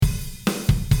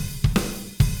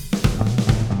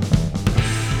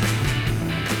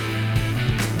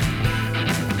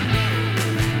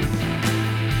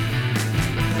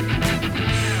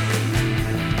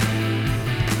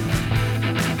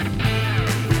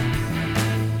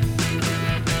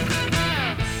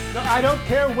I don't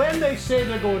care when they say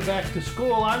they're going back to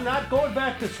school. I'm not going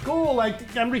back to school.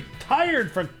 I'm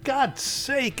retired, for God's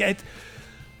sake.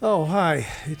 Hi.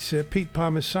 It's Pete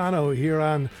Palmisano here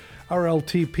on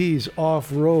RLTP's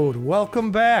Off-Road.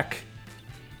 Welcome back.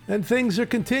 And things are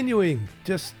continuing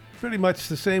just pretty much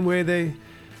the same way they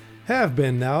have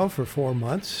been now for 4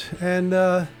 months. And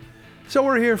so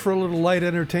we're here for a little light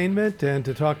entertainment and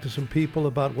to talk to some people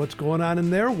about what's going on in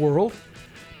their world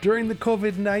during the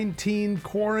COVID-19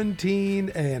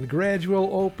 quarantine and gradual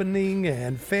opening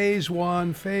and phase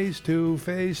 1, phase 2,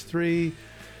 phase 3,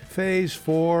 phase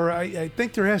 4. I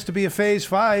think there has to be a phase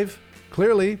 5,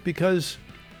 clearly, because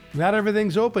not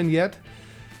everything's open yet.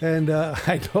 And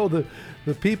I know the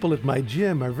people at my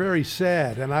gym are very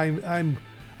sad, and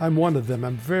I'm one of them.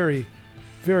 I'm very,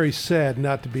 very sad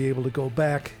not to be able to go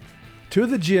back to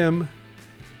the gym.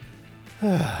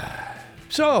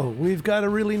 So, we've got a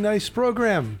really nice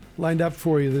program lined up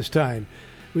for you this time.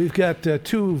 We've got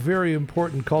two very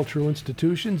important cultural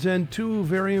institutions and two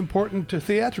very important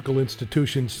theatrical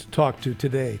institutions to talk to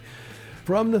today.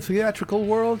 From the theatrical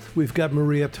world, we've got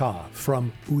Maria Ta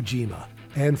from Ujima.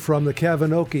 And from the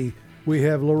Kavinoky, we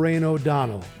have Lorraine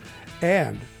O'Donnell.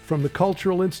 And from the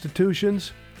cultural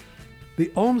institutions,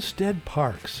 the Olmsted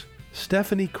Parks,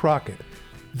 Stephanie Crockett.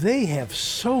 They have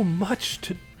so much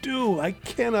to do. I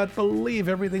cannot believe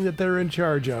everything that they're in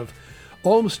charge of.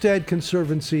 Olmsted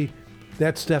Conservancy,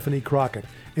 that's Stephanie Crockett.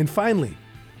 And finally,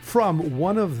 from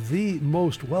one of the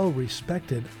most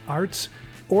well-respected arts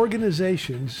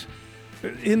organizations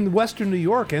in Western New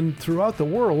York and throughout the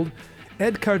world,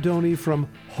 Ed Cardoni from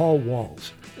Hall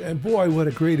Walls. And boy, what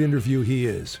a great interview he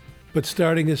is. But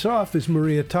starting us off is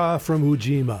Maria Ta from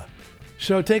Ujima.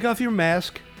 So take off your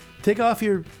mask, take off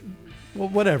your,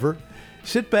 whatever,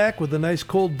 sit back with a nice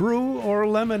cold brew or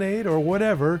lemonade or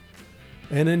whatever,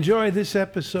 and enjoy this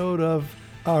episode of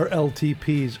our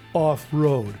LTP's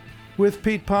Off-Road with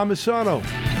Pete Palmisano.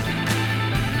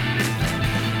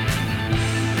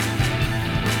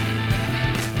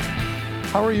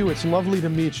 How are you? It's lovely to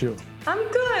meet you. I'm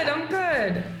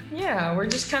good. Yeah, we're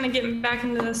just kind of getting back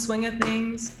into the swing of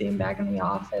things, being back in the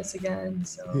office again.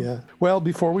 So Yeah. Well,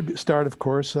 before we start, of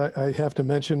course, I have to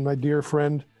mention my dear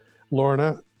friend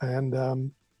Lorna,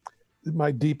 and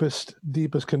my deepest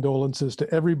condolences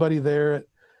to everybody there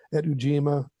at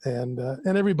Ujima and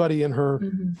everybody in her.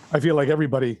 Mm-hmm. I feel like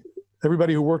everybody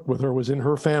who worked with her was in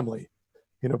her family,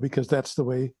 because that's the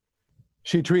way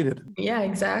she treated. Yeah,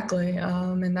 exactly.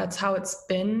 And that's how it's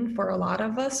been for a lot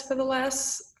of us for the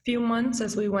last few months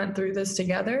as we went through this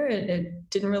together. It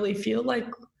didn't really feel like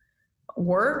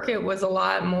work. It was a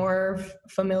lot more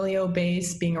familial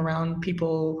based, being around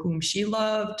people whom she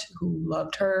loved, who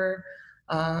loved her.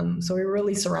 So we were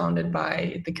really surrounded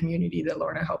by the community that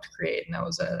Lorna helped create. And that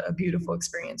was a beautiful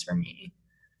experience for me.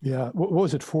 Yeah. What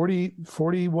was it?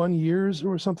 41 years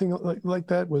or something like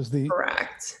that was the...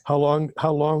 Correct. How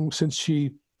long since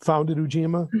she founded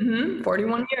Ujima? Mm-hmm.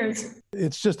 41 years.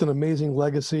 It's just an amazing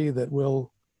legacy that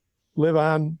will live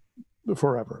on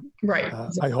forever. Right.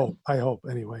 Exactly. I hope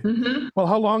anyway. Mm-hmm. Well,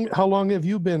 how long have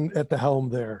you been at the helm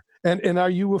there? And are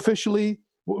you officially,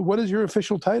 what is your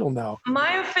official title now?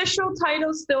 My official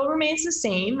title still remains the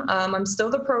same. I'm still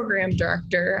the program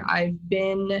director. I've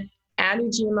been at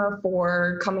Ujima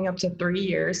for coming up to 3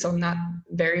 years, so not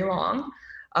very long.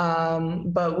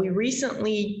 But we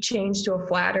recently changed to a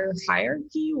flatter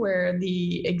hierarchy where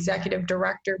the executive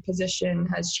director position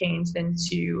has changed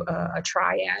into a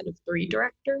triad of 3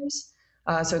 directors.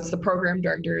 So it's the program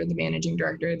director, the managing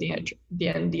director,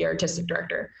 the artistic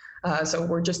director. So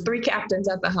we're just 3 captains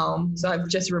at the helm. So I've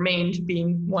just remained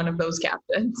being one of those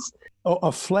captains. Oh,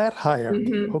 a flat hierarchy.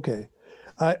 Mm-hmm. Okay.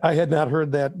 I had not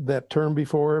heard that term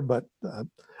before, but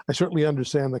I certainly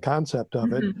understand the concept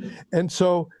of it. Mm-hmm. And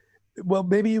so, well,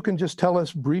 maybe you can just tell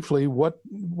us briefly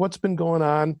what's been going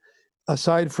on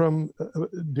aside from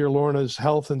dear Lorna's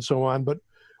health and so on, but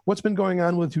what's been going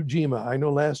on with Ujima? I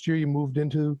know last year you moved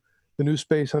into the new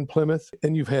space on Plymouth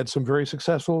and you've had some very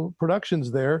successful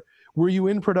productions there. Were you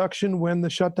in production when the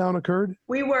shutdown occurred?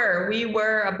 We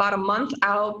were about a month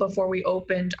out before we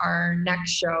opened our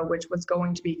next show, which was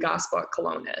going to be Gospel at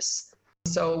Colonus.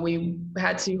 So we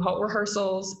had to halt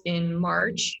rehearsals in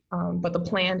March, but the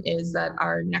plan is that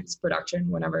our next production,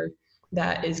 whenever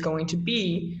that is going to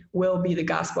be, will be the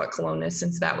Gospel at Colonus,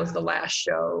 since that was the last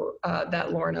show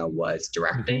that Lorna was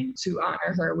directing. Mm-hmm. To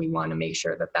honor her, we want to make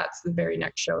sure that that's the very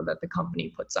next show that the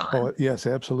company puts on. Oh, yes,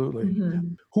 absolutely.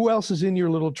 Mm-hmm. Who else is in your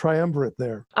little triumvirate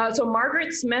there? So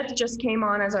Margaret Smith just came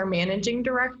on as our managing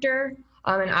director.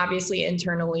 And obviously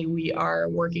internally, we are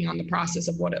working on the process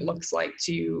of what it looks like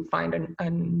to find a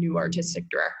new artistic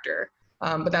director.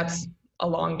 But that's a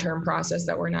long-term process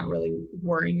that we're not really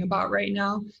worrying about right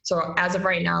now. So as of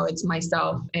right now, it's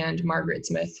myself and Margaret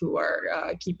Smith who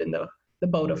are keeping the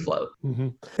boat afloat. Mm-hmm.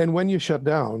 And when you shut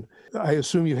down, I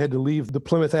assume you had to leave the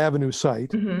Plymouth Avenue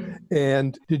site. Mm-hmm.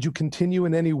 And did you continue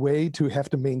in any way to have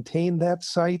to maintain that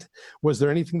site? Was there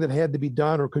anything that had to be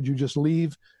done, or could you just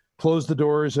leave, close the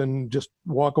doors, and just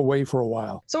walk away for a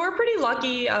while? So we're pretty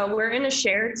lucky. We're in a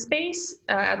shared space.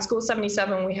 At School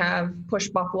 77, we have Push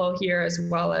Buffalo here as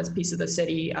well as Piece of the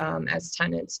City as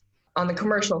tenants. On the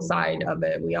commercial side of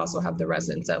it, we also have the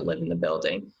residents that live in the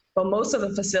building. But most of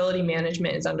the facility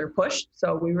management is under Push.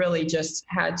 So we really just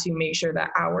had to make sure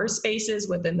that our spaces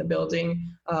within the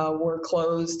building were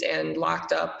closed and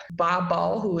locked up. Bob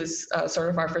Ball, who is sort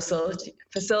of our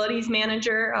facilities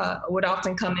manager, would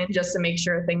often come in just to make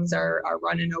sure things are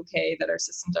running okay, that our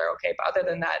systems are okay. But other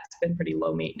than that, it's been pretty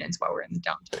low maintenance while we're in the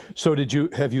downtime. So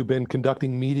have you been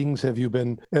conducting meetings? Have you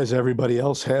been, as everybody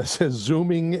else has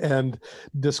Zooming and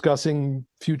discussing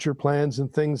future plans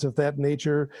and things of that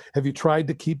nature? Have you tried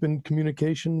to keep in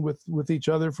communication with each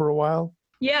other for a while?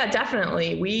 Yeah,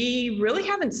 definitely. We really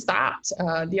haven't stopped.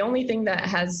 The only thing that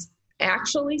has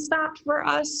actually stopped for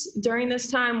us during this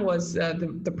time was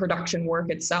the production work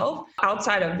itself.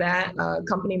 Outside of that,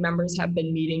 company members have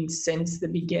been meeting since the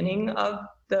beginning of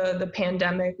the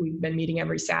pandemic. We've been meeting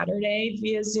every Saturday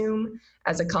via Zoom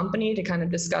as a company to kind of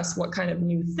discuss what kind of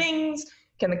new things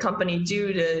can the company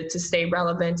do to stay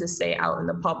relevant, to stay out in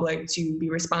the public, to be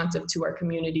responsive to our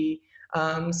community.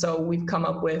 So we've come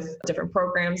up with different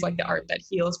programs like the Art That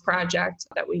Heals project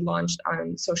that we launched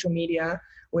on social media,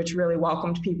 which really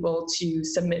welcomed people to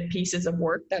submit pieces of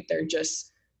work that they're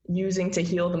just using to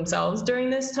heal themselves during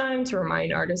this time, to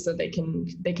remind artists that they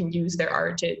can use their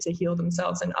art to heal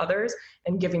themselves and others,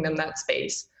 and giving them that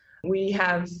space. We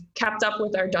have kept up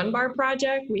with our Dunbar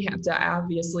project. We have to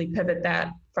obviously pivot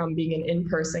that from being an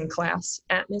in-person class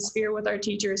atmosphere with our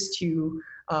teachers to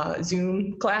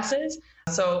Zoom classes.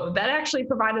 So that actually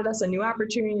provided us a new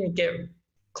opportunity to get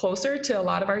closer to a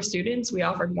lot of our students. We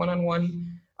offered one-on-one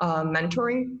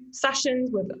mentoring sessions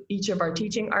with each of our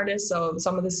teaching artists. So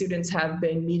some of the students have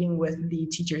been meeting with the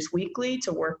teachers weekly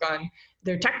to work on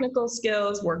their technical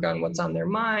skills, work on what's on their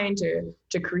mind,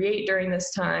 to create during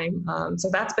this time.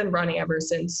 So that's been running ever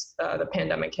since the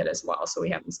pandemic hit as well. So we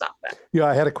haven't stopped that. Yeah,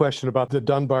 I had a question about the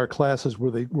Dunbar classes.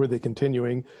 Were they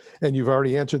continuing? And you've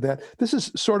already answered that. This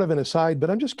is sort of an aside,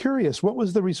 but I'm just curious, what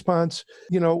was the response?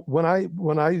 You know, when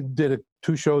I did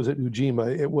 2 shows at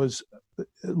Ujima, it was,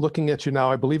 looking at you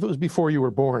now, I believe it was before you were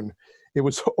born. It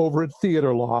was over at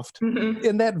Theater Loft,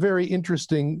 in that very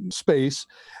interesting space.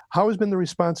 How has been the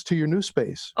response to your new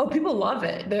space? Oh, people love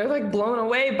it. They're like blown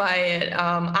away by it.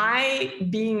 I,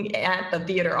 being at the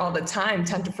theater all the time,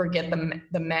 tend to forget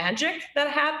the magic that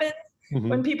happens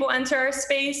when people enter our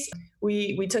space.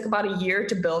 We took about a year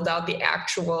to build out the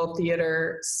actual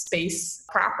theater space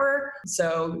proper.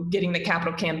 So getting the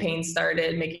capital campaign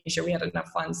started, making sure we had enough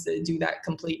funds to do that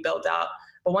complete build out.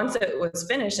 But once it was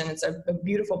finished, and it's a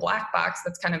beautiful black box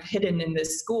that's kind of hidden in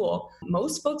this school,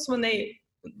 most folks, when they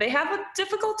have a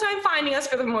difficult time finding us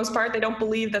for the most part. They don't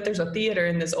believe that there's a theater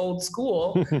in this old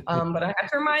school. But I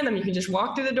have to remind them, you can just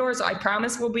walk through the doors. I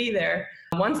promise we'll be there.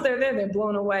 Once they're there, they're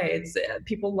blown away.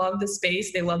 People love the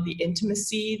space. They love the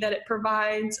intimacy that it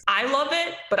provides. I love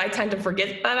it, but I tend to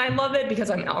forget that I love it because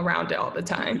I'm around it all the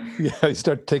time. Yeah, I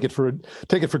start to take it for granted.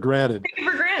 Take it for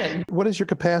granted. What is your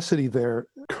capacity there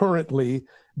currently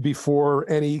before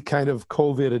any kind of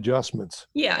COVID adjustments?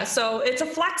 Yeah, so it's a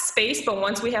flex space, but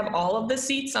once we have all of the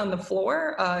seats on the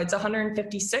floor, it's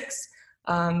 156.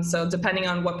 So depending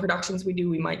on what productions we do,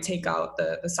 we might take out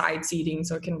the side seating,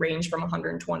 so it can range from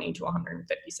 120 to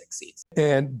 156 seats.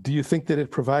 And do you think that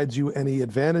it provides you any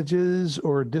advantages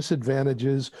or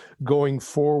disadvantages going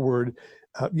forward?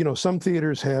 Some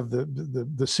theaters have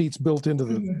the seats built into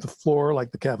the floor,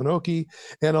 like the Kavinoky,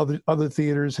 and other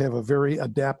theaters have a very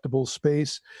adaptable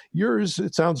space. Yours,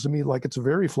 it sounds to me like it's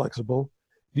very flexible.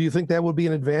 Do you think that would be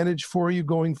an advantage for you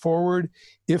going forward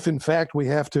if, in fact, we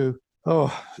have to,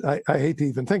 I hate to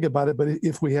even think about it, but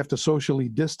if we have to socially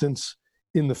distance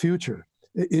in the future,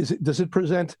 does it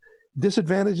present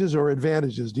disadvantages or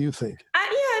advantages, do you think?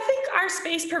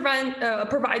 Space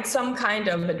provides some kind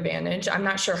of advantage. I'm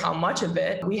not sure how much of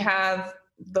it. We have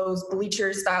those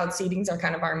bleacher styled seatings are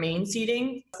kind of our main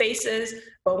seating spaces.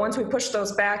 But once we push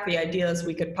those back, the idea is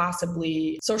we could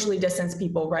possibly socially distance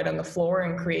people right on the floor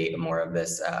and create more of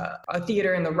this a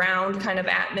theater in the round kind of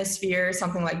atmosphere,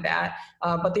 something like that.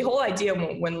 But the whole idea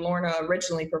when Lorna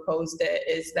originally proposed it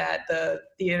is that the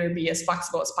theater be as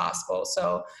flexible as possible.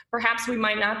 So perhaps we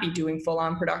might not be doing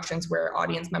full-on productions where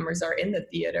audience members are in the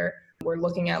theater. We're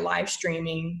looking at live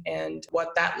streaming and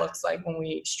what that looks like when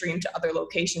we stream to other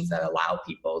locations that allow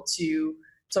people to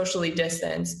socially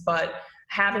distance. But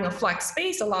having a flex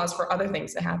space allows for other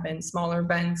things to happen: smaller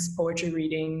events, poetry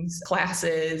readings,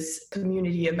 classes,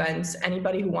 community events.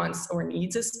 Anybody who wants or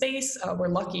needs a space, we're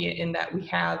lucky in that we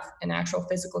have an actual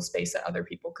physical space that other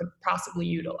people could possibly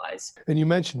utilize. And you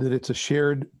mentioned that it's a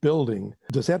shared building.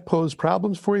 Does that pose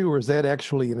problems for you, or is that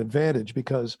actually an advantage?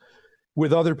 Because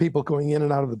with other people going in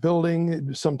and out of the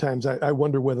building, sometimes I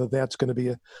wonder whether that's going to be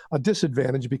a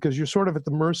disadvantage, because you're sort of at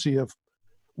the mercy of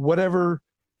whatever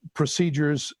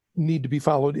procedures need to be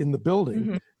followed in the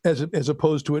building, as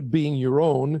opposed to it being your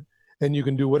own and you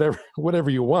can do whatever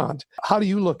you want. How do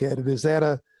you look at it? Is that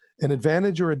an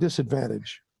advantage or a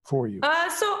disadvantage for you?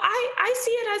 So I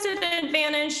see it as an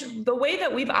advantage. The way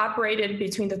that we've operated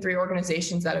between the three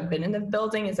organizations that have been in the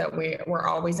building is that we're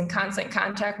always in constant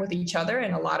contact with each other,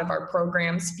 and a lot of our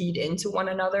programs feed into one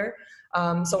another.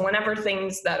 So whenever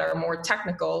things that are more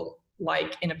technical,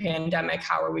 like in a pandemic,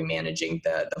 how are we managing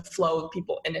the flow of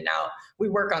people in and out? We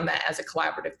work on that as a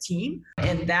collaborative team,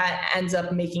 and that ends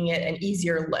up making it an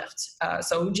easier lift.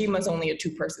 So Ujima is only a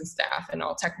 2-person staff in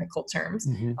all technical terms.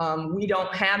 We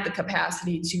don't have the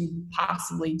capacity to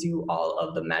possibly do all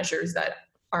of the measures that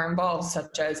are involved,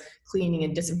 such as cleaning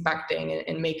and disinfecting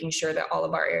and making sure that all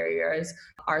of our areas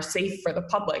are safe for the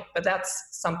public. But that's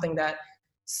something that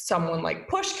someone like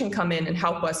Push can come in and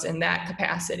help us in that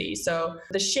capacity. So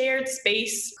the shared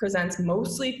space presents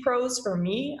mostly pros for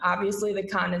me. Obviously, the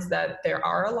con is that there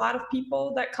are a lot of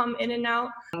people that come in and out.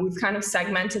 We've kind of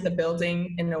segmented the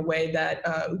building in a way that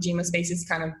Ujima Spaces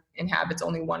kind of inhabits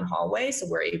only one hallway, so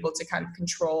we're able to kind of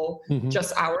control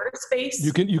just our space.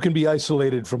 You can be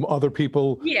isolated from other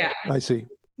people. Yeah. I see.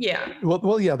 Yeah.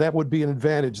 Well, yeah, that would be an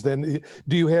advantage then.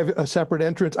 Do you have a separate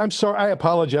entrance? I'm sorry, I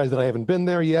apologize that I haven't been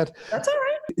there yet. That's all right.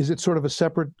 Is it sort of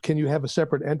can you have a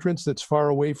separate entrance that's far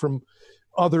away from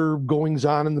other goings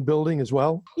on in the building as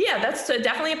well? Yeah, that's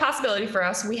definitely a possibility for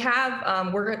us. We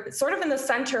have, we're sort of in the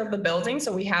center of the building.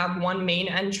 So we have one main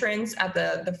entrance at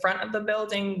the front of the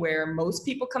building where most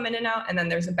people come in and out. And then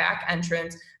there's a back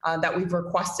entrance that we've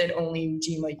requested only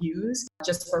Ujima use.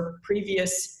 Just for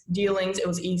previous dealings, it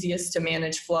was easiest to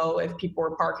manage flow if people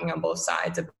were parking on both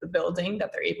sides of the building,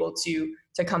 that they're able to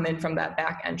come in from that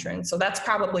back entrance. So that's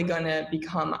probably going to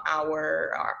become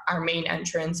our main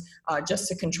entrance, just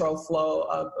to control flow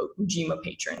of Ujima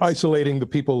patrons. Isolating the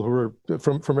people who are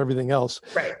from everything else.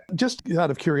 Right. Just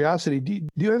out of curiosity, do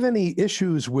you have any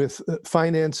issues with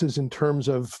finances in terms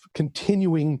of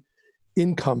continuing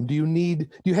income? Do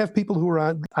you have people who are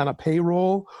on a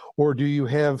payroll, or do you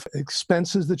have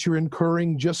expenses that you're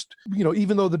incurring? Just,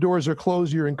 even though the doors are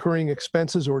closed, you're incurring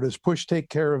expenses, or does Push take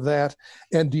care of that?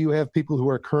 And do you have people who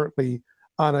are currently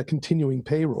on a continuing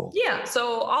payroll? Yeah,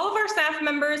 so all of our staff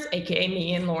members, aka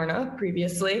me and Lorna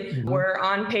previously, were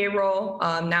on payroll.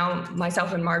 Now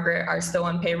myself and Margaret are still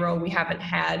on payroll. We haven't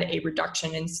had a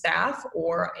reduction in staff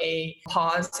or a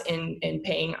pause in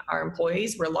paying our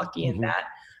employees. We're lucky in that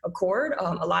accord.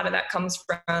 A lot of that comes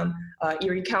from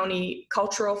Erie County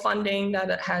cultural funding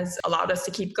that has allowed us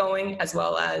to keep going, as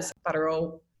well as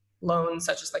federal loans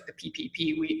such as like the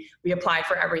PPP. We apply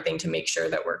for everything to make sure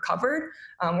that we're covered.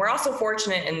 We're also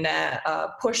fortunate in that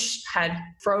Push had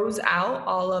froze out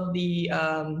all of the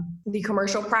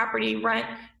commercial property rent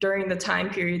during the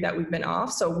time period that we've been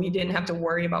off, so we didn't have to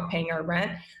worry about paying our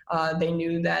rent. They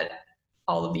knew that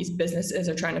all of these businesses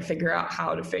are trying to figure out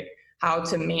how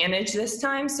to manage this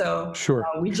time. So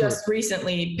we just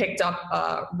recently picked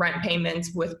up rent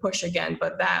payments with Push again,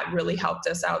 but that really helped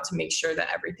us out to make sure that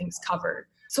everything's covered.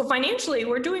 So financially,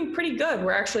 we're doing pretty good.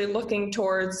 We're actually looking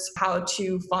towards how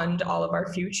to fund all of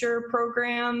our future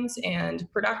programs and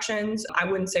productions. I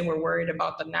wouldn't say we're worried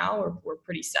about them now. We're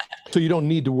pretty set. So you don't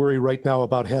need to worry right now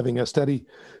about having a steady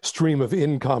stream of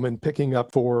income and picking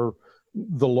up for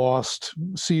the lost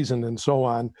season and so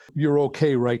on. You're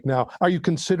okay right now. Are you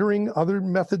considering other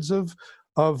methods of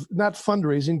not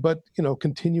fundraising, but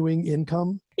continuing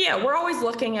income? Yeah, we're always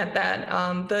looking at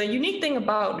that. The unique thing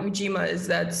about Ujima is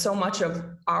that so much of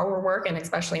our work, and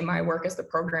especially my work as the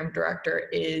program director,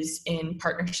 is in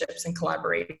partnerships and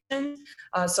collaboration.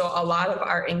 So a lot of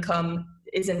our income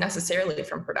isn't necessarily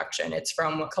from production. It's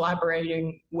from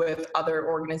collaborating with other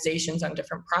organizations on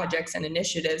different projects and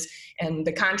initiatives. And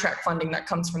the contract funding that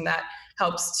comes from that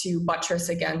helps to buttress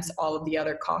against all of the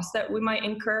other costs that we might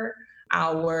incur.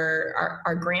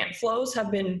 Our grant flows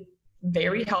have been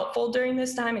very helpful during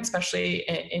this time, especially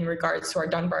in regards to our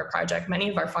Dunbar project. Many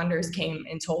of our funders came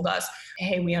and told us,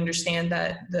 hey, we understand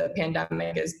that the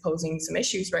pandemic is posing some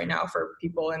issues right now for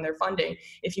people and their funding.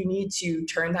 If you need to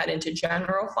turn that into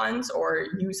general funds or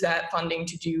use that funding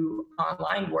to do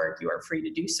online work, you are free to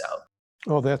do so.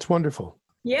 Oh, that's wonderful.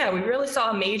 Yeah, we really saw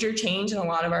a major change in a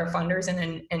lot of our funders and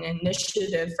an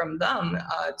initiative from them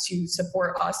to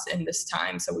support us in this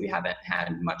time. So we haven't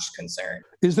had much concern.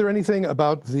 Is there anything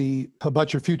about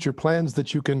your future plans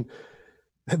that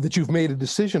you've made a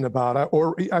decision about?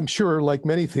 Or I'm sure, like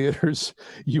many theaters,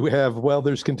 you have, well,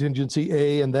 there's contingency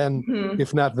A, and then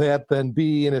if not that, then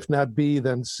B, and if not B,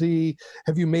 then C.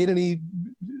 Have you made any,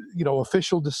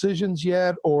 official decisions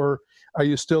yet, or are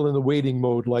you still in the waiting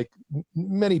mode like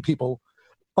many people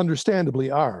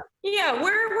understandably are? Yeah,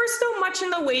 we're still much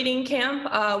in the waiting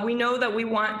camp. We know that we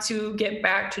want to get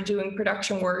back to doing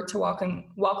production work, to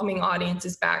welcoming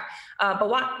audiences back,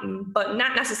 but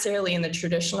not necessarily in the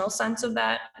traditional sense of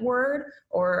that word,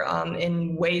 or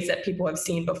in ways that people have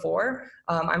seen before.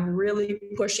 I'm really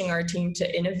pushing our team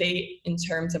to innovate in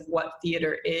terms of what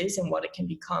theater is and what it can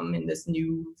become in this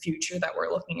new future that we're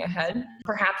looking ahead.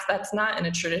 Perhaps that's not in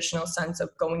a traditional sense of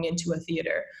going into a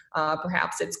theater.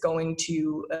 Perhaps it's going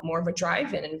to more of a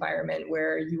drive-in environment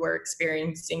where you are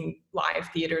experiencing live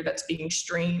theater that's being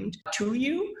streamed to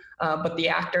you, but the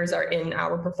actors are in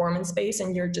our performance space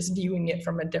and you're just viewing it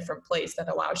from a different place that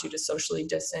allows you to socially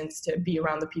distance, to be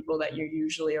around the people that you're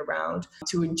usually around,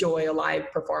 to enjoy a live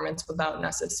performance without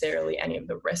necessarily any of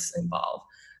the risks involved.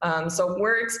 So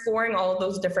we're exploring all of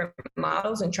those different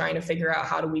models and trying to figure out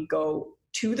how do we go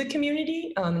to the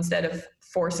community instead of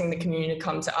forcing the community to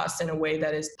come to us in a way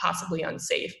that is possibly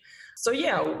unsafe. So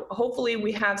yeah, hopefully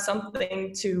we have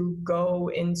something to go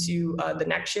into the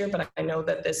next year, but I know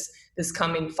that this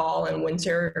coming fall and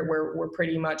winter, we're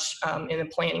pretty much in the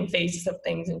planning phases of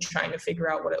things and trying to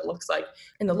figure out what it looks like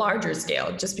in the larger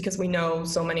scale, just because we know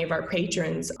so many of our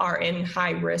patrons are in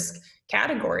high risk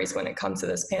categories when it comes to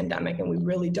this pandemic, and we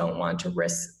really don't want to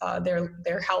risk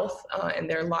their health and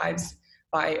their lives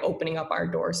by opening up our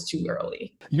doors too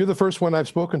early. You're the first one I've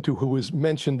spoken to who has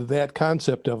mentioned that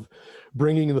concept of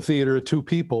bringing the theater to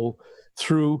people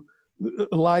through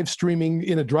live streaming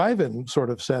in a drive-in sort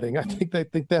of setting. I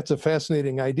think that's a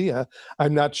fascinating idea.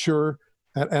 I'm not sure,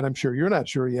 and I'm sure you're not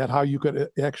sure yet, how you could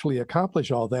actually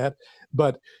accomplish all that.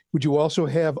 But would you also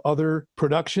have other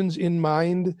productions in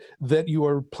mind that you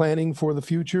are planning for the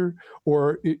future?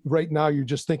 Or right now you're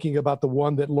just thinking about the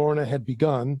one that Lorna had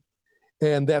begun,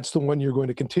 and that's the one you're going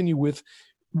to continue with?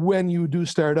 When you do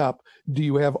start up, do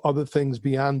you have other things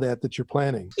beyond that you're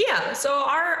planning? Yeah, so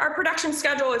our production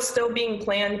schedule is still being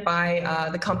planned by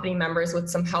the company members with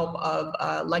some help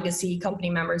of legacy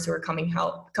company members who are coming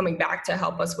back to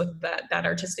help us with that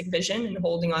artistic vision and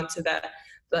holding on to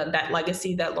that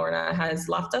legacy that Lorna has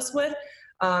left us with.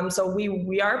 So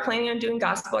we are planning on doing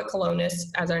Gospel at Colonus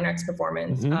as our next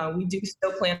performance. We do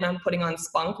still plan on putting on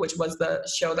Spunk, which was the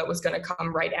show that was going to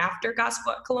come right after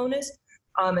Gospel at Colonus.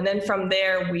 And then from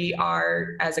there, we are,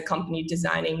 as a company,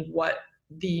 designing what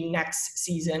the next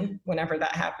season, whenever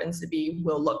that happens to be,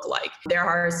 will look like. There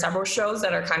are several shows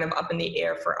that are kind of up in the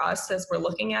air for us as we're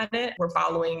looking at it. We're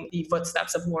following the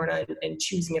footsteps of Lorna and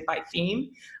choosing it by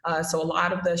theme. So a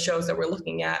lot of the shows that we're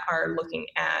looking at are looking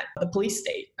at the police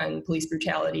state and police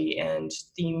brutality and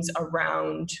themes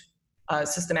around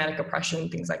systematic oppression,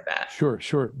 things like that.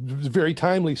 Sure. Very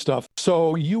timely stuff.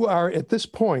 So you are, at this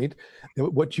point,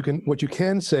 what you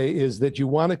can say is that you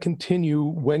want to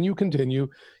continue,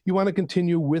 you want to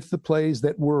continue with the plays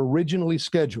that were originally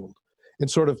scheduled and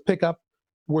sort of pick up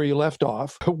where you left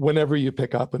off, whenever you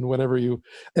pick up and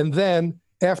then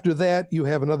after that, you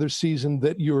have another season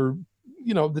that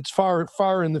that's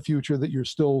far in the future that you're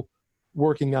still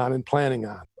working on and planning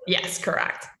on. Yes,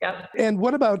 correct. Yep. And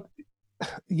what about,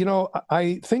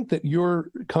 I think that your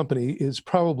company is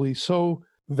probably so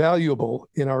valuable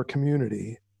in our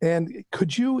community. And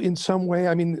could you, in some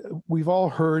way, we've all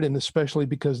heard, and especially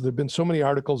because there've been so many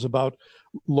articles about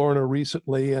Lorna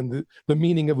recently and the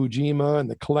meaning of Ujima and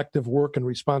the collective work and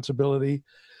responsibility.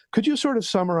 Could you sort of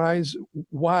summarize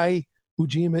why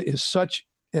Ujima is such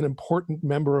an important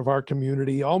member of our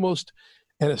community, almost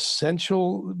an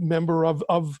essential member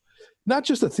of not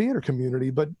just the theater community,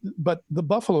 but the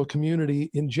Buffalo community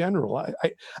in general?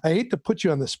 I hate to put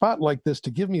you on the spot like this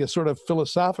to give me a sort of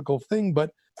philosophical thing,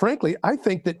 but frankly, I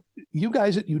think that you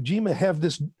guys at Ujima have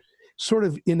this sort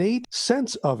of innate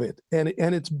sense of it, and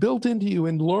it's built into you,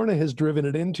 and Lorna has driven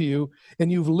it into you,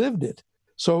 and you've lived it.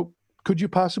 So Could you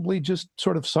possibly just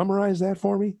sort of summarize that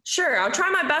for me? Sure. I'll try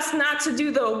my best not to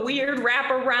do the weird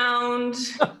wraparound,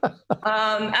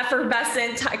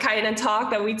 effervescent kind of talk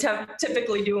that we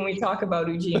typically do when we talk about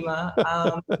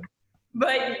Ujima.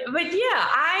 But yeah,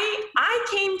 I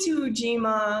came to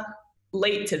Ujima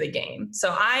late to the game.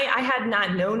 So I had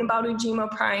not known about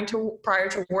Ujima prior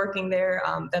to working there.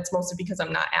 That's mostly because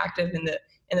I'm not active in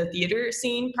the theater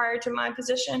scene prior to my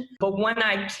position. But when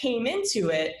I came into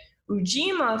it,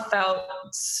 Ujima felt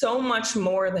so much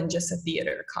more than just a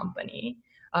theater company.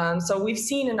 So we've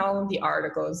seen in all of the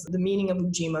articles the meaning of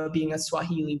Ujima being a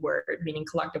Swahili word, meaning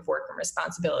collective work and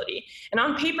responsibility. And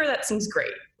on paper, that seems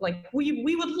great. Like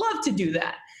we would love to do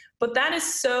that. But that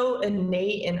is so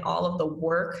innate in all of the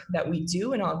work that we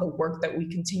do and all the work that we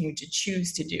continue to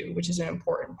choose to do, which is an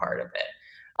important part of it.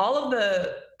 All of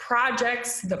the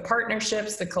projects, the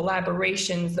partnerships, the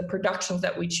collaborations, the productions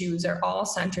that we choose are all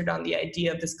centered on the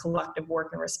idea of this collective work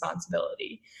and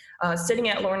responsibility. Sitting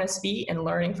at Lorna's feet and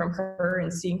learning from her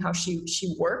and seeing how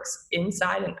she works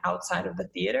inside and outside of the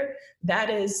theater,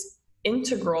 that is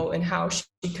integral in how she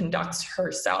conducts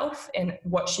herself and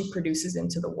what she produces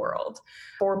into the world.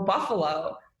 For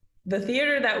Buffalo, the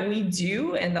theater that we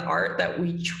do and the art that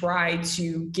we try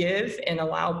to give and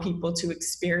allow people to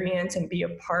experience and be a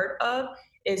part of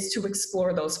is to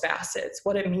explore those facets,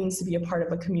 what it means to be a part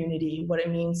of a community, what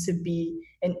it means to be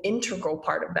an integral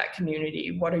part of that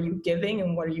community. What are you giving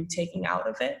and what are you taking out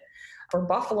of it? For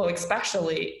Buffalo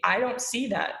especially, I don't see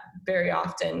that very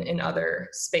often in other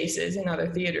spaces, in other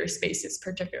theater spaces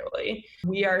particularly.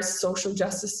 We are social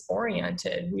justice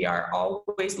oriented. We are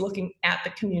always looking at the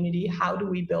community. How do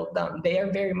we build them? They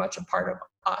are very much a part of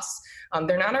us.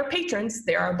 They're not our patrons,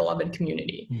 they're our beloved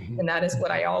community. Mm-hmm. And that is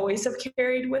what I always have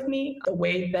carried with me, the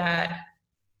way that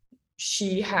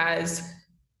she has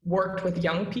worked with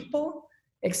young people,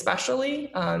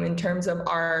 especially in terms of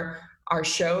our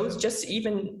shows, just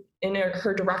even in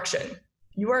her direction.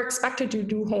 You are expected to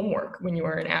do homework when you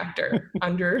are an actor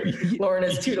under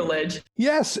Lorna's tutelage.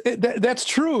 Yes, that's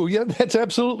true. Yeah, that's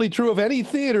absolutely true of any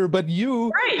theater, but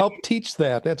you help teach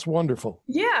that. That's wonderful.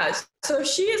 Yeah, so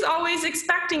she is always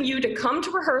expecting you to come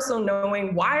to rehearsal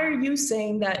knowing, why are you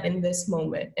saying that in this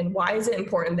moment? And why is it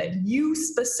important that you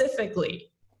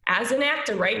specifically, as an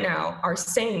actor right now, are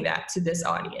saying that to this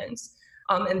audience?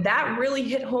 And that really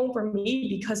hit home for me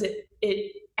because it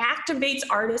activates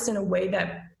artists in a way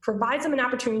that provides them an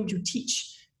opportunity to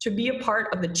teach, to be a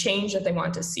part of the change that they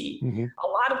want to see. Mm-hmm. A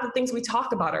lot of the things we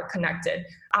talk about are connected.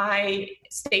 I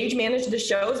stage manage the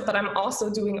shows, but I'm also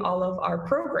doing all of our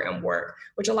program work,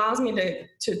 which allows me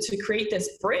to create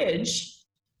this bridge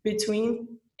between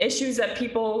issues that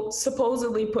people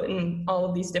supposedly put in all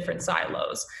of these different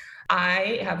silos.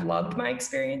 I have loved my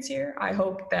experience here. I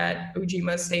hope that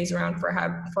Ujima stays around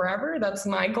forever. That's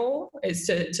my goal, is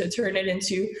to turn it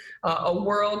into a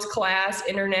world-class,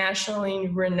 internationally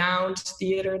renowned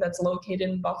theater that's located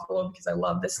in Buffalo, because I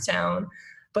love this town.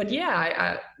 But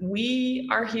yeah, we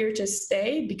are here to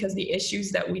stay because the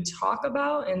issues that we talk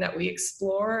about and that we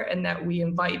explore and that we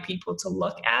invite people to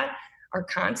look at are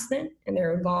constant and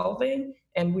they're evolving,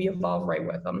 and we evolve right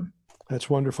with them. That's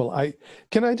wonderful.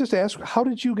 Can I just ask, how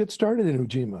did you get started in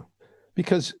Ujima?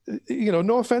 Because,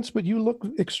 no offense, but you look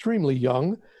extremely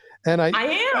young. And I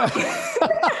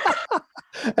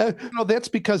am. That's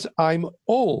because I'm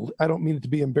old. I don't mean it to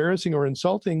be embarrassing or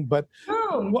insulting, but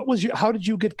how did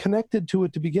you get connected to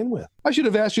it to begin with? I should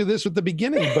have asked you this at the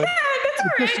beginning, but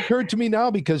it just occurred to me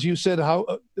now because you said how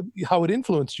it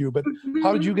influenced you, but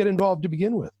how did you get involved to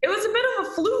begin with? It was a bit of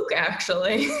a fluke,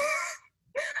 actually.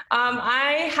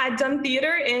 I had done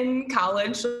theater in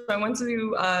college. So I went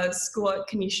to school at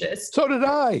Canisius. So did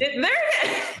I. There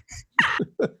it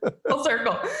is. Full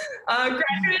circle. Graduated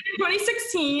in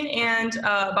 2016, and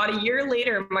about a year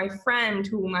later, my friend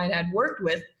whom I had worked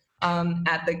with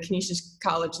at the Canisius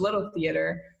College Little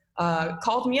Theater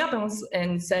called me up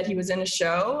and said he was in a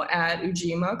show at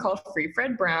Ujima called Free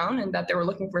Fred Brown, and that they were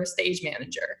looking for a stage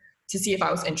manager to see if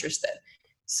I was interested.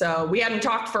 So we hadn't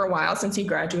talked for a while since he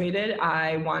graduated.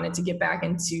 I wanted to get back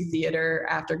into theater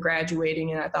after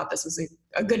graduating, and I thought this was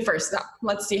a good first step.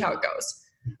 Let's see how it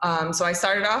goes. So I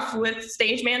started off with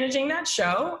stage managing that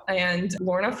show, and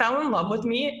Lorna fell in love with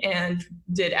me and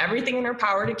did everything in her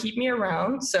power to keep me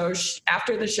around. So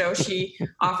after the show, she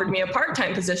offered me a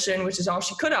part-time position, which is all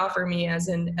she could offer me, as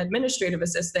an administrative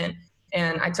assistant.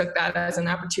 And I took that as an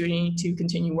opportunity to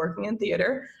continue working in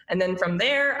theater. And then from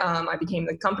there, I became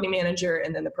the company manager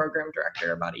and then the program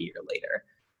director about a year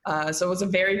later. So it was a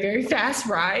very, very fast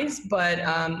rise, but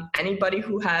anybody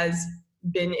who has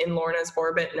been in Lorna's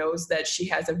orbit knows that she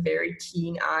has a very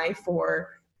keen eye for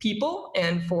people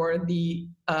and for the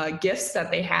gifts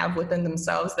that they have within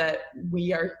themselves that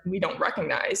we don't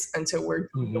recognize until we're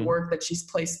doing the work that she's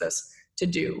placed us to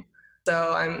do.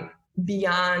 So I'm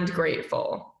beyond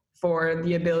grateful for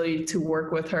the ability to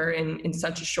work with her in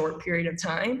such a short period of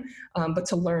time, but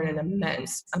to learn an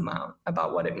immense amount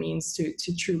about what it means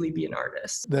to truly be an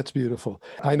artist. That's beautiful.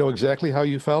 I know exactly how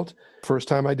you felt. First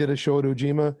time I did a show at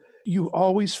Ujima, you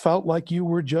always felt like you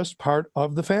were just part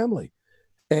of the family.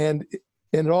 And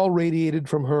it all radiated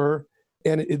from her.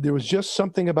 And there was just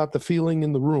something about the feeling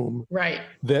in the room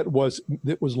that was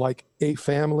like a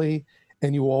family,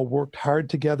 and you all worked hard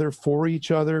together for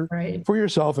each other, for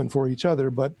yourself and for each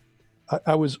other. But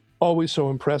I was always so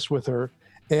impressed with her,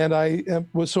 and I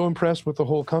was so impressed with the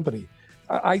whole company.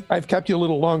 I've kept you a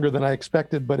little longer than I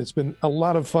expected, but it's been a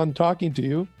lot of fun talking to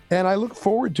you, and I look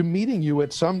forward to meeting you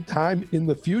at some time in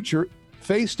the future,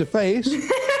 face to face,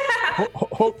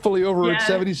 hopefully over at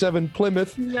 77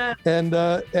 Plymouth. And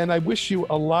I wish you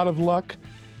a lot of luck,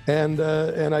 and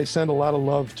I send a lot of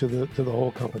love to the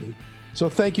whole company. So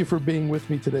thank you for being with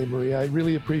me today, Maria. I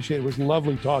really appreciate it. It was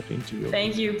lovely talking to you.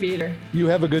 Thank you, Peter. You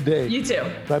have a good day. You too.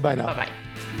 Bye-bye now. Bye-bye.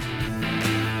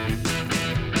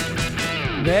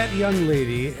 That young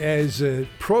lady, as a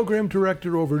program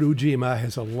director over at Ujima,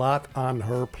 has a lot on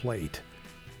her plate.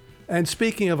 And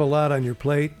speaking of a lot on your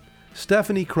plate,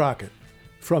 Stephanie Crockett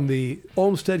from the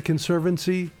Olmsted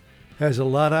Conservancy has a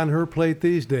lot on her plate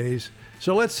these days.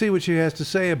 So let's see what she has to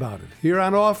say about it here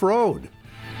on Off Road.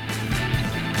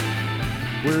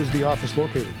 Where is the office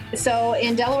located? So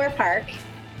in Delaware Park,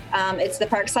 it's the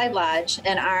Parkside Lodge,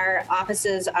 and our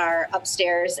offices are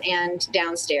upstairs and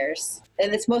downstairs.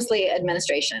 And it's mostly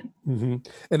administration. Mm-hmm.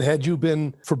 And had you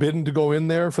been forbidden to go in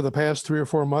there for the past 3 or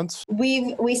 4 months?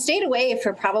 We stayed away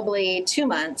for probably 2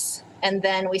 months, and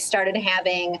then we started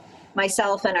having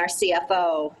myself and our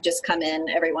CFO just come in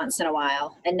every once in a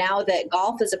while. And now that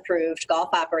golf is approved, golf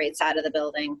operates out of the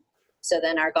building. So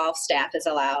then our golf staff is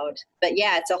allowed. But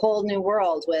yeah, it's a whole new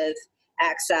world with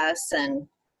access and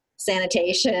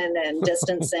sanitation and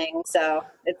distancing. So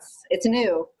it's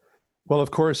new. Well,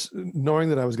 of course, knowing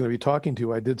that I was going to be talking to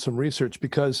you, I did some research,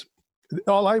 because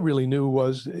all I really knew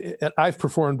was I've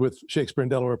performed with Shakespeare in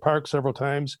Delaware Park several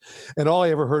times, and all I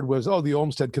ever heard was, oh, the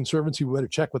Olmsted Conservancy, we better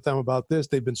check with them about this.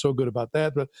 They've been so good about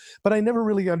that. But I never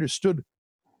really understood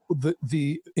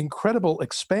the incredible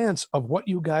expanse of what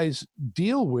you guys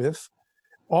deal with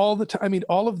all the time. I mean,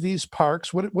 all of these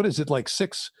parks, what is it, like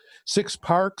six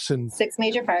parks and 6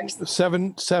 major parks,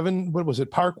 seven, what was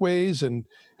it, parkways and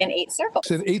 8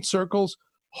 circles. And 8 circles.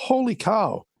 Holy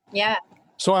cow. Yeah.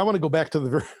 So I want to go back to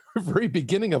the very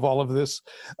beginning of all of this.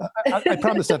 I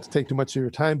promise not to take too much of your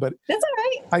time, but that's all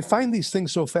right. I find these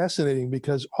things so fascinating,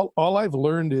 because all I've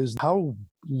learned is how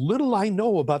little I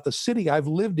know about the city I've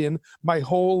lived in my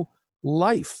whole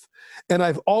life. And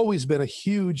I've always been a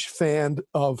huge fan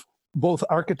of both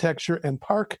architecture and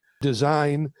park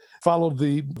design, followed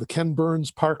the Ken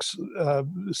Burns Parks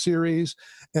series,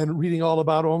 and reading all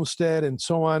about Olmsted and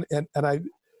so on.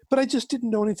 But I just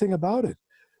didn't know anything about it.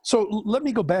 So let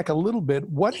me go back a little bit.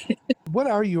 What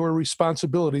are your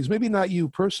responsibilities? Maybe not you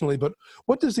personally, but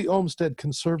what does the Olmsted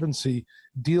Conservancy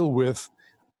deal with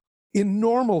in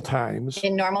normal times?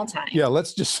 In normal times. Yeah,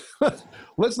 let's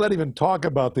not even talk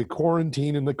about the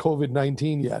quarantine and the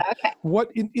COVID-19 yet. Okay.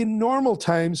 What in normal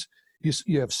times,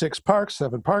 you have 6 parks,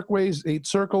 7 parkways, 8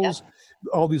 circles,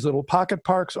 all these little pocket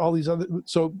parks, all these other.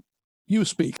 So you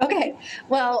speak. Okay.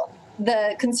 Well,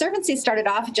 the Conservancy started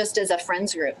off just as a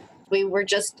friends group. We were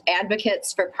just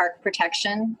advocates for park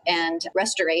protection and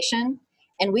restoration.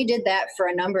 And we did that for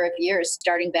a number of years,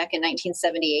 starting back in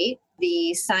 1978.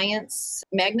 The Science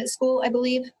Magnet School, I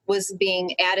believe, was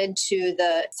being added to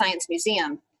the Science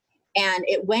Museum. And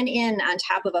it went in on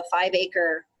top of a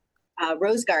 5-acre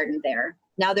rose garden there.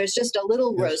 Now there's just a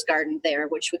little rose garden there,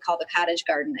 which we call the cottage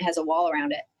garden. It has a wall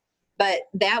around it. But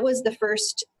that was the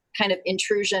first kind of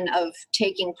intrusion of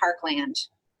taking parkland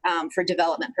for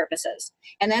development purposes.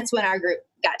 And that's when our group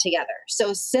got together.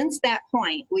 So since that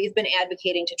point, we've been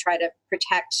advocating to try to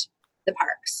protect the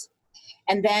parks.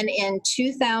 And then in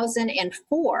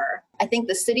 2004, I think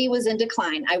the city was in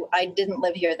decline. I didn't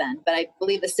live here then, but I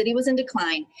believe the city was in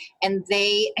decline, and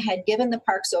they had given the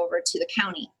parks over to the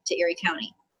county, to Erie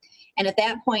County. And at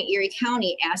that point, Erie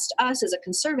County asked us as a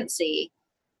conservancy,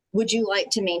 would you like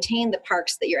to maintain the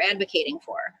parks that you're advocating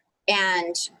for?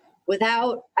 And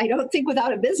I don't think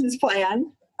without a business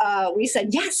plan, we said,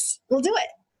 yes, we'll do it.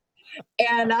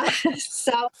 And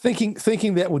so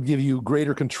thinking that would give you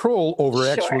greater control over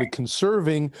actually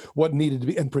conserving what needed to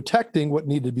be and protecting what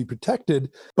needed to be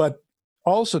protected. But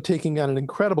also taking on an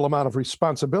incredible amount of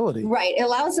responsibility. Right. It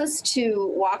allows us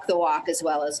to walk the walk as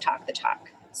well as talk the talk.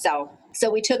 So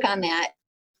we took on that,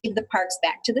 gave the parks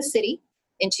back to the city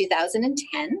in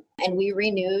 2010, and we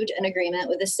renewed an agreement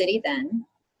with the city then.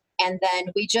 And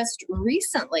then we just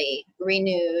recently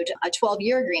renewed a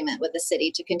 12-year agreement with the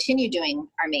city to continue doing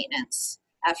our maintenance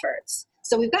efforts.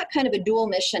 So we've got kind of a dual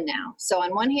mission now. So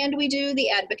on one hand, we do the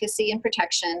advocacy and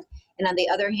protection, and on the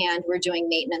other hand, we're doing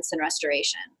maintenance and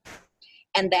restoration.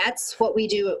 And that's what we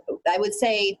do. I would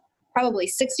say probably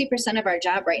 60% of our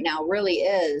job right now really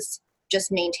is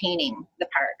just maintaining the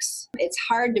parks. It's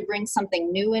hard to bring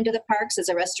something new into the parks as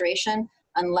a restoration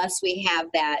unless we have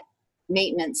that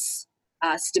maintenance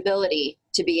stability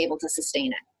to be able to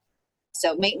sustain it.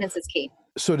 So maintenance is key.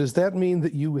 So does that mean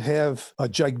that you have a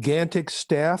gigantic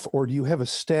staff, or do you have a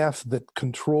staff that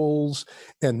controls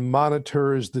and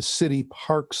monitors the city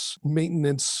parks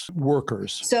maintenance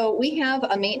workers? So we have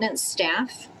a maintenance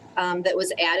staff that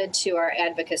was added to our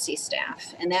advocacy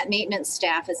staff. And that maintenance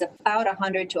staff is about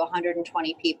 100 to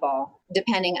 120 people,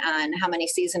 depending on how many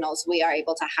seasonals we are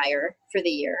able to hire for the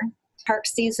year. Park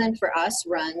season for us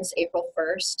runs April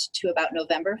 1st to about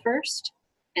November 1st.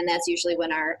 And that's usually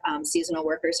when our seasonal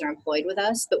workers are employed with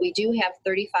us. But we do have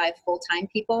 35 full-time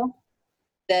people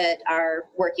that are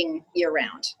working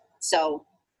year-round. So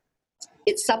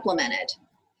it's supplemented.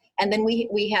 And then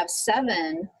we have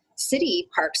 7 city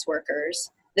parks workers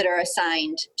that are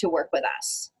assigned to work with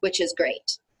us, which is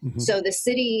great. Mm-hmm. So the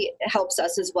city helps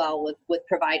us as well with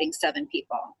providing 7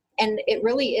 people. And it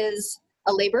really is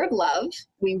a labor of love.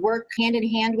 We work hand in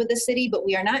hand with the city, but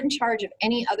we are not in charge of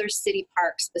any other city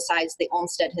parks besides the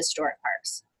Olmsted Historic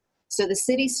Parks. So the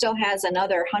city still has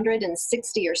another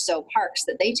 160 or so parks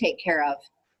that they take care of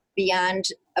beyond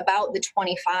about the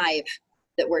 25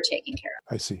 that we're taking care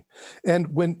of. I see. And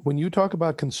when you talk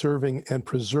about conserving and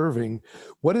preserving,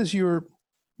 what is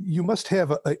you must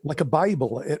have like a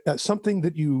Bible, something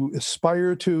that you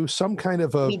aspire to, some kind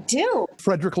of a we do.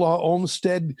 Frederick Law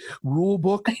Olmsted rule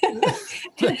book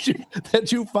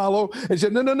that you follow and say,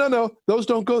 no, those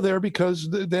don't go there because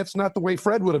that's not the way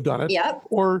Fred would have done it. Yep.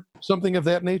 Or something of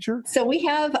that nature. So we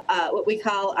have what we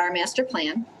call our master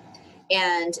plan,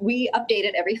 and we update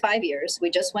it every 5 years. We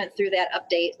just went through that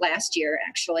update last year,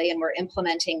 actually, and we're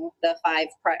implementing the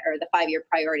 5-year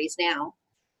priorities now.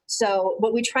 So,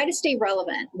 but we try to stay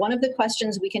relevant. One of the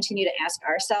questions we continue to ask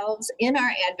ourselves in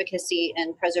our advocacy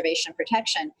and preservation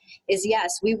protection is,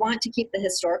 yes, we want to keep the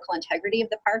historical integrity of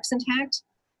the parks intact,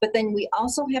 but then we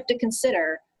also have to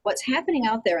consider what's happening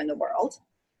out there in the world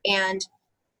and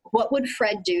what would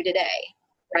Fred do today,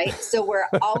 right? So we're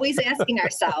always asking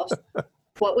ourselves,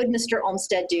 what would Mr.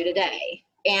 Olmsted do today?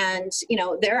 And,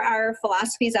 there are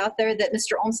philosophies out there that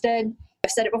Mr. Olmsted, I've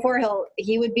said it before,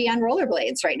 he would be on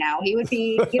rollerblades right now. He would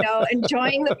be,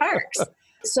 enjoying the parks.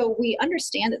 So we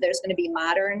understand that there's going to be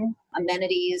modern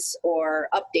amenities or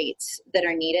updates that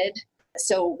are needed.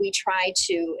 So we try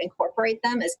to incorporate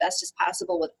them as best as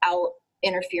possible without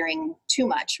interfering too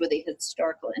much with the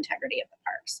historical integrity of the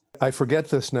parks. I forget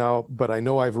this now, but I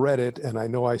know I've read it and I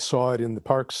know I saw it in the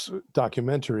Parks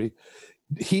documentary.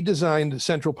 He designed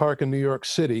Central Park in New York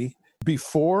City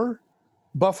before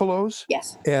Buffalo's.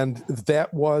 Yes. And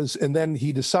then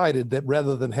he decided that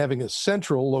rather than having a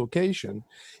central location,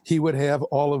 he would have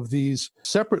all of these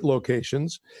separate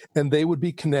locations and they would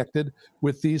be connected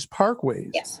with these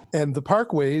parkways. Yes. And the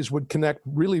parkways would connect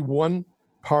really one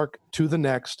park to the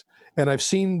next. And I've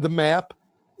seen the map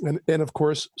and of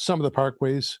course, some of the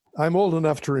parkways. I'm old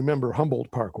enough to remember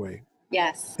Humboldt Parkway.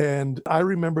 Yes. And I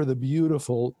remember the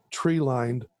beautiful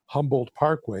tree-lined Humboldt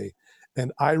Parkway.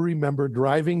 And I remember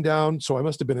driving down, so I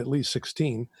must have been at least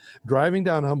 16, driving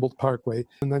down Humboldt Parkway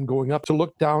and then going up to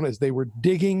look down as they were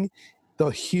digging the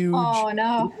huge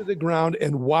into the ground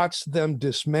and watch them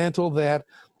dismantle that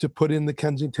to put in the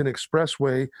Kensington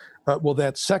Expressway,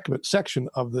 that section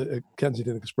of the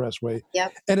Kensington Expressway.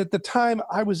 Yep. And at the time,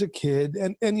 I was a kid,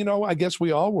 and I guess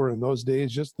we all were in those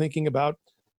days, just thinking about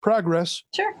progress.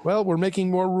 Sure. Well, we're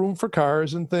making more room for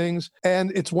cars and things,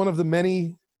 and it's one of the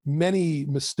many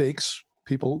mistakes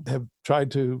people have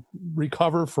tried to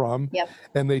recover from. Yep.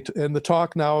 And the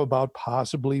talk now about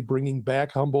possibly bringing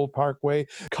back Humboldt Parkway,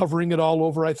 covering it all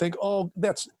over. I think,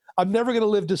 I'm never going to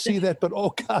live to see that, but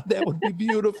oh God, that would be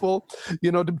beautiful.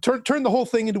 To turn the whole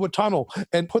thing into a tunnel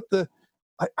and put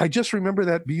I just remember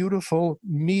that beautiful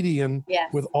median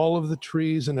with all of the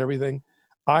trees and everything.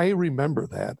 I remember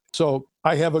that. So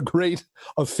I have a great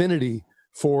affinity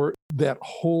for that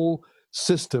whole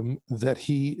system that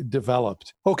he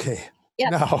developed. Okay. Yeah.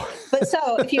 Now. But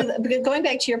so going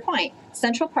back to your point,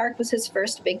 Central Park was his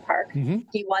first big park. Mm-hmm.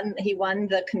 He won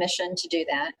the commission to do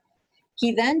that.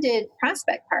 He then did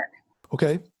Prospect Park.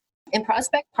 Okay. In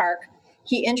Prospect Park,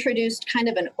 he introduced kind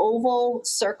of an oval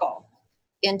circle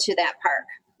into that park,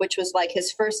 which was like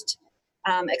his first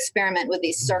experiment with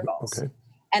these circles. Okay.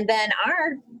 And then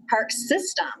our park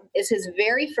system is his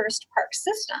very first park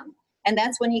system. And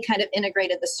that's when he kind of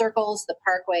integrated the circles, the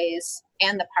parkways,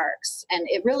 and the parks. And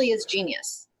it really is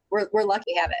genius. We're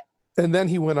lucky to have it. And then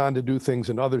he went on to do things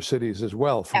in other cities as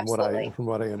well, from Absolutely.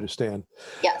 what I understand.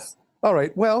 Yes. All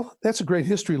right. Well, that's a great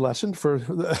history lesson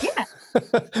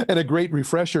and a great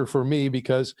refresher for me,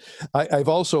 because I've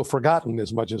also forgotten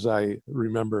as much as I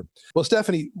remember. Well,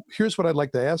 Stephanie, here's what I'd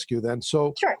like to ask you then.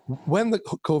 So Sure. when the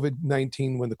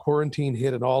COVID-19, when the quarantine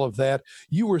hit and all of that,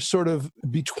 you were sort of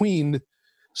between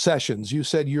sessions. You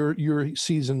said your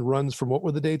season runs from, what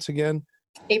were the dates again?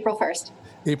 April 1st.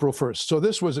 April 1st. So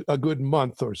this was a good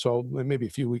month or so, maybe a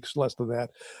few weeks less than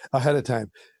that ahead of time.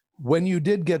 When you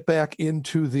did get back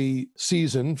into the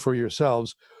season for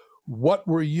yourselves, what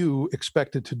were you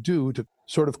expected to do to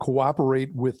sort of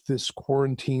cooperate with this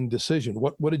quarantine decision?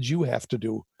 What did you have to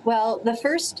do? Well, the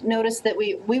first notice that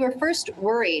we were first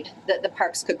worried that the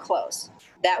parks could close.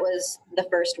 That was the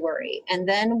first worry. And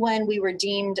then when we were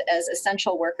deemed as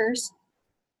essential workers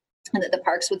and that the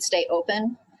parks would stay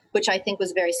open, which I think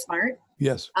was very smart.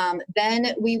 Yes.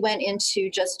 Then we went into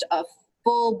just a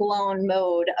full-blown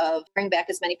mode of bring back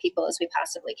as many people as we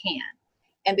possibly can.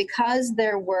 And because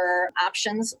there were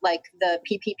options like the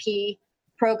PPP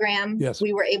program, yes,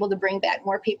 we were able to bring back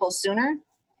more people sooner,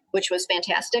 which was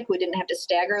fantastic. We didn't have to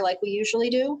stagger like we usually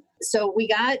do. So we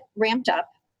got ramped up.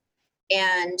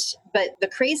 But the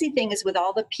crazy thing is, with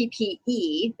all the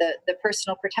PPE, the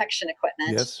personal protection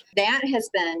equipment, yes, that has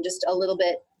been just a little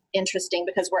bit interesting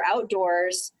because we're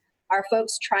outdoors. Our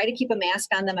folks try to keep a mask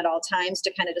on them at all times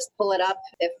to kind of just pull it up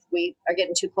if we are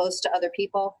getting too close to other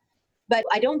people. But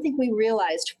I don't think we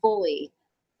realized fully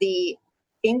the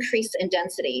increase in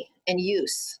density and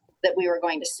use that we were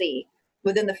going to see.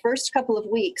 Within the first couple of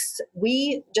weeks,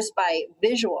 we, just by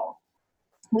visual,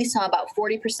 we saw about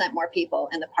 40% more people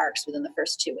in the parks within the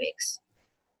first 2 weeks.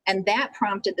 And that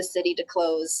prompted the city to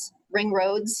close ring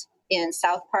roads in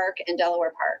South Park and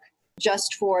Delaware Park,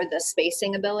 just for the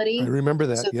spacing ability. I remember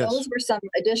that, so yes. Those were some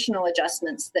additional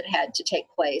adjustments that had to take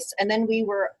place. And then we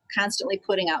were constantly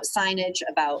putting out signage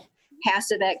about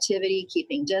passive activity,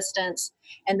 keeping distance.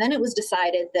 And then it was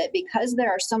decided that because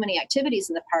there are so many activities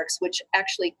in the parks which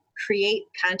actually create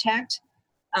contact,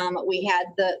 we had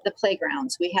the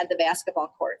playgrounds, we had the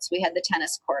basketball courts, we had the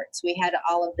tennis courts, we had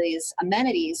all of these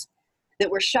amenities that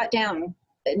were shut down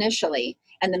initially.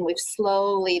 And then we've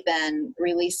slowly been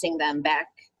releasing them back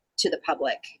to the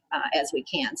public as we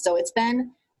can. So it's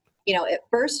been, at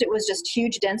first it was just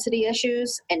huge density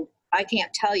issues, and I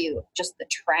can't tell you just the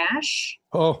trash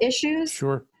issues.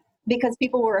 Sure. Because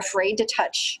people were afraid to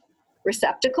touch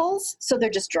receptacles, so they're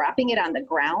just dropping it on the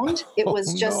ground. It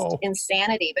was just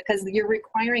insanity because you're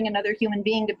requiring another human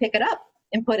being to pick it up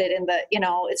and put it in the,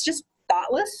 it's just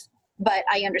thoughtless. But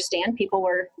I understand people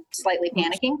were slightly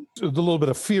panicking. There's a little bit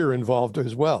of fear involved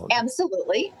as well.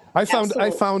 Absolutely. I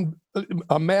found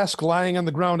a mask lying on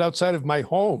the ground outside of my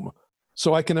home.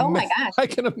 So I can I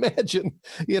can imagine,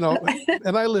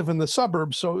 and I live in the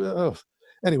suburbs. So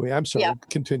anyway, I'm sorry,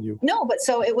 continue. No, but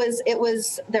so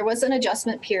there was an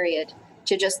adjustment period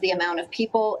to just the amount of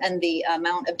people and the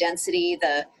amount of density,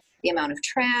 the amount of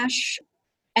trash,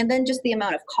 and then just the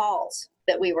amount of calls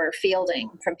that we were fielding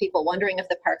from people wondering if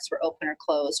the parks were open or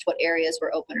closed, what areas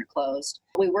were open or closed.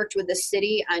 We worked with the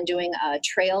city on doing a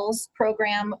trails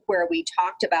program where we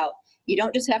talked about, you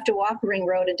don't just have to walk Ring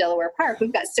Road in Delaware Park.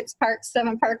 We've got 6 parks,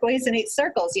 7 parkways, and 8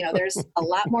 circles. There's a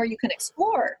lot more you can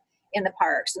explore in the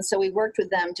parks. And so we worked with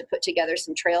them to put together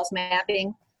some trails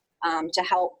mapping to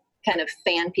help kind of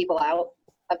fan people out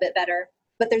a bit better.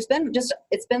 But it's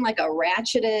been like a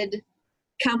ratcheted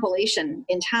compilation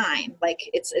in time. Like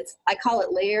it's I call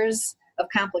it layers of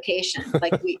complication.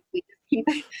 Like we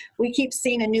keep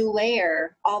seeing a new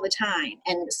layer all the time.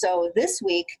 And so this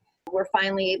week we're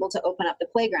finally able to open up the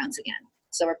playgrounds again.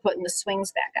 So we're putting the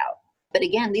swings back out. But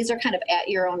again, these are kind of at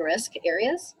your own risk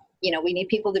areas. We need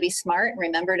people to be smart and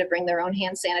remember to bring their own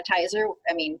hand sanitizer.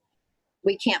 I mean,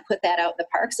 we can't put that out in the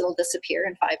parks. It'll disappear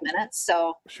in 5 minutes.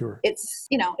 So sure, it's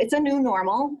a new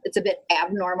normal. It's a bit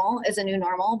abnormal as a new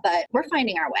normal, but we're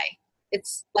finding our way.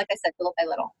 It's, like I said, little by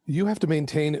little. You have to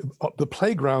maintain the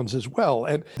playgrounds as well.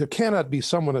 And there cannot be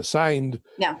someone assigned,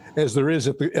 as there is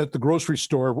at the grocery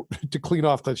store, to clean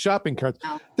off the shopping carts.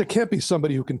 No. There can't be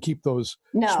somebody who can keep those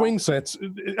swing sets.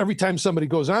 Every time somebody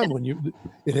goes on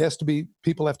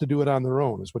people have to do it on their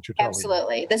own, is what you're telling me.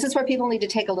 Absolutely. This is where people need to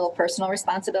take a little personal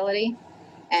responsibility.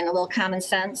 and a little common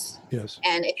sense. Yes.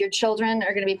 And if your children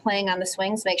are going to be playing on the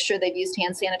swings, make sure they've used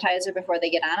hand sanitizer before they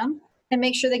get on them, and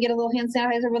make sure they get a little hand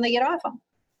sanitizer when they get off them.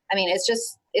 I mean,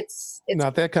 it's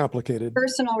Not that complicated.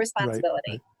 personal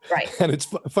responsibility. Right. And it's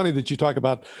funny that you talk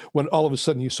about when all of a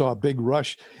sudden you saw a big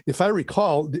rush. If I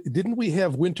recall, didn't we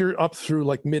have winter up through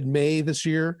like mid-May this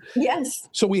year? Yes,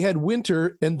 So we had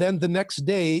winter, and then the next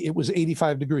day it was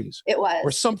 85 degrees it was.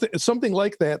 or something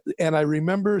like that. And I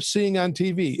remember seeing on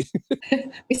TV,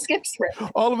 We skipped spring.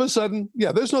 all of a sudden,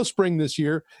 yeah, there's no spring this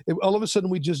year. All of a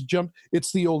sudden we just jumped.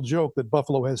 It's the old joke that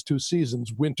Buffalo has 2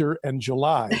 seasons, winter and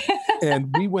July.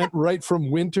 And we went right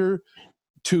from winter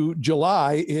to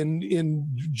July in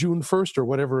June 1st or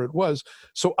whatever it was.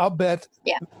 So I'll bet,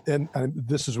 Yeah. and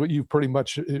this is what you pretty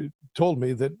much told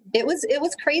me, that It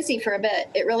was crazy for a bit.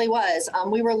 It really was.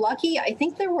 We were lucky. I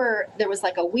think there was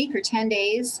like a week or 10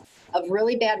 days of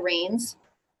really bad rains,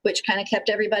 which kind of kept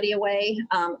everybody away.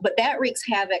 But that wreaks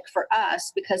havoc for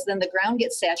us because then the ground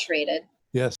gets saturated.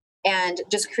 Yes. And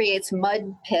just creates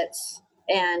mud pits.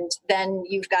 And then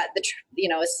you've got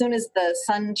as soon as the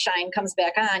sunshine comes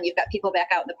back on, you've got people back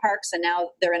out in the parks, and now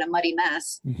they're in a muddy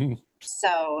mess. Mm-hmm.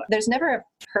 So there's never a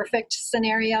perfect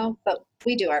scenario, but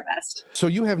we do our best. So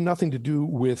you have nothing to do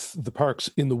with the parks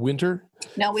in the winter?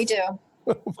 No, we do.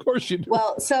 Of course you do.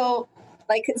 Well, so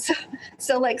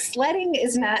sledding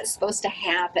is not supposed to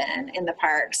happen in the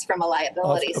parks from a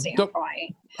liability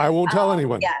standpoint. I won't tell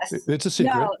anyone. Yes. It's a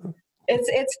secret. No,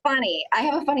 it's funny. I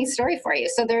have a funny story for you.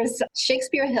 So there's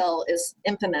Shakespeare Hill is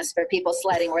infamous for people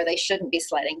sledding where they shouldn't be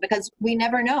sledding because we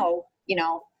never know,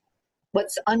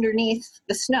 what's underneath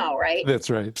the snow, right? That's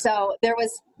right. So there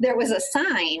was a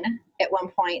sign at one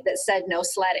point that said no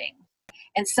sledding.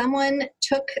 And someone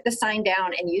took the sign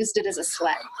down and used it as a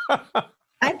sled.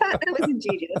 I thought that was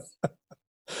ingenious.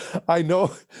 I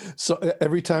know. So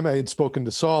every time I had spoken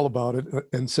to Saul about it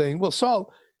and saying, well,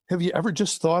 Saul, have you ever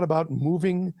just thought about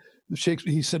moving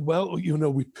Shakespeare? He said, well,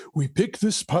 we picked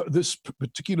this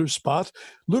particular spot.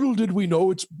 Little did we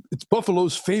know it's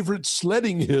Buffalo's favorite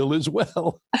sledding hill as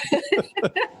well.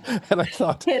 And I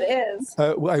thought it is.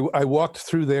 I walked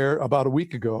through there about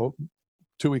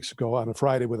 2 weeks ago on a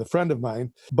Friday with a friend of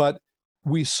mine, but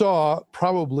we saw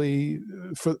probably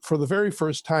for the very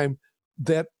first time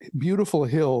that beautiful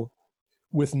hill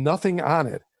with nothing on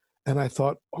it. And I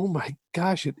thought, oh my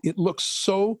gosh, it looks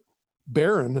so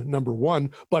barren, number one,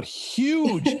 but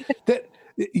huge that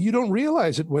you don't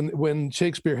realize it when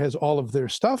Shakespeare has all of their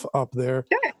stuff up there.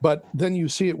 Sure. But then you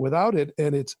see it without it,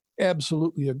 and it's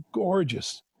absolutely a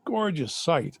gorgeous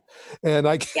sight. And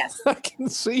I can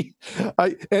see,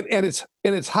 and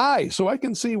it's high, so I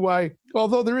can see why.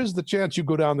 Although there is the chance you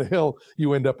go down the hill,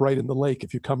 you end up right in the lake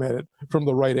if you come at it from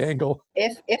the right angle.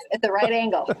 If at the right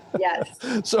angle, yes.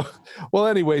 So, well,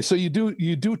 anyway, so you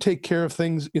do take care of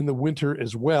things in the winter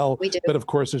as well. We do. But of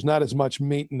course, there's not as much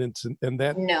maintenance and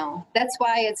that. No, that's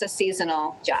why it's a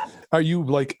seasonal job. Are you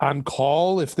like on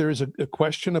call if there's a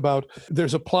question about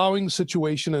there's a plowing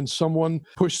situation and someone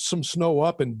pushed some snow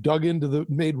up and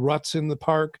made ruts in the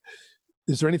park?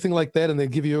 Is there anything like that? And they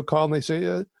give you a call and they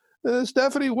say,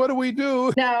 Stephanie, what do we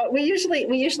do? No, we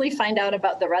usually find out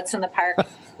about the ruts in the park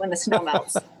when the snow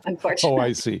melts, unfortunately. Oh,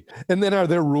 I see. And then are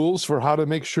there rules for how to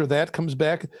make sure that comes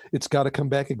back? It's got to come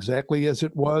back exactly as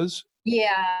it was?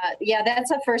 Yeah,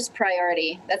 that's a first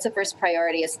priority.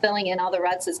 Is filling in all the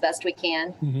ruts as best we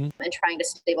can and trying to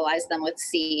stabilize them with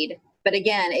seed. But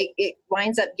again, it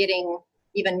winds up getting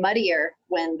even muddier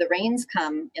when the rains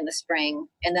come in the spring,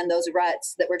 and then those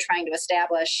ruts that we're trying to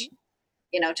establish,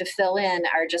 to fill in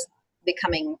are just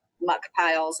becoming muck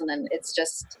piles. And then it's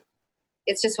just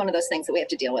one of those things that we have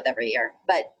to deal with every year,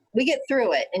 but we get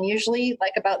through it. And usually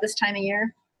like about this time of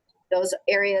year, those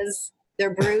areas,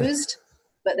 they're bruised,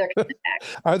 but they're coming back.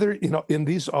 Are there, in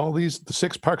the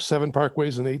 6 parks, 7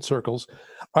 parkways and 8 circles,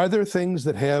 are there things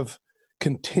that have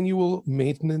continual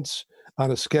maintenance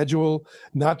on a schedule,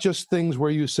 not just things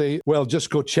where you say, well, just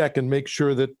go check and make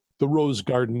sure that the rose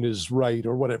garden is right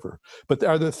or whatever, but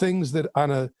are there things that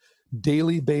on a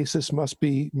daily basis must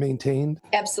be maintained?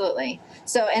 Absolutely.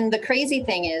 So, and the crazy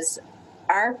thing is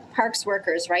our parks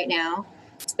workers right now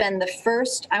spend the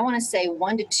first, I want to say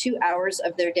 1 to 2 hours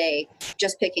of their day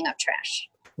just picking up trash.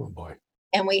 Oh boy.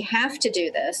 And we have to do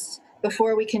this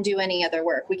before we can do any other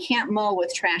work. We can't mow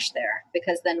with trash there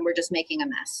because then we're just making a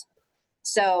mess.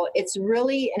 So it's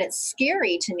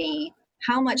scary to me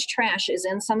how much trash is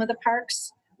in some of the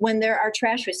parks when there are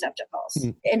trash receptacles,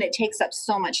 and it takes up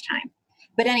so much time.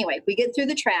 But anyway, we get through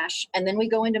the trash and then we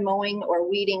go into mowing or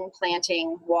weeding,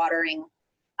 planting, watering.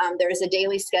 There's a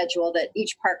daily schedule that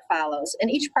each park follows, and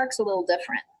each park's a little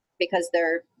different because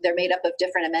they're made up of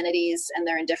different amenities and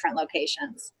they're in different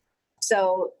locations.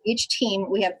 So each team,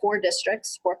 we have 4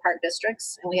 park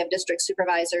districts, and we have district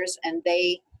supervisors, and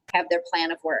they have their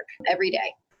plan of work every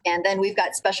day. And then we've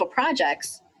got special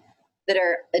projects that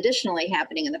are additionally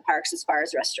happening in the parks as far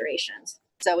as restorations.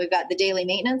 So we've got the daily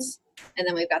maintenance, and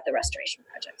then we've got the restoration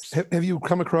projects. Have you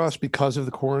come across, because of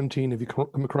the quarantine, have you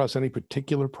come across any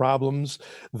particular problems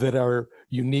that are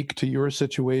unique to your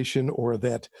situation or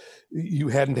that you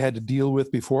hadn't had to deal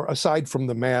with before, aside from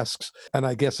the masks, and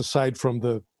I guess aside from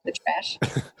the trash,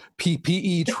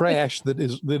 PPE trash that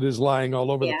is lying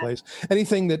all over the place?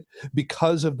 Anything that,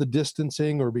 because of the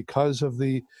distancing or because of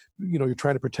the, you're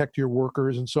trying to protect your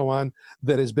workers and so on,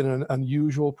 that has been an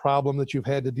unusual problem that you've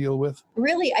had to deal with?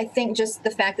 Really, I think just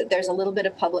the fact that there's a little bit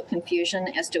of public confusion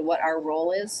as to what our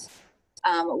role is.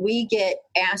 We get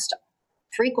asked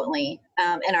frequently,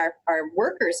 and our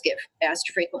workers get asked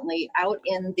frequently out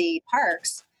in the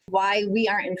parks, why we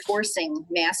aren't enforcing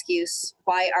mask use,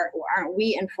 why aren't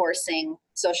we enforcing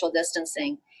social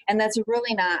distancing? And that's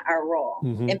really not our role.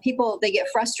 Mm-hmm. And people, they get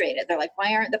frustrated. They're like,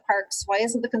 why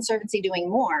isn't the Conservancy doing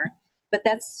more? But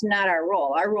that's not our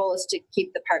role. Our role is to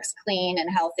keep the parks clean and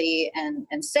healthy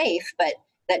and safe, but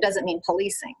that doesn't mean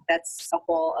policing. That's a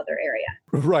whole other area.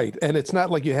 Right. And it's not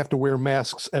like you have to wear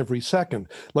masks every second.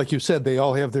 Like you said, they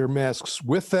all have their masks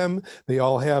with them. They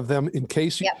all have them in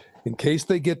case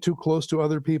they get too close to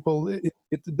other people.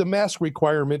 The mask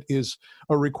requirement is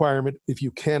a requirement if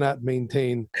you cannot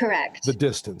maintain the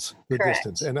distance.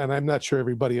 And I'm not sure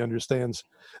everybody understands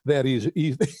that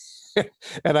either.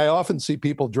 And I often see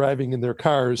people driving in their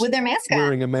cars with their mask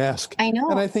wearing a mask. I know.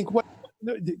 And I think, what?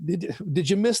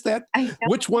 Did you miss that?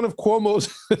 Which one of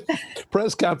Cuomo's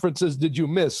press conferences did you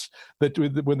miss that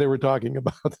when they were talking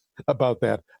about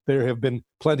that? There have been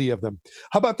plenty of them.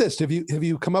 How about this? Have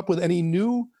you come up with any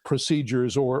new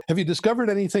procedures, or have you discovered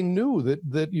anything new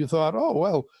that you thought, oh,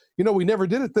 well, we never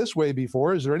did it this way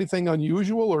before? Is there anything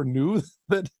unusual or new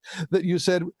that you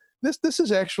said, this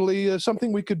is actually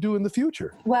something we could do in the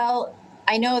future? Well,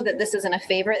 I know that this isn't a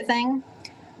favorite thing,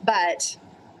 but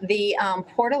the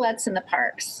portalettes in the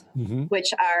parks, mm-hmm.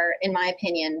 which are, in my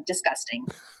opinion, disgusting.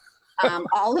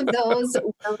 All of those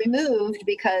were removed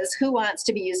because who wants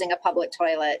to be using a public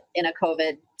toilet in a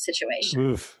COVID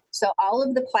situation? Oof. So all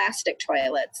of the plastic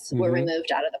toilets mm-hmm. were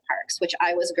removed out of the parks, which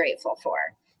I was grateful for,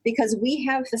 because we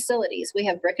have facilities. We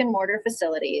have brick and mortar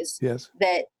facilities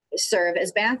that serve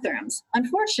as bathrooms.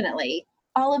 Unfortunately,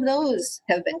 all of those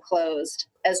have been closed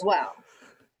as well.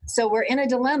 So we're in a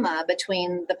dilemma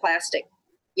between the plastic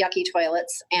yucky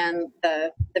toilets and the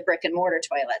brick and mortar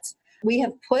toilets. We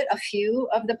have put a few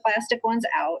of the plastic ones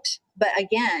out, but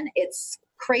again, it's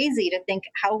crazy to think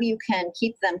how you can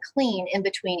keep them clean in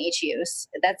between each use.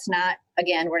 That's not,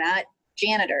 again, we're not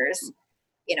janitors,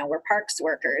 we're parks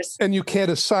workers. And you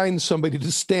can't assign somebody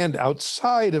to stand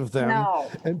outside of them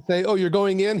and say, oh, you're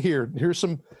going in here. Here's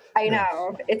some. I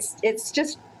know. It's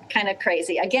just kind of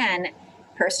crazy. Again,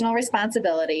 personal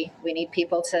responsibility. We need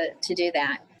people to do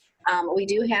that. We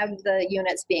do have the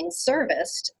units being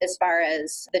serviced as far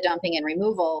as the dumping and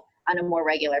removal on a more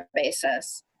regular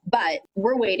basis. But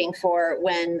we're waiting for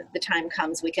when the time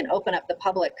comes we can open up the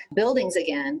public buildings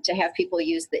again to have people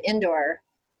use the indoor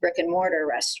brick and mortar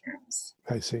restrooms.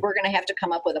 I see. We're going to have to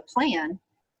come up with a plan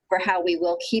for how we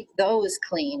will keep those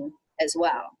clean as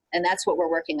well. And that's what we're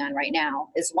working on right now,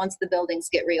 is once the buildings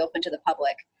get reopened to the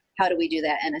public, how do we do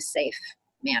that in a safe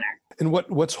manner? And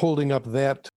what's holding up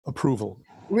that approval?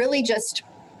 Really just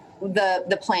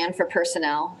the plan for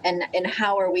personnel and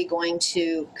how are we going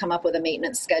to come up with a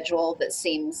maintenance schedule that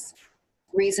seems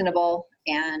reasonable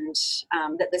and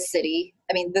that the city,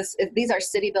 these are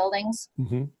city buildings.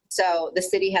 Mm-hmm. So the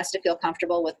city has to feel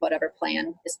comfortable with whatever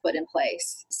plan is put in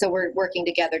place. So we're working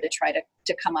together to try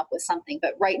to come up with something.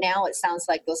 But right now it sounds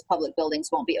like those public buildings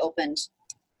won't be opened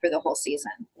for the whole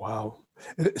season. Wow.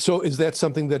 So is that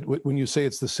something that when you say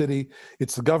it's the city,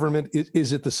 it's the government,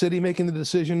 is it the city making the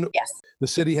decision? Yes. The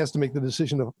city has to make the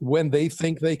decision of when they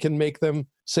think they can make them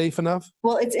safe enough?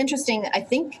 Well, it's interesting. I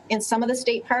think in some of the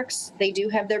state parks, they do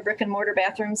have their brick and mortar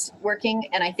bathrooms working.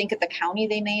 And I think at the county,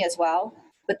 they may as well.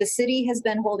 But the city has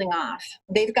been holding off.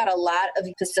 They've got a lot of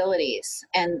facilities,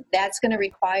 and that's going to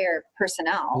require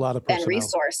personnel and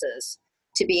resources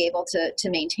to be able to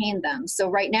maintain them. So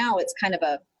right now, it's kind of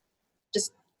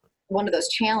just one of those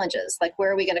challenges, like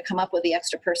where are we going to come up with the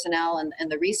extra personnel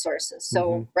and the resources?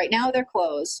 So right now they're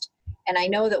closed. And I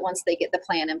know that once they get the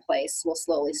plan in place, we'll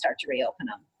slowly start to reopen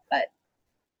them. But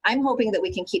I'm hoping that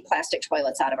we can keep plastic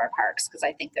toilets out of our parks because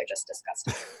I think they're just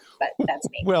disgusting. But that's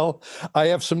me. Well, I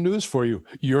have some news for you.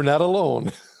 You're not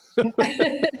alone.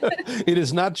 It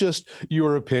is not just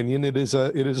your opinion. It is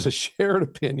a shared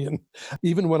opinion.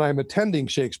 Even when I'm attending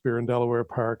Shakespeare in Delaware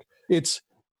Park, It's,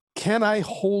 can I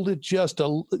hold it just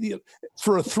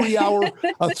for a 3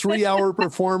 hour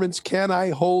performance? Can I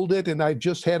hold it? And I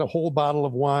just had a whole bottle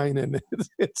of wine, and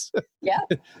it's Yeah.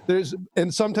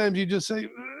 and sometimes you just say,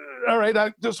 all right,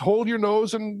 I just hold your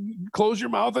nose and close your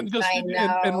mouth and just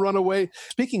and run away.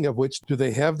 Speaking of which, do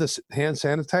they have this hand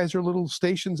sanitizer little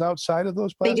stations outside of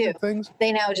those plastic things?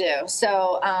 They now do.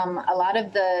 So a lot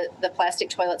of the plastic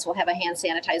toilets will have a hand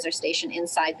sanitizer station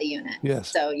inside the unit. Yes.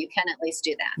 So you can at least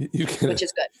do that, You can which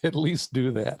is good. at least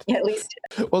do that. At least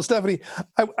do that. Well, Stephanie,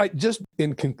 I just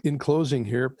in closing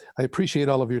here, I appreciate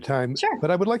all of your time. Sure. But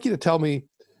I would like you to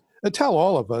tell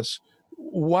all of us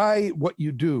why what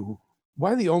you do,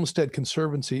 why the Olmsted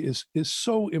Conservancy is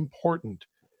so important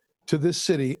to this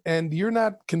city. And you're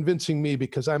not convincing me,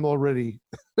 because I'm already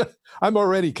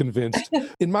convinced.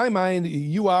 In my mind,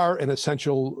 you are an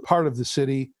essential part of the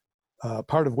city,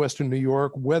 part of Western New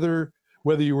York, whether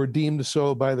you were deemed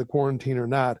so by the quarantine or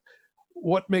not.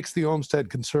 What makes the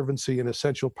Olmsted Conservancy an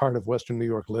essential part of Western New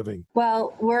York living?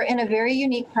 Well, we're in a very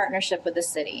unique partnership with the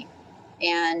city.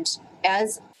 And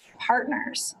as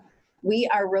partners, we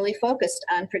are really focused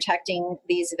on protecting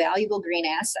these valuable green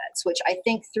assets, which I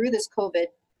think through this COVID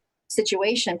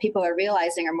situation, people are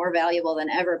realizing are more valuable than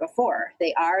ever before.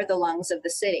 They are the lungs of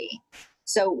the city.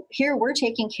 So here we're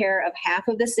taking care of half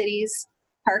of the city's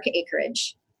park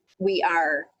acreage. We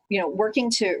are, working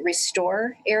to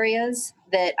restore areas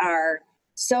that are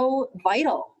so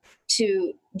vital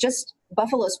to just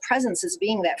Buffalo's presence as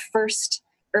being that first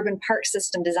urban park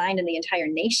system designed in the entire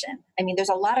nation. I mean, there's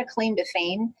a lot of claim to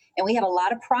fame, and we have a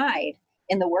lot of pride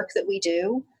in the work that we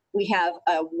do. We have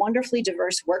a wonderfully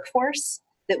diverse workforce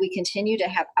that we continue to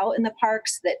have out in the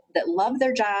parks that love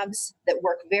their jobs, that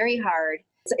work very hard.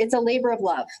 It's a labor of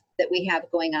love that we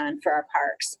have going on for our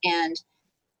parks. And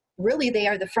really, they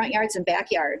are the front yards and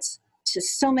backyards to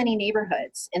so many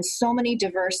neighborhoods and so many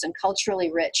diverse and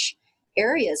culturally rich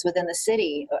areas within the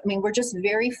city. I mean, we're just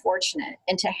very fortunate.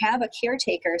 And to have a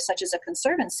caretaker such as a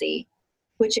conservancy,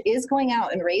 which is going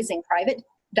out and raising private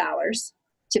dollars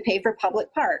to pay for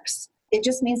public parks, it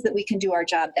just means that we can do our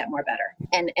job that more better.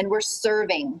 And we're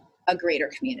serving a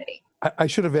greater community. I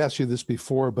should have asked you this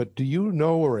before, but do you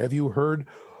know, or have you heard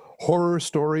horror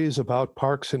stories about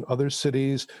parks in other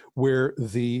cities where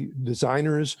the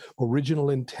designer's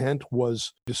original intent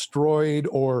was destroyed,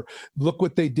 or look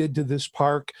what they did to this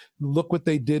park, look what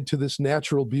they did to this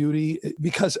natural beauty?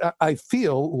 Because I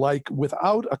feel like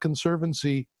without a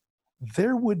conservancy,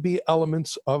 there would be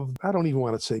elements of, I don't even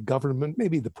want to say government,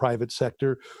 maybe the private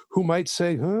sector, who might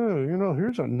say,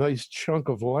 here's a nice chunk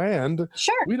of land.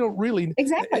 Sure. We don't really.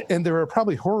 Exactly. And there are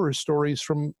probably horror stories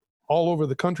from all over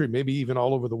the country, maybe even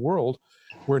all over the world,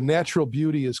 where natural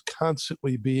beauty is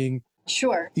constantly being,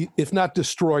 sure, if not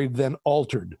destroyed, then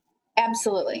altered.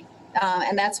 Absolutely.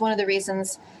 And that's one of the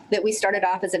reasons that we started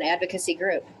off as an advocacy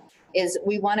group, is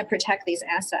we want to protect these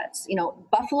assets.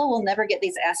 Buffalo will never get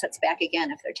these assets back again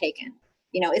if they're taken.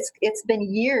 It's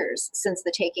been years since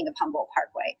the taking of Humboldt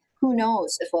Parkway. Who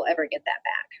knows if we'll ever get that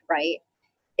back, right?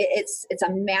 It's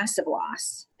a massive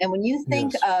loss. And when you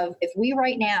think of, if we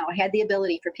right now had the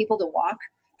ability for people to walk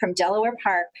from Delaware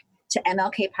Park to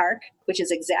MLK Park, which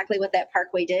is exactly what that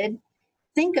parkway did,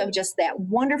 think of just that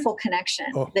wonderful connection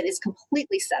that is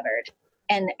completely severed,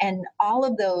 and all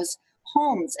of those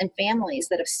homes and families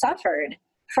that have suffered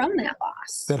from that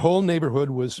loss. That whole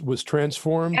neighborhood was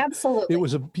transformed. Absolutely. It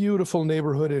was a beautiful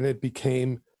neighborhood, and it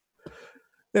became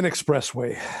an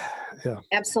expressway. Yeah.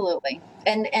 Absolutely.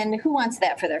 And who wants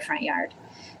that for their front yard?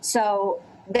 So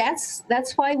that's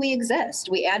why we exist.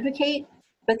 We advocate,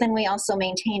 but then we also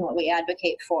maintain what we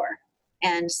advocate for.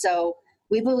 And so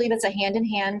we believe it's a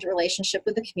hand-in-hand relationship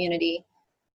with the community.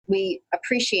 We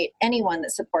appreciate anyone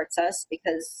that supports us,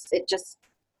 because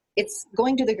it's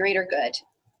going to the greater good.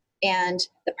 And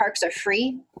the parks are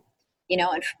free,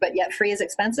 but yet free is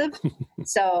expensive.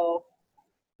 So,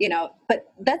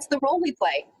 but that's the role we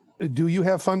play. Do you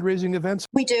have fundraising events?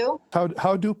 We do.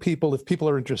 How do people, if people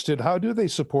are interested, how do they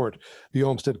support the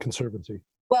Olmsted Conservancy?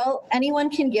 Well,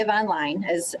 anyone can give online,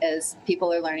 as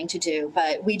people are learning to do,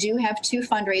 but we do have 2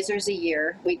 fundraisers a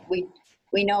year.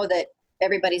 We know that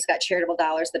everybody's got charitable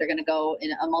dollars that are going to go in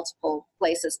multiple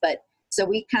places, but so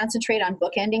we concentrate on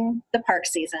bookending the park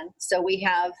season. So we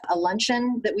have a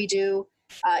luncheon that we do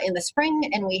in the spring,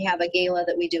 and we have a gala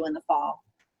that we do in the fall.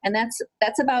 And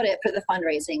that's about it for the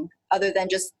fundraising, other than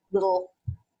just little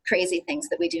crazy things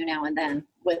that we do now and then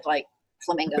with like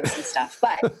flamingos and stuff.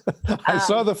 But I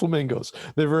saw the flamingos.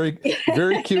 They're very,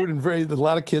 very cute, and a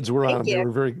lot of kids were on them. You. They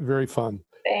were very, very fun.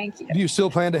 Thank you. Do you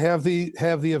still plan to have the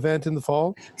event in the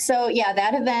fall? So yeah,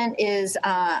 that event is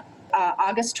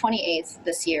August 28th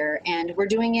this year, and we're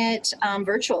doing it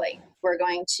virtually. We're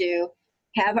going to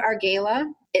have our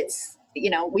gala. It's,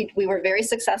 we were very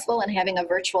successful in having a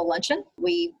virtual luncheon.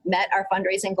 We met our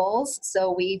fundraising goals,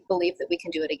 so we believe that we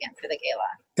can do it again for the gala.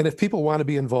 And if people want to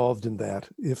be involved in that,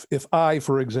 if I,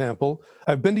 for example,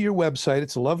 I've been to your website,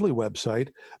 it's a lovely website,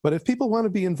 but if people want to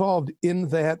be involved in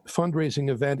that fundraising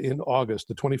event in August,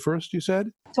 the 21st, you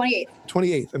said? 28th.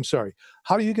 28th, I'm sorry.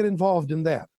 How do you get involved in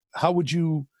that? How would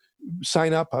you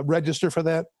sign up, register for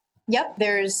that? Yep,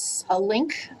 there's a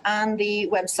link on the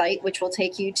website which will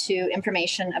take you to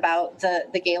information about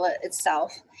the gala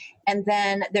itself. And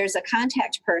then there's a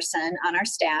contact person on our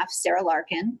staff, Sarah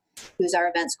Larkin, who's our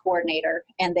events coordinator,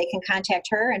 and they can contact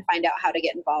her and find out how to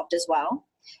get involved as well.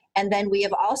 And then we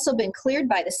have also been cleared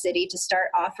by the city to start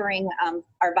offering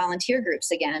our volunteer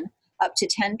groups again, up to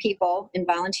 10 people in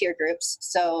volunteer groups.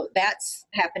 So that's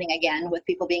happening again with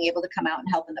people being able to come out and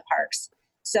help in the parks.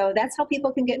 So that's how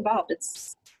people can get involved.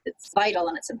 It's vital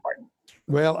and it's important.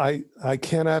 Well, I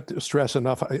cannot stress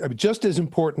enough. Just as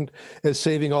important as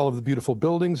saving all of the beautiful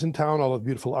buildings in town, all of the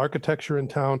beautiful architecture in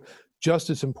town,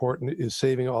 just as important is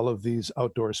saving all of these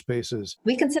outdoor spaces.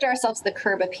 We consider ourselves the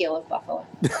curb appeal of Buffalo.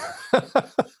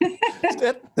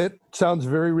 That sounds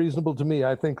very reasonable to me.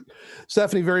 I think,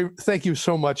 Stephanie, thank you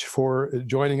so much for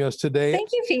joining us today.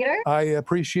 Thank you, Peter. I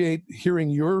appreciate hearing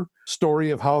your story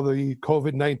of how the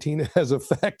COVID-19 has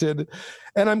affected.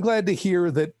 And I'm glad to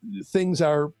hear that things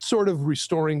are sort of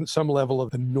restoring some level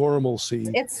of normalcy.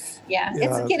 It's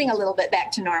getting a little bit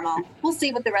back to normal. We'll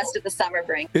see what the rest of the summer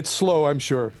brings. It's slow, I'm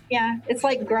sure. Yeah, it's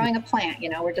like growing a plant,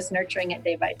 we're just nurturing it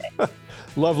day by day.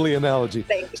 Lovely analogy.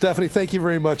 Thank you. Stephanie, thank you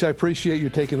very much. I appreciate you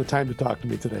taking the time to talk to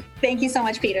me today. Thank you so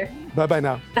much, Peter. Bye-bye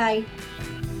now. Bye.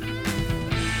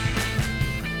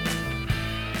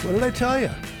 What did I tell you?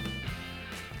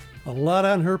 A lot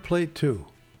on her plate, too.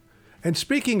 And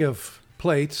speaking of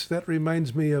plates, that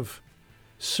reminds me of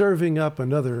serving up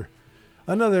another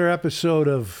episode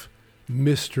of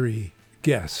Mystery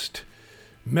Guest.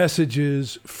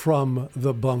 Messages from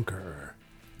the Bunker.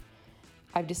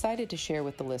 I've decided to share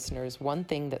with the listeners one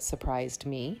thing that surprised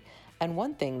me and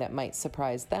one thing that might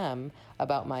surprise them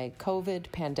about my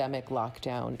COVID pandemic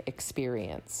lockdown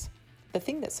experience. The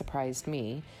thing that surprised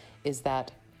me is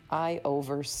that I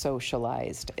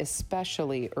over-socialized,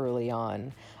 especially early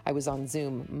on. I was on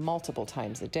Zoom multiple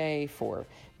times a day for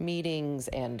meetings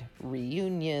and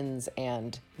reunions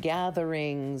and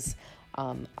gatherings.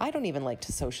 I don't even like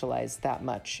to socialize that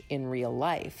much in real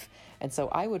life. And so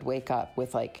I would wake up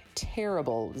with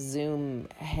terrible Zoom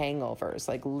hangovers,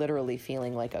 literally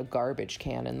feeling like a garbage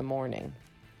can in the morning.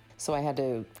 So I had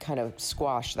to kind of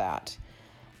squash that.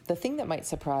 The thing that might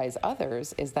surprise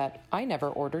others is that I never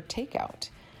ordered takeout.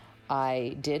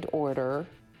 I did order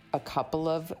a couple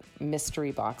of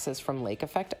mystery boxes from Lake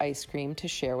Effect Ice Cream to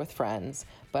share with friends,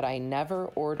 but I never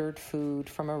ordered food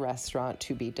from a restaurant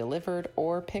to be delivered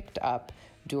or picked up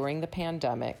during the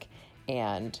pandemic,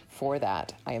 and for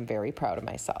that, I am very proud of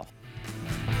myself.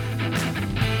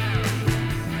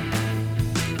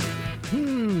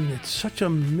 It's such a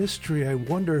mystery. I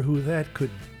wonder who that could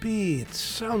be. It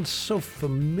sounds so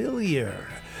familiar.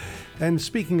 And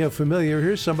speaking of familiar,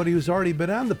 here's somebody who's already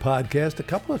been on the podcast a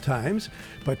couple of times,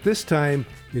 but this time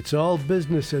it's all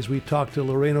business as we talk to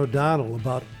Lorraine O'Donnell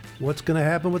about what's going to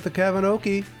happen with the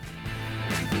Kavinoky.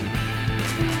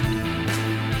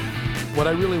 What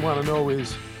I really want to know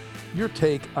is your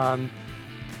take on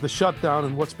the shutdown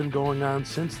and what's been going on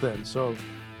since then. So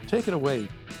take it away.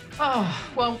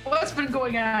 Oh, well, what's been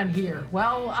going on here?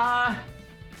 Well,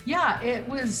 it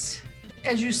was,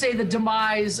 as you say, the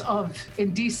demise of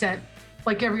Indecent.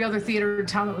 Like every other theater in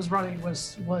town that was running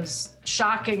was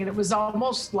shocking. And it was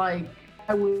almost like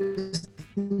I was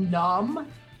numb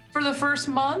for the first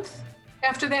month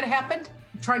after that happened,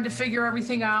 trying to figure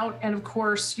everything out. And of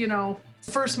course,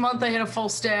 first month I had a full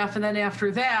staff. And then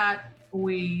after that,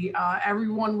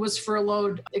 everyone was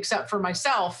furloughed except for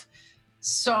myself.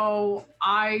 So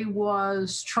I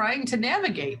was trying to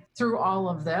navigate through all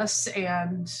of this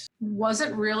and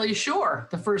wasn't really sure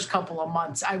the first couple of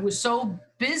months. I was so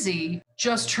busy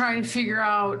just trying to figure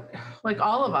out, like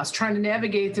all of us, trying to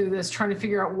navigate through this, trying to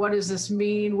figure out what does this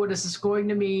mean? What is this going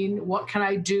to mean? What can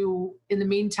I do in the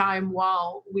meantime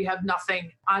while we have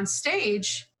nothing on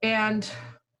stage? And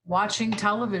watching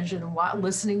television,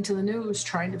 listening to the news,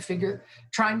 trying to figure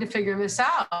this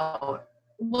out.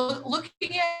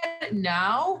 Looking at it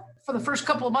now, for the first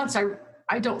couple of months,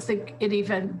 I don't think it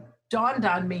even dawned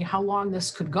on me how long this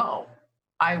could go.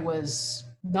 I was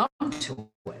numb to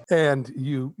it. And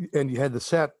you had the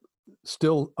set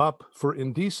still up for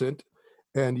Indecent,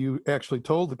 And you actually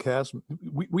told the cast,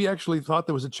 we actually thought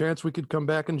there was a chance we could come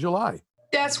back in July.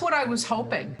 That's what I was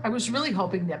hoping. I was really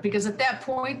hoping that, because at that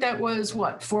point, that was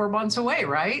 4 months away,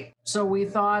 right? So we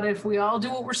thought if we all do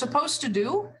what we're supposed to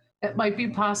do, it might be a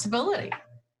possibility.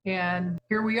 And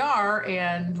here we are,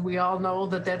 and we all know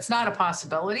that that's not a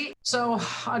possibility. So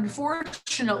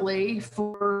unfortunately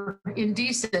for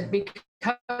Indecent,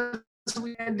 because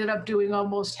we ended up doing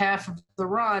almost half of the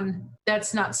run,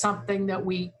 that's not something that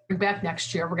we bring back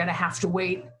next year. We're going to have to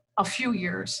wait a few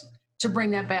years to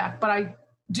bring that back. But I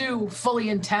do fully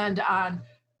intend on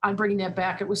bringing that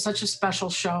back. It was such a special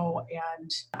show,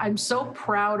 and I'm so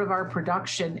proud of our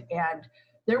production. And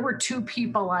there were 2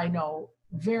 people I know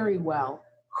very well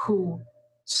who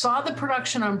saw the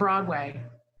production on Broadway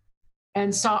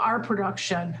and saw our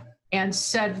production and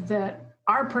said that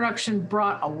our production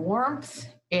brought a warmth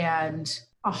and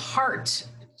a heart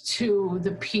to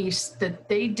the piece that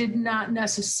they did not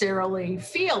necessarily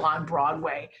feel on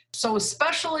Broadway. So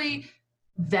especially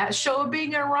that show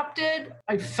being interrupted,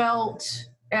 I felt,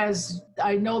 as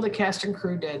I know the cast and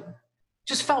crew did,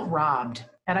 just felt robbed.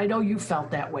 And I know you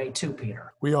felt that way too,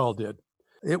 Peter. We all did.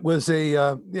 It was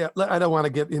I don't want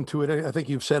to get into it. I think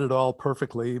you've said it all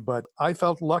perfectly, but I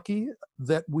felt lucky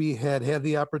that we had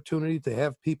the opportunity to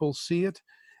have people see it.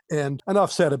 And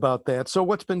enough said about that. So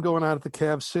what's been going on at the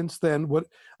Cavs since then?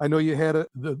 I know you had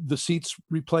the seats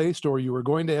replaced, or you were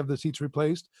going to have the seats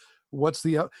replaced. You're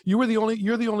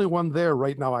the only one there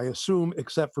right now, I assume,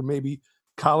 except for maybe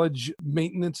college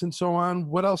maintenance and so on.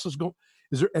 What else is going?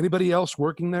 Is there anybody else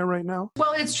working there right now?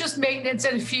 Well, it's just maintenance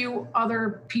and a few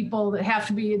other people that have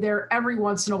to be there every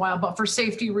once in a while. But for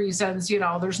safety reasons,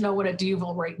 there's no one at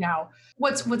D'Youville right now.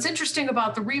 What's interesting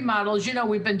about the remodel is,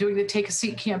 we've been doing the Take a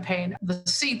Seat campaign. The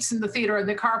seats in the theater and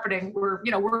the carpeting, we're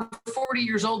 40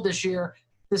 years old this year.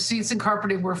 The seats and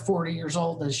carpeting were 40 years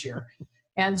old this year.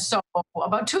 And so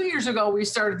about 2 years ago, we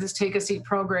started this Take a Seat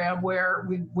program where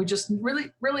we just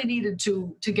really, really needed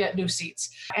to get new seats.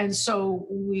 And so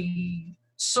we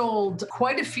sold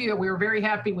quite a few. We were very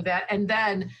happy with that. And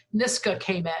then NYSCA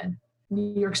came in,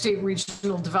 New York State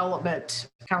Regional Development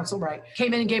Council, right,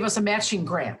 came in and gave us a matching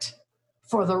grant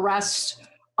for the rest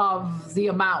of the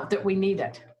amount that we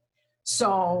needed.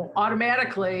 So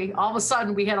automatically, all of a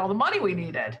sudden, we had all the money we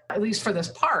needed, at least for this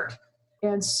part.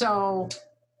 And so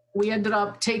we ended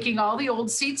up taking all the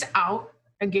old seats out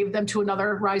and gave them to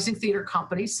another rising theater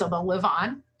company, so they'll live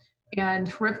on,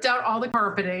 and ripped out all the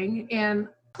carpeting. And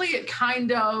it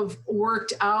kind of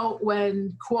worked out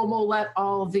when Cuomo let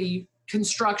all the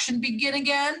construction begin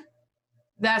again.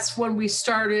 That's when we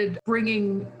started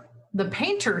bringing the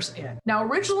painters in. Now,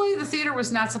 originally the theater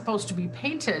was not supposed to be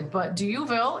painted, but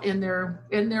D'Youville,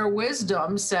 in their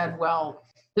wisdom, said, well,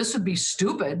 this would be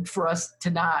stupid for us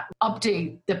to not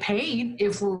update the paint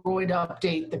if we're going to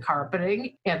update the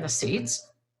carpeting and the seats.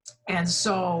 And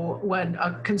so when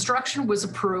construction was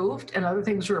approved and other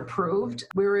things were approved,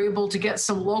 we were able to get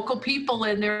some local people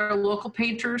in there, local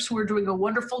painters who are doing a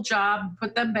wonderful job,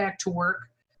 put them back to work.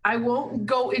 I won't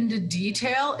go into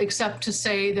detail except to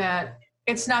say that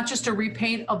it's not just a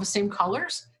repaint of the same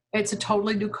colors. It's a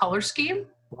totally new color scheme.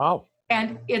 Wow.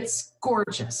 And it's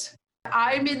gorgeous.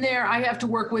 I'm in there. I have to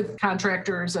work with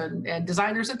contractors and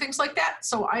designers and things like that.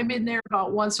 So I'm in there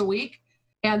about once a week.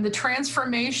 And the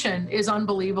transformation is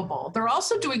unbelievable. They're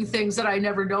also doing things that I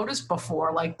never noticed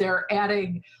before, like they're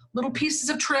adding little pieces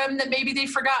of trim that maybe they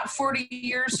forgot 40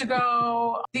 years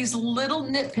ago. These little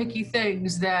nitpicky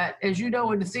things that, as you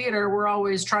know, in the theater, we're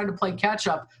always trying to play catch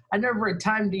up. I never had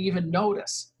time to even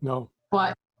notice. No.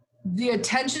 But the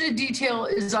attention to detail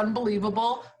is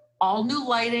unbelievable. All new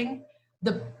lighting.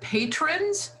 The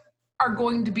patrons are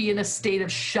going to be in a state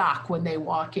of shock when they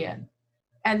walk in.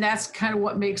 And that's kind of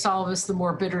what makes all of this the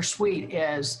more bittersweet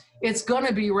is it's going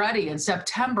to be ready in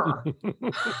September,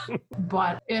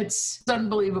 but it's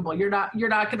unbelievable. You're not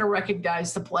going to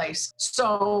recognize the place.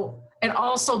 So, and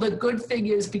also the good thing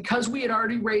is because we had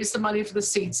already raised the money for the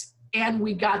seats and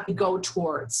we got to go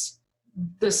towards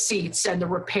the seats and the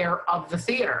repair of the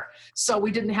theater. So we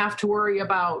didn't have to worry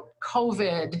about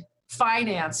COVID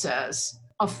finances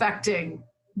affecting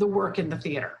the work in the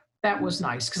theater. That was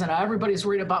nice because I know everybody's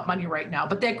worried about money right now,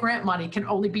 but that grant money can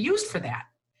only be used for that.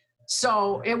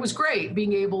 So it was great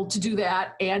being able to do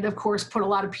that and, of course, put a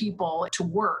lot of people to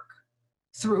work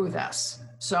through this.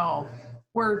 So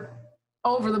we're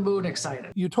over the moon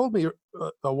excited. You told me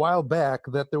a while back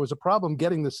that there was a problem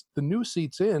getting the new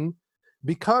seats in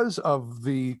because of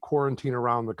the quarantine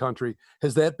around the country.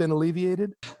 Has that been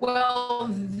alleviated? Well,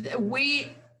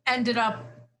 we ended up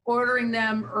ordering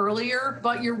them earlier,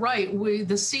 but you're right.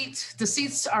 The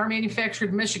seats are manufactured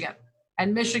in Michigan,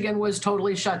 and Michigan was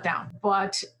totally shut down.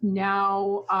 But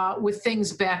now with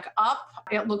things back up,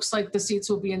 it looks like the seats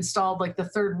will be installed like the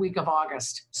third week of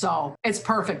August. So it's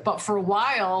perfect. But for a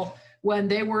while, when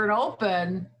they weren't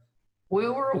open, we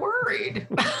were worried.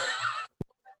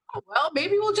 Well,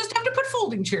 maybe we'll just have to put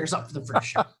folding chairs up for the first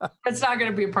show. It's not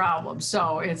going to be a problem.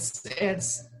 So it's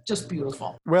just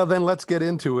beautiful. Well, then let's get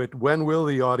into it. When will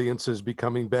the audiences be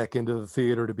coming back into the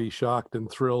theater to be shocked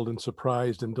and thrilled and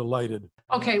surprised and delighted?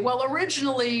 Okay, well,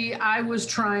 originally I was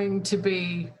trying to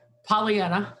be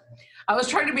Pollyanna. I was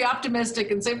trying to be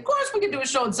optimistic and say, of course we can do a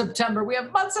show in September. We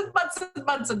have months and months and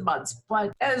months and months.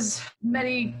 But as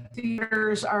many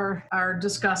theaters are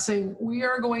discussing, we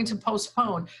are going to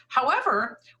postpone.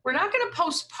 However, we're not going to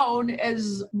postpone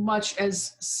as much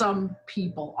as some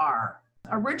people are.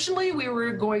 Originally, we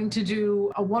were going to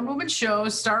do a one-woman show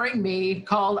starring me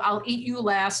called I'll Eat You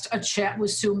Last, A Chat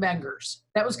with Sue Mengers.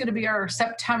 That was going to be our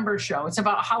September show. It's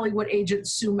about Hollywood agent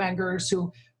Sue Mengers,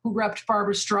 who repped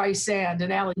Barbara Streisand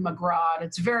and Ally McGraw.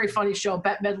 It's a very funny show.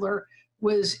 Bette Midler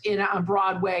was on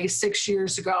Broadway 6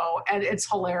 years ago, and it's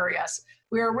hilarious.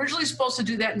 We were originally supposed to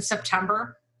do that in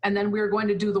September, and then we were going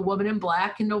to do The Woman in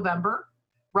Black in November,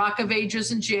 Rock of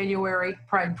Ages in January,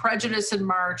 Pride and Prejudice in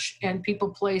March, and People,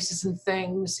 Places, and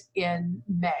Things in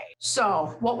May.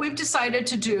 So what we've decided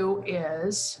to do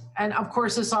is, and of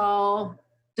course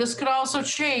this could also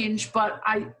change, but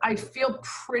I feel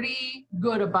pretty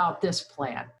good about this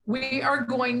plan. We are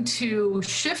going to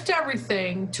shift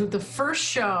everything to the first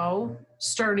show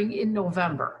starting in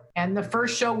November. And the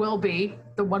first show will be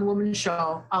the one-woman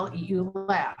show, I'll Eat You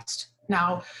Last.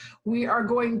 Now, we are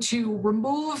going to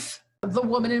remove The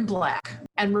Woman in Black,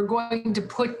 and we're going to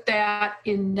put that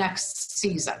in next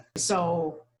season.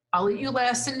 So I'll Eat You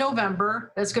Last in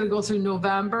November. That's going to go through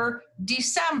November,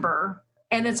 December,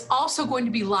 and it's also going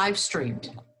to be live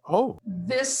streamed. Oh.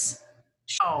 This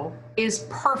show is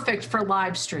perfect for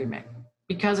live streaming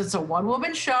because it's a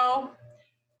one-woman show.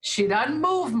 She doesn't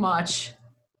move much,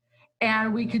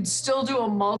 and we could still do a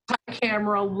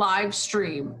multi-camera live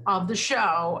stream of the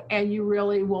show, and you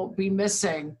really won't be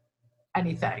missing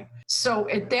anything. So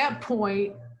at that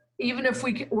point, even if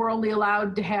we're only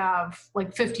allowed to have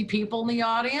like 50 people in the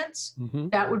audience,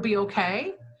 that would be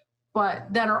okay. But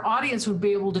then our audience would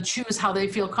be able to choose how they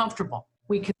feel comfortable.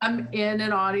 We can come in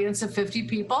an audience of 50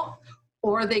 people,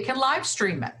 or they can live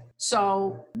stream it.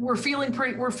 So we're feeling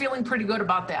pretty good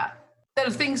about that. Then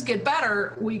if things get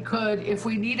better, we could, if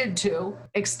we needed to,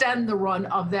 extend the run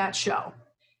of that show.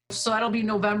 So that'll be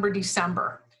November,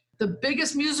 December. The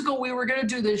biggest musical we were going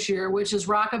to do this year, which is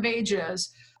Rock of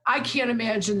Ages, I can't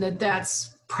imagine that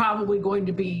that's probably going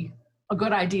to be a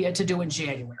good idea to do in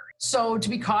January. So to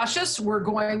be cautious, we're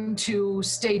going to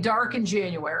stay dark in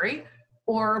January,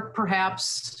 or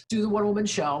perhaps do the one-woman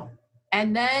show.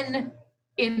 And then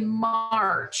in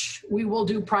March, we will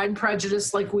do Pride and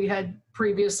Prejudice like we had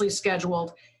previously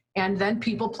scheduled, and then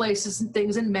People, Places, and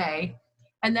Things in May.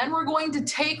 And then we're going to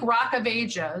take Rock of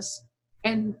Ages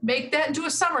and make that into a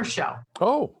summer show.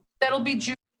 Oh. That'll be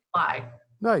June, July.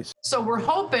 Nice. So we're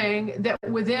hoping that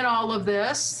within all of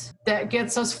this, that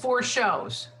gets us 4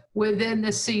 shows within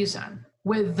the season.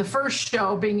 With the first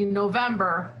show being in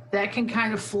November, that can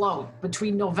kind of float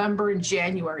between November and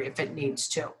January if it needs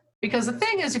to. Because the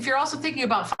thing is, if you're also thinking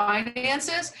about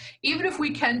finances, even if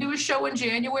we can do a show in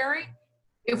January,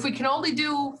 if we can only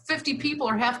do 50 people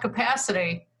or half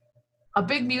capacity, a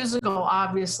big musical,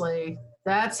 obviously,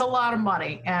 that's a lot of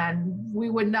money. And we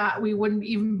wouldn't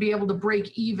even be able to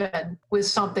break even with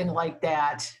something like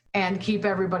that and keep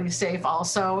everybody safe.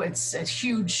 Also, it's a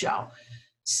huge show.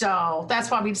 So that's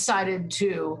why we decided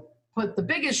to put the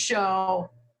biggest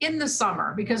show in the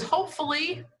summer, because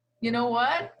hopefully, you know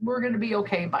what, we're going to be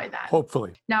okay by then.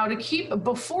 Hopefully. Now, to keep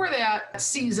before that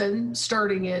season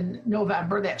starting in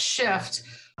November, that shift,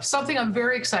 something I'm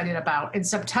very excited about. In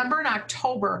September and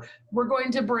October, we're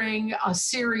going to bring a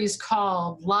series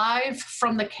called Live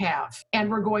from the Cav.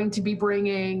 And we're going to be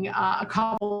bringing a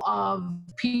couple of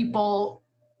people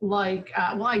like,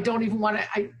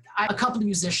 a couple of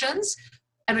musicians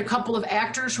and a couple of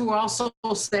actors who also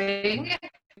sing.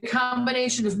 A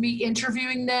combination of me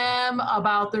interviewing them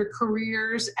about their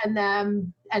careers and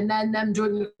then them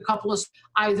doing a couple of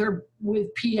either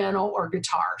with piano or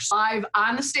guitars live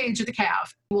on the stage at the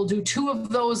Cav. We'll do 2 of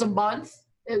those a month,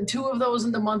 2 of those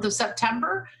in the month of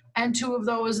September and 2 of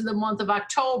those in the month of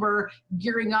October,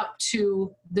 gearing up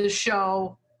to the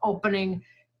show opening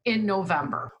in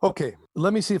November. Okay,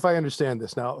 let me see if I understand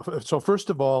this now. So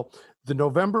first of all, the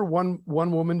November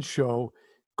one-woman show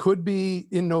could be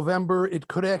in November. It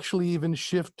could actually even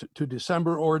shift to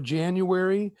December or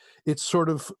January. It's sort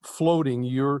of floating.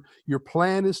 Your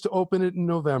plan is to open it in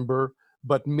November,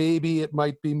 but maybe it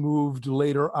might be moved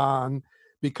later on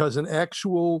because an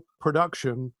actual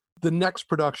production, the next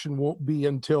production won't be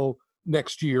until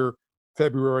next year,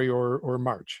 February or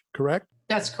March, correct?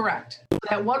 That's correct.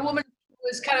 That one woman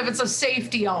is kind of, it's a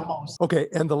safety almost. Okay,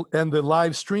 and the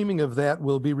live streaming of that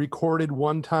will be recorded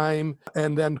one time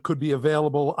and then could be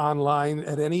available online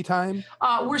at any time?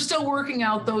 We're still working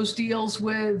out those deals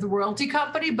with the royalty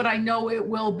company, but I know it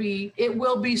will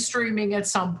be streaming at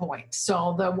some point.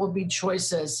 So there will be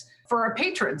choices for our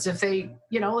patrons if they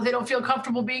don't feel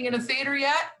comfortable being in a theater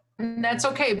yet. And that's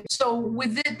okay. So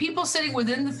with the people sitting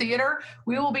within the theater,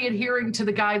 we will be adhering to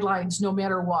the guidelines no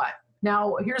matter what.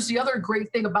 Now, here's the other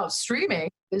great thing about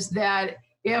streaming is that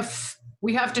if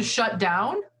we have to shut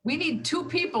down, we need 2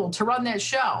 people to run that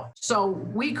show. So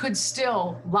we could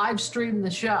still live stream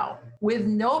the show with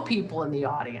no people in the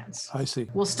audience. I see.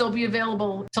 We'll still be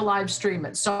available to live stream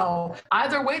it. So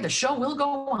either way, the show will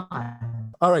go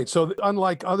on. All right. So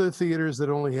unlike other theaters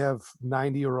that only have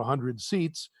 90 or 100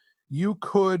 seats, you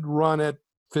could run at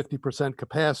 50%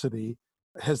 capacity.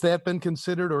 Has that been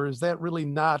considered, or is that really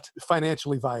not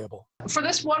financially viable? For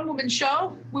this one woman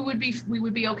show, we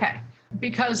would be okay,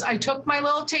 because I took my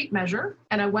little tape measure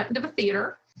and I went into the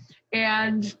theater,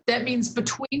 and that means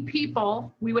between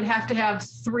people we would have to have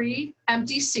 3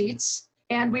 empty seats,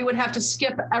 and we would have to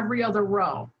skip every other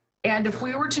row. And if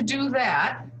we were to do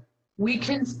that, we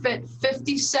can fit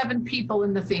 57 people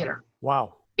in the theater.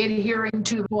 Wow. Adhering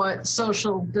to what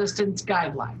social distance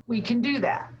guideline. We can do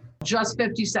that. Just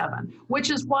 57,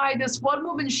 which is why this one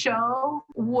woman show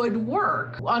would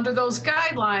work under those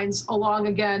guidelines along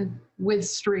again with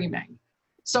streaming.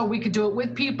 So we could do it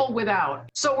with people, without.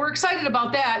 So we're excited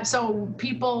about that. So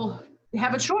people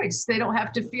have a choice. They don't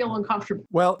have to feel uncomfortable.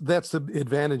 Well, that's the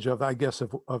advantage of, I guess,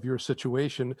 of your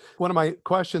situation. One of my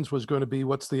questions was going to be,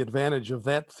 what's the advantage of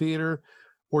that theater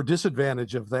or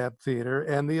disadvantage of that theater?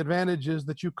 And the advantage is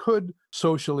that you could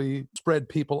socially spread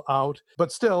people out, but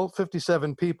still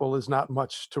 57 people is not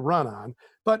much to run on.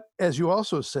 But as you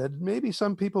also said, maybe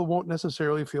some people won't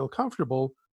necessarily feel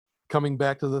comfortable coming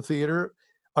back to the theater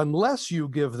unless you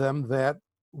give them that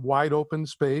wide open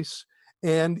space.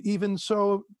 And even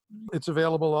so, it's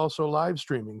available also live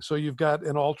streaming. So you've got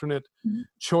an alternate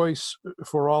choice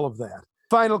for all of that.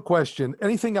 Final question,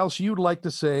 anything else you'd like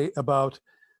to say about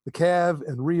the CAV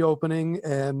and reopening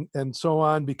and so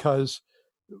on, because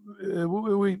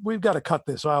we've got to cut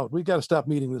this out. We've got to stop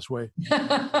meeting this way.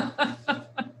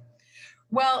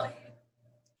 Well,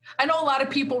 I know a lot of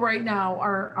people right now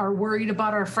are worried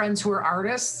about our friends who are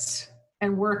artists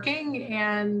and working,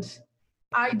 and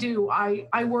I do.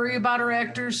 I worry about our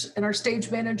actors and our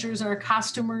stage managers and our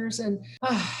costumers and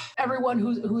everyone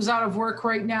who's out of work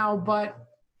right now. But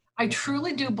I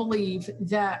truly do believe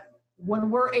that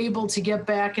when we're able to get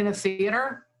back in a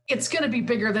theater, it's going to be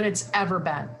bigger than it's ever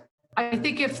been. I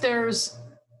think if there's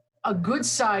a good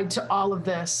side to all of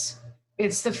this,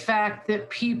 it's the fact that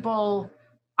people,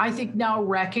 I think, now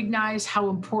recognize how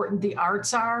important the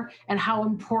arts are and how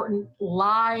important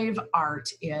live art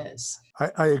is.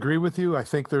 I agree with you. I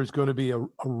think there's going to be a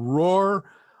roar,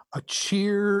 a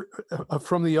cheer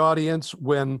from the audience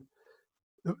when,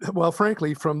 well,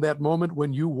 frankly, from that moment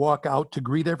when you walk out to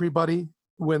greet everybody.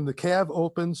 When the CAV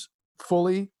opens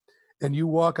fully and you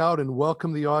walk out and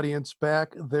welcome the audience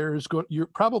back, you're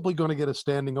probably going to get a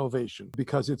standing ovation,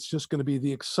 because it's just going to be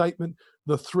the excitement,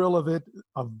 the thrill of it,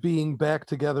 of being back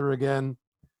together again,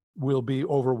 will be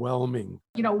overwhelming.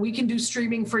 We can do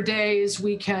streaming for days,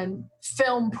 we can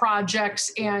film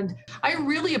projects, and I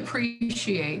really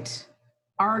appreciate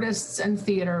artists and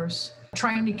theaters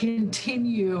trying to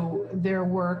continue their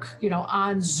work,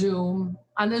 on Zoom,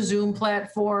 on the Zoom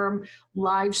platform,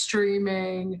 live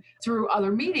streaming through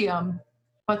other medium.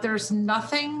 But there's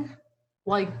nothing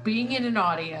like being in an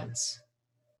audience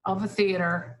of a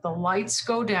theater, the lights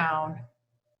go down,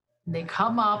 and they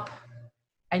come up,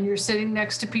 and you're sitting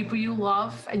next to people you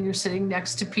love, and you're sitting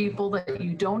next to people that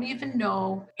you don't even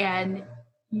know, and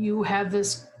you have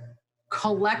this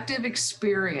collective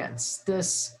experience,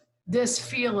 this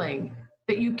feeling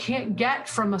that you can't get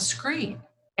from a screen.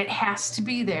 It has to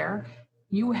be there.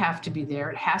 You have to be there.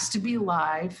 It has to be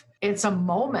live. It's a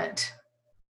moment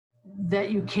that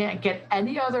you can't get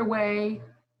any other way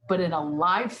but in a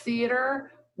live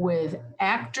theater with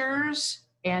actors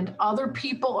and other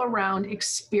people around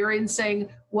experiencing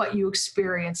what you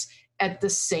experience at the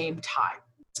same time.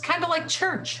 It's kind of like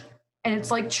church, and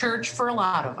it's like church for a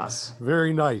lot of us.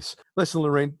 Very nice. Listen,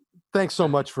 Lorraine, thanks so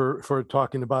much for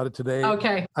talking about it today.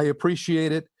 Okay. I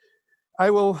appreciate it.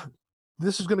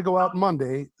 This is going to go out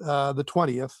Monday, the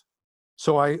 20th.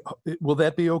 So will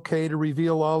that be okay to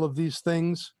reveal all of these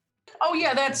things? Oh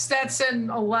yeah, that's in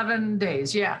 11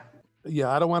 days. Yeah. Yeah,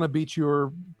 I don't want to beat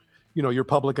your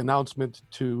public announcement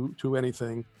to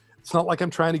anything. It's not like I'm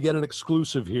trying to get an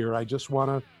exclusive here. I just want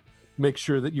to make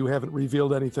sure that you haven't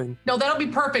revealed anything. No, that'll be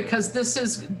perfect because this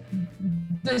is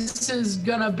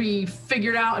gonna be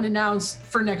figured out and announced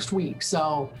for next week.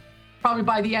 So probably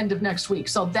by the end of next week.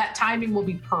 So that timing will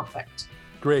be perfect.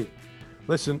 Great.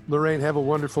 Listen, Lorraine, have a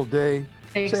wonderful day.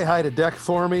 Thanks. Say hi to Deck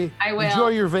for me. I will. Enjoy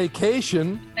your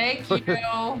vacation. Thank you.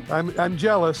 I'm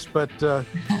jealous, but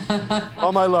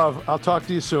all my love. I'll talk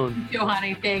to you soon. You,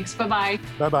 honey. Thanks. Bye-bye.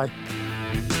 Bye-bye.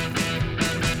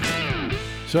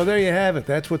 So there you have it.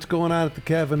 That's what's going on at the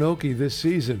Kavinoky this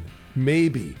season.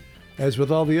 Maybe. As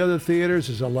with all the other theaters,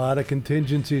 there's a lot of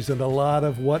contingencies and a lot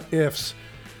of what-ifs.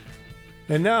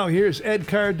 And now here's Ed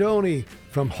Cardoni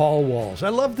from Hall Walls. I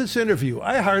love this interview.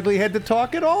 I hardly had to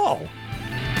talk at all.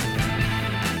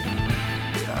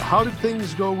 How did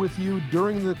things go with you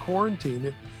during the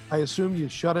quarantine? I assume you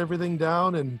shut everything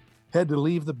down and had to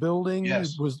leave the building.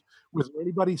 Yes. Was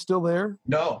anybody still there?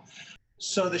 No.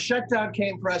 So the shutdown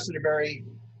came for us in a very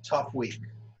tough week.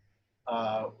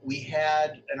 We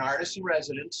had an artist in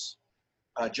residence,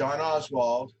 John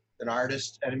Oswald, an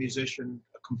artist and a musician,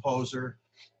 a composer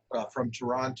from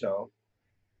Toronto.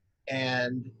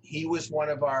 And he was one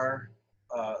of our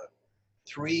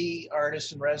 3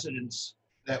 artists in residence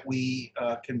that we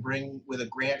can bring with a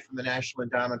grant from the National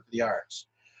Endowment for the Arts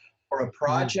for a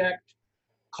project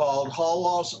called Hall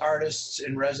Walls Artists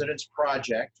in Residence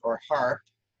Project, or HARP.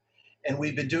 And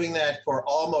we've been doing that for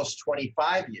almost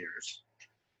 25 years.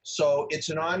 So it's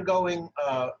an ongoing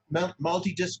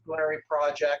multidisciplinary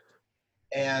project.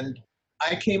 And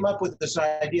I came up with this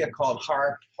idea called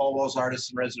HARP, Hall Walls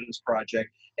Artists in Residence Project.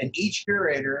 And each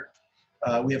curator,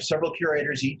 we have several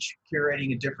curators, each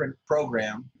curating a different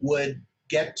program, would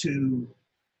get to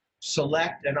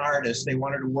select an artist they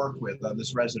wanted to work with on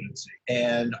this residency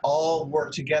and all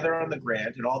work together on the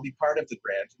grant and all be part of the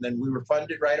grant. And then we were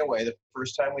funded right away the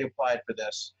first time we applied for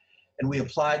this. And we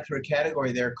applied through a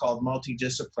category there called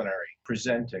multidisciplinary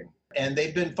presenting. And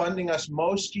they've been funding us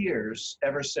most years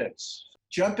ever since.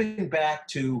 Jumping back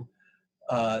to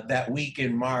that week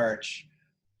in March,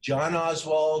 John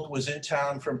Oswald was in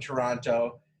town from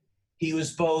Toronto. He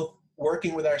was both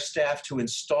working with our staff to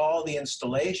install the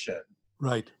installation,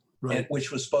 Right.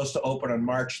 which was supposed to open on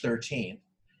March 13th.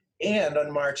 And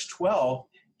on March 12th,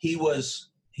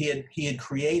 he had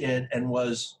created and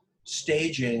was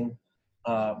staging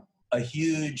a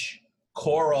huge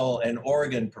choral and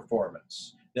organ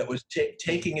performance that was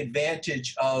taking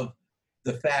advantage of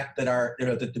the fact that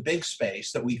that the big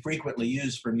space that we frequently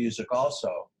use for music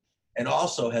also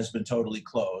has been totally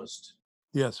closed.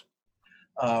 Yes.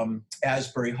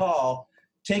 Asbury Hall,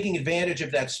 taking advantage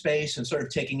of that space and sort of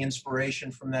taking inspiration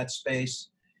from that space,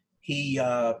 he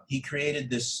created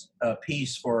this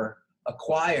piece for a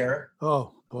choir.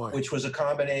 Oh boy! Which was a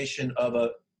combination of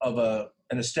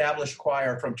an established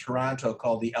choir from Toronto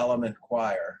called the Element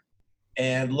Choir,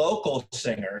 and local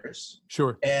singers.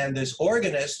 Sure. And this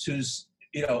organist who's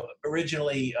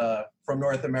originally from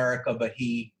North America, but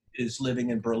he is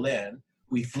living in Berlin.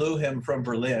 We flew him from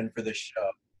Berlin for the show.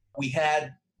 We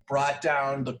had brought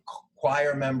down the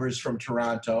choir members from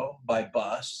Toronto by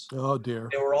bus. Oh dear.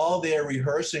 They were all there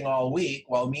rehearsing all week,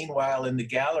 while meanwhile in the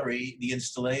gallery, the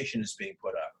installation is being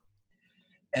put up.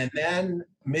 And then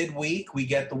midweek, we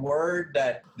get the word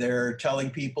that they're telling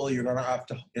people you're going to have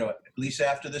to, at least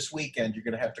after this weekend, you're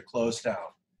going to have to close down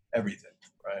everything,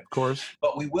 right? Of course.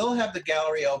 But we will have the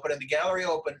gallery open, and the gallery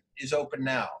is open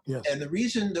now. Yes. And the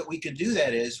reason that we can do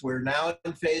that is we're now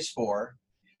in phase 4,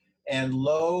 and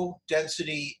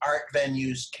low-density art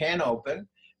venues can open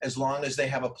as long as they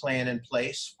have a plan in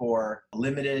place for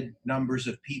limited numbers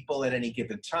of people at any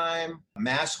given time,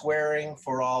 mask wearing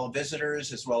for all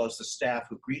visitors as well as the staff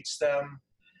who greets them,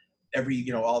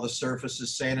 all the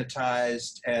surfaces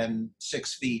sanitized, and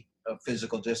 6 feet of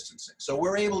physical distancing. So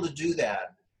we're able to do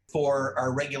that for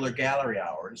our regular gallery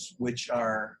hours, which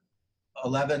are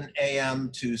 11 a.m.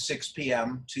 to 6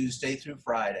 p.m. Tuesday through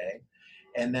Friday,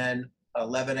 and then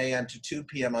 11 a.m. to 2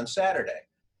 p.m. on Saturday.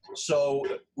 So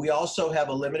we also have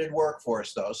a limited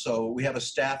workforce, though. So we have a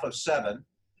staff of 7.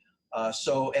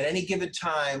 So at any given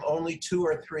time, only 2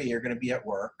 or 3 are going to be at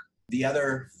work. The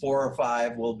other 4 or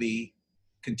 5 will be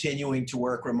continuing to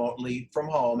work remotely from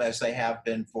home, as they have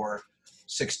been for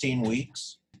 16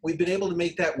 weeks. We've been able to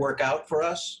make that work out for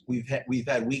us. We've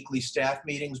had weekly staff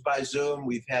meetings by Zoom.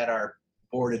 We've had our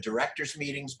board of directors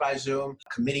meetings by Zoom.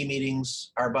 Committee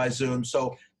meetings are by Zoom.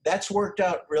 So that's worked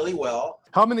out really well.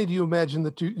 How many do you imagine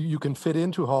that you can fit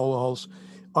into Hall Walls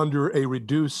under a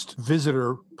reduced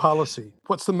visitor policy?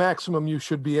 What's the maximum you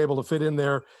should be able to fit in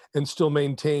there and still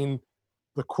maintain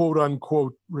the quote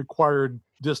unquote required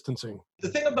distancing? The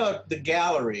thing about the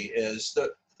gallery is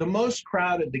the most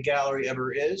crowded the gallery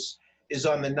ever is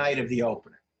on the night of the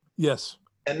opening. Yes.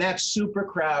 And that's super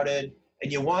crowded,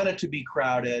 and you want it to be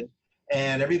crowded,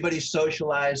 and everybody's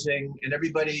socializing, and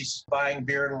everybody's buying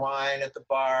beer and wine at the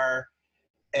bar,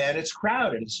 and it's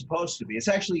crowded. It's supposed to be.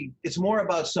 It's more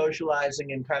about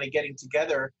socializing and kind of getting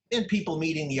together and people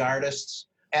meeting the artists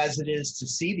as it is to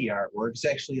see the artwork. It's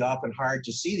actually often hard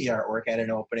to see the artwork at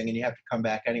an opening, and you have to come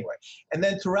back anyway. And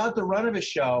then throughout the run of a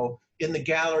show in the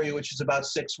gallery, which is about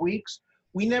 6 weeks,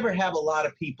 we never have a lot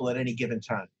of people at any given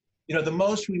time. The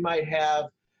most we might have,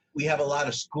 we have a lot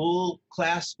of school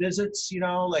class visits,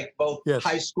 like both Yes.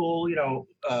 high school,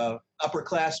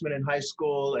 upperclassmen in high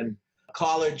school and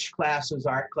college classes,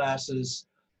 art classes.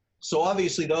 So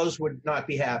obviously those would not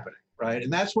be happening, right?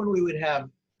 And that's when we would have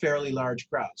fairly large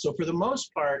crowds. So for the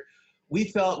most part, we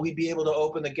felt we'd be able to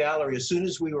open the gallery as soon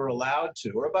as we were allowed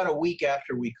to, or about a week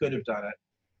after we could have done it.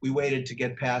 We waited to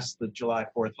get past the July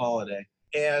 4th holiday.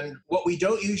 And what we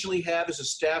don't usually have is a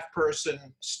staff person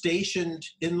stationed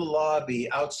in the lobby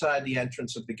outside the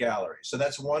entrance of the gallery. So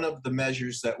that's one of the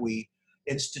measures that we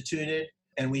instituted,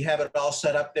 and we have it all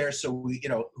set up there. So we,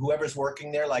 whoever's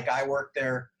working there, like I work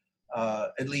there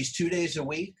at least 2 days a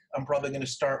week. I'm probably going to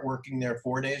start working there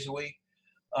 4 days a week.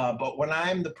 But when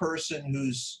I'm the person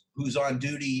who's on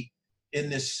duty in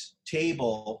this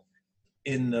table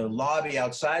in the lobby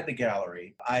outside the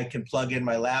gallery, I can plug in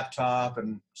my laptop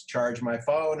and charge my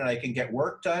phone, and I can get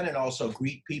work done and also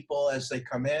greet people as they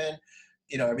come in.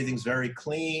 Everything's very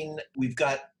clean. We've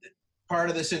got part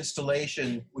of this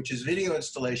installation, which is video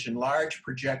installation, large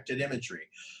projected imagery.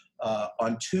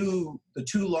 On the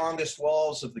two longest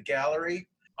walls of the gallery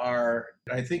are,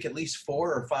 I think, at least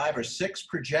 4 or 5 or 6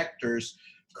 projectors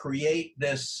create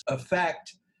this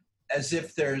effect as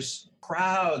if there's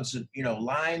crowds,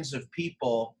 lines of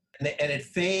people, and it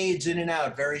fades in and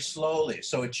out very slowly.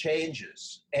 So it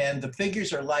changes. And the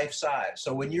figures are life-size.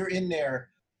 So when you're in there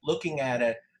looking at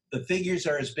it, the figures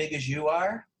are as big as you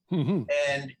are. Mm-hmm.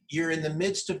 And you're in the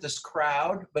midst of this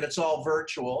crowd, but it's all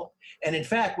virtual. And in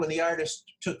fact, when the artist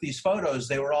took these photos,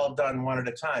 they were all done one at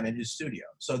a time in his studio.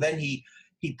 So then he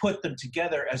put them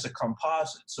together as a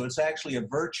composite. So it's actually a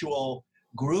virtual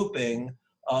grouping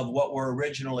of what were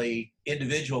originally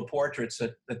individual portraits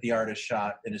that the artist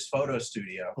shot in his photo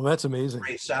studio. Well, that's amazing.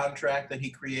 Great soundtrack that he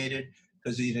created,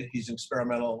 because he's an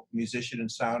experimental musician and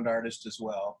sound artist as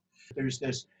well. There's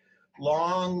this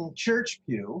long church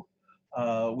pew,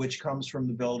 which comes from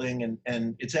the building,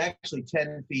 and it's actually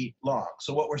 10 feet long.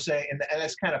 So what we're saying, and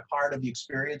that's kind of part of the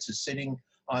experience, is sitting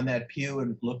on that pew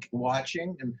and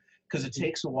watching, and because it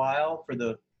takes a while for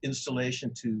the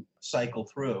installation to cycle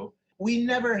through. We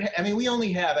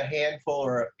only have a handful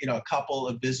or a couple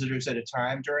of visitors at a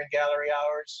time during gallery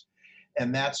hours,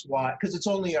 and that's why, because it's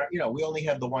only we only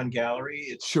have the one gallery.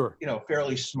 It's Sure.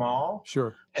 Fairly small.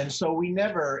 Sure. And so we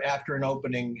never, after an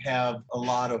opening, have a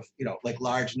lot of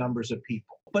large numbers of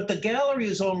people. But the gallery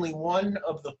is only one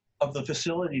of the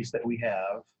facilities that we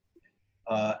have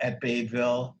at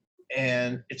Babeville,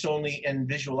 and it's only in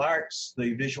visual arts.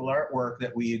 The visual artwork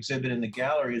that we exhibit in the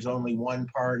gallery is only one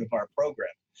part of our program,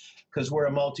 because we're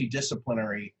a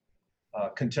multidisciplinary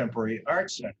contemporary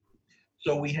art center.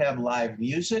 So we have live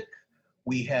music,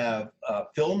 we have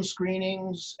film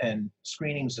screenings and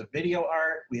screenings of video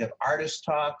art, we have artist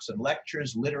talks and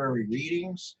lectures, literary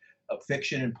readings of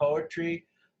fiction and poetry,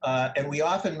 and we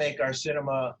often make our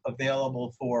cinema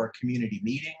available for community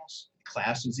meetings.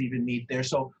 Classes even meet there.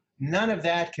 So none of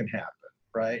that can happen,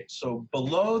 right? So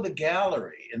below the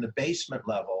gallery, in the basement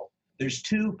level, there's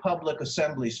 2 public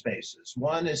assembly spaces.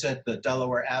 One is at the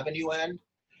Delaware Avenue end,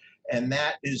 and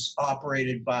that is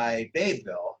operated by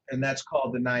Babeville, and that's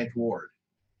called the Ninth Ward.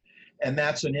 And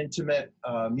that's an intimate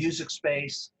music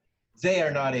space. They are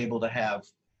not able to have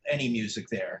any music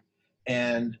there.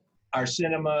 And our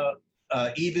cinema,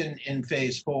 even in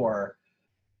phase 4,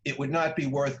 it would not be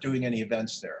worth doing any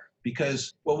events there,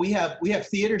 because, well, we have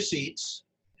theater seats,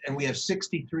 and we have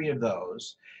 63 of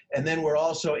those. And then we're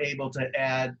also able to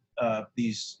add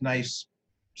these nice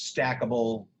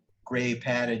stackable gray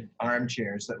padded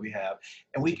armchairs that we have.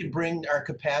 And we can bring our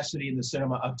capacity in the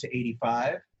cinema up to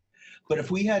 85. But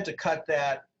if we had to cut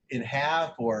that in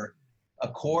half or a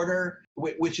quarter,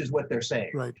 which is what they're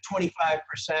saying, right, 25%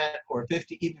 or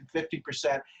 50, even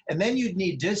 50%, and then you'd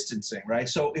need distancing, right?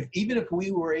 So even if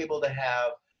we were able to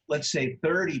have, let's say,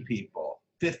 30 people,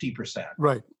 50%.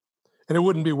 Right. And it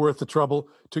wouldn't be worth the trouble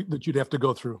that you'd have to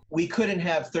go through. We couldn't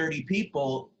have 30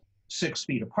 people 6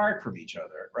 feet apart from each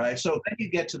other, right? So then you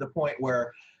get to the point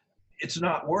where it's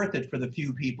not worth it for the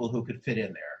few people who could fit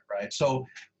in there, right? So,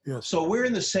 Yes. so we're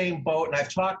in the same boat, and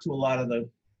I've talked to a lot of the,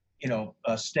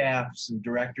 staffs and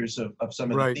directors of some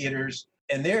of Right. the theaters,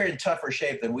 and they're in tougher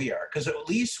shape than we are, because at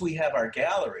least we have our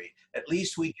gallery, at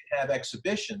least we can have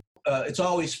exhibition. It's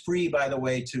always free, by the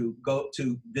way, to go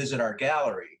to visit our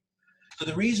gallery. So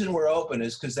the reason we're open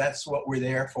is because that's what we're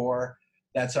there for.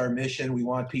 That's our mission. We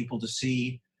want people to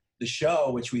see the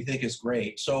show, which we think is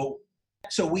great. So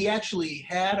we actually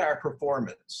had our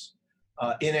performance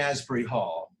in Asbury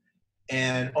Hall,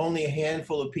 and only a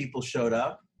handful of people showed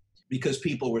up because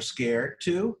people were scared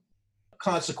to.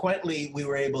 Consequently, we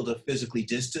were able to physically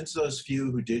distance those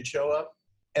few who did show up.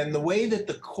 And the way that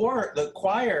the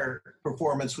choir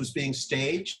performance was being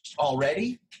staged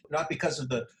already, not because of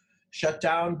the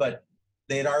shutdown, but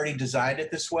they had already designed it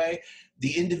this way,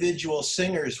 the individual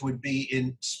singers would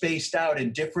be spaced out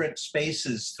in different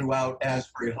spaces throughout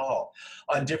Asbury Hall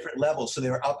on different levels. So they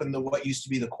were up in what used to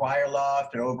be the choir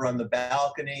loft, and over on the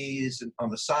balconies and on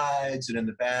the sides and in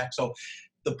the back. So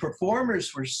the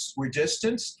performers were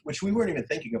distanced, which we weren't even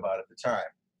thinking about at the time.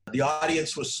 The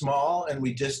audience was small, and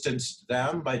we distanced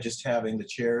them by just having the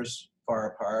chairs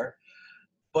far apart.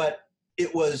 But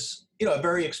it was, a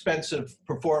very expensive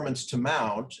performance to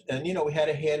mount. And, we had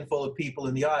a handful of people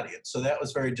in the audience. So that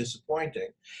was very disappointing.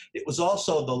 It was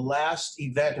also the last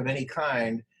event of any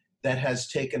kind that has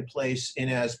taken place in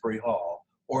Asbury Hall,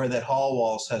 or that Hall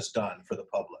Walls has done for the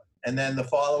public. And then the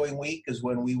following week is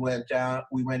when we went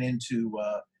into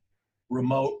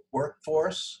remote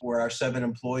workforce, where our 7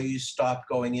 employees stopped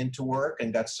going into work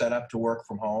and got set up to work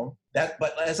from home.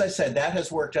 But as I said, that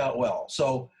has worked out well.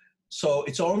 So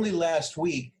it's only last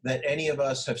week that any of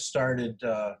us have started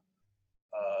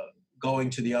going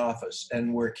to the office,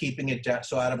 and we're keeping it down.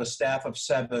 So out of a staff of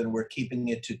 7, we're keeping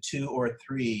it to 2 or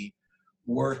 3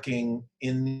 working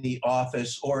in the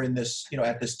office, or in this,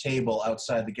 at this table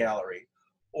outside the gallery.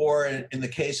 Or in the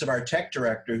case of our tech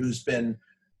director, who's been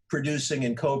producing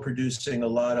and co-producing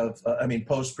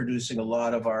post-producing a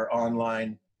lot of our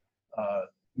online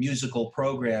musical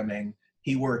programming,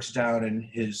 he works down in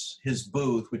his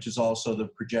booth, which is also the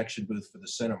projection booth for the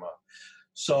cinema.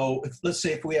 So let's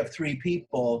say if we have 3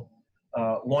 people,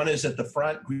 one is at the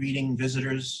front greeting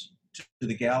visitors to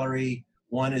the gallery,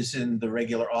 one is in the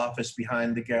regular office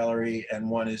behind the gallery, and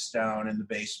one is down in the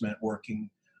basement working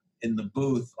in the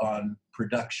booth on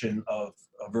production of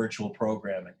virtual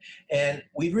programming. And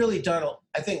we've really done,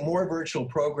 I think, more virtual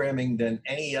programming than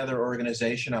any other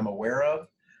organization I'm aware of,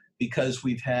 because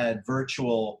we've had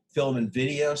virtual film and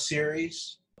video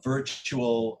series,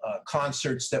 virtual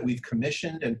concerts that we've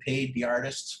commissioned and paid the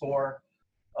artists for,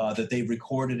 that they've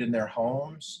recorded in their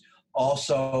homes.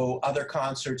 Also, other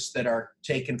concerts that are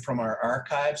taken from our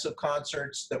archives of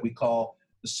concerts that we call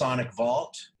the Sonic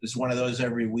Vault. There's one of those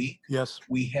every week. Yes.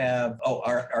 We have,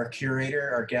 our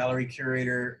curator, our gallery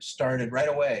curator, started right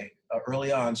away,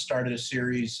 early on, started a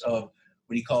series of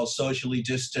what he calls socially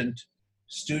distant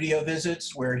studio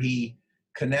visits, where he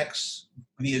connects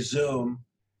via Zoom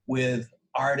with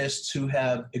artists who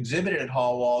have exhibited at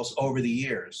Hall Walls over the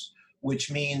years, which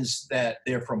means that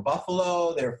they're from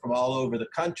Buffalo, they're from all over the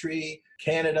country,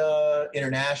 Canada,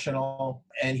 international,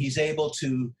 and he's able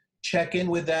to check in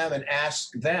with them and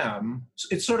ask them.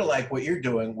 It's sort of like what you're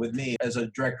doing with me as a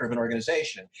director of an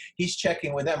organization. He's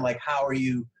checking with them, like, how are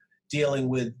you dealing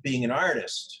with being an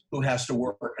artist who has to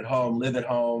work at home, live at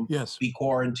home, Yes. be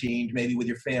quarantined, maybe with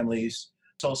your families.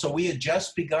 So we had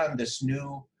just begun this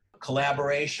new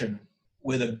collaboration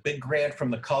with a big grant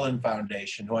from the Cullen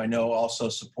Foundation, who I know also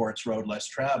supports Road Less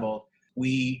Traveled.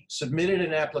 We submitted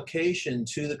an application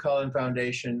to the Cullen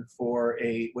Foundation for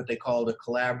what they called a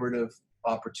collaborative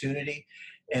opportunity,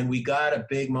 and we got a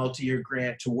big multi-year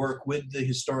grant to work with the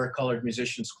Historic Colored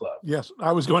Musicians Club. Yes,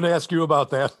 I was going to ask you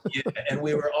about that. Yeah, and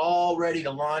we were all ready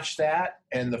to launch that,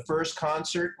 and the first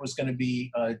concert was going to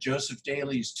be Joseph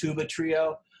Daly's Tuba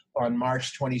Trio on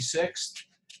March 26th,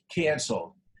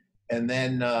 canceled. And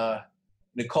then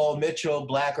Nicole Mitchell,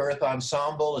 Black Earth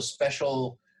Ensemble, a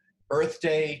special Earth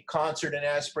Day concert in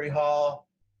Asbury Hall,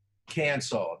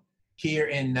 canceled. Here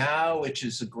and Now, which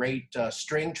is a great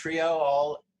string trio,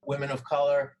 all women of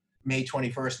color, May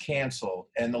 21st, canceled.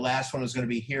 And the last one was going to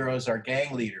be Heroes Are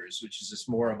Gang Leaders, which is just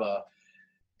more of a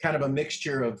kind of a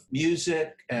mixture of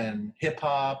music and hip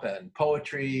hop and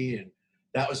poetry. And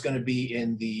that was going to be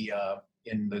in the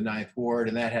Ninth Ward,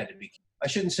 and that had to be, I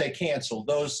shouldn't say canceled.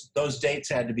 Those dates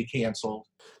had to be canceled.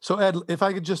 So Ed, if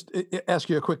I could just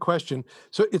ask you a quick question.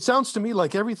 So it sounds to me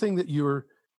like everything that you're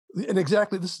And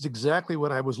exactly, this is exactly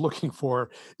what I was looking for,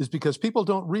 is because people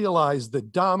don't realize the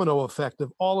domino effect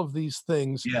of all of these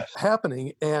things Yes.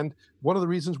 happening. And one of the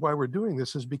reasons why we're doing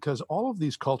this is because all of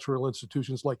these cultural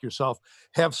institutions like yourself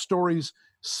have stories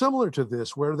similar to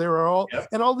this, where there are all, Yep.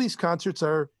 and all these concerts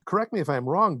are, correct me if I'm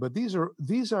wrong, but these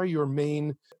are your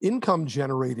main income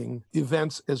generating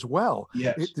events as well.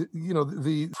 Yes.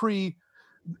 The free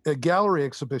gallery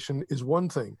exhibition is one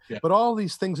thing, Yeah. but all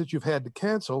these things that you've had to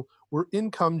cancel were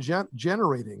income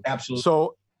generating. Absolutely.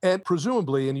 So, and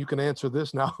presumably, and you can answer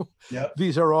this now, Yep.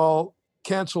 these are all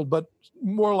canceled, but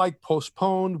more like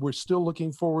postponed. We're still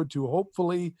looking forward to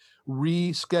hopefully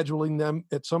rescheduling them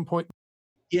at some point.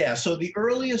 Yeah, so the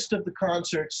earliest of the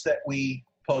concerts that we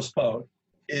postponed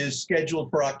is scheduled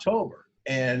for October.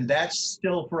 And that's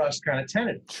still for us kind of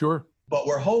tentative, Sure. but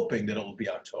we're hoping that it will be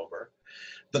October.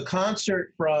 The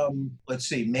concert from, let's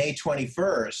see, May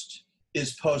 21st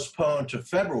is postponed to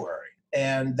February.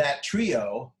 And that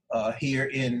trio, Here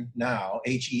in Now,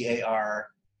 HEAR,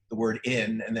 the word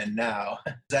in, and then now,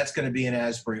 that's going to be in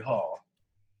Asbury Hall.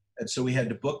 And so we had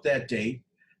to book that date,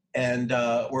 and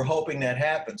we're hoping that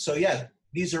happens. So yeah,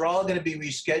 these are all going to be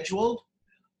rescheduled,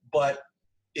 but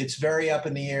it's very up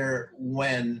in the air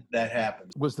when that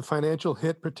happens. Was the financial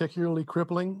hit particularly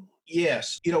crippling?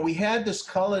 Yes. We had this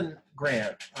Cullen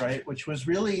grant, right, which was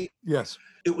really, Yes.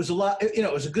 it was a lot,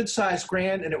 it was a good sized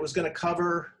grant, and it was going to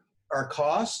cover our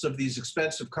costs of these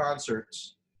expensive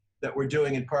concerts that we're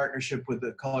doing in partnership with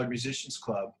the Colored Musicians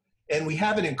Club. And we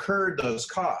haven't incurred those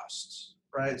costs,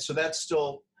 right? So that's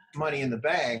still money in the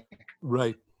bank.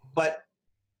 Right. But,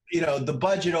 the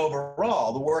budget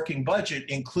overall, the working budget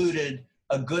included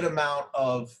a good amount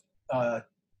of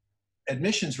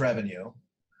admissions revenue,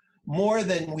 more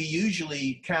than we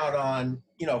usually count on,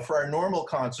 for our normal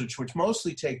concerts, which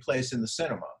mostly take place in the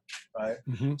cinema, right?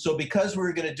 Mm-hmm. So because we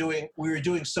were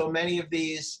doing so many of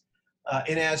these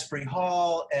in Asbury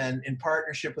Hall and in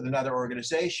partnership with another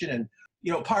organization,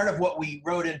 and part of what we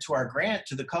wrote into our grant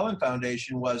to the Cullen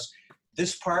Foundation was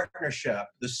this partnership,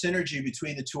 the synergy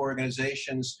between the two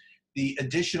organizations, the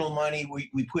additional money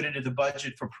we put into the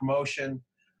budget for promotion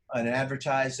and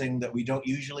advertising that we don't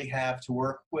usually have to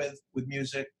work with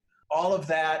music. All of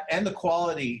that, and the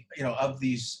quality, of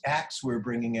these acts we're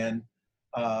bringing in,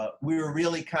 we were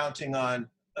really counting on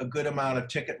a good amount of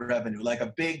ticket revenue, like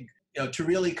a big, to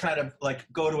really kind of like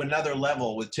go to another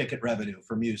level with ticket revenue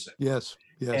for music. Yes.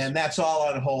 Yes. And that's all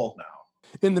on hold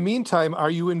now. In the meantime, are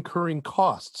you incurring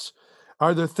costs?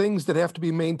 Are there things that have to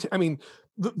be maintained? I mean,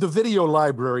 the video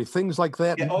library, things like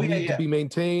that need to be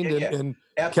maintained and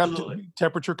kept Absolutely.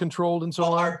 temperature controlled and so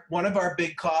on? One of our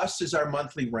big costs is our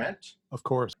monthly rent. Of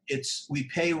course. We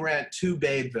pay rent to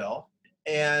Babeville,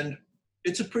 and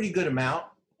it's a pretty good amount.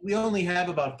 We only have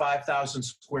about 5,000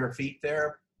 square feet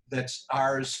there. That's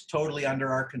ours, totally under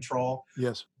our control.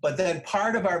 Yes. But then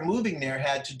part of our moving there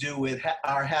had to do with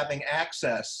our having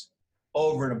access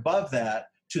over and above that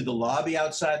to the lobby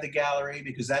outside the gallery,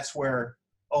 because that's where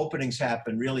openings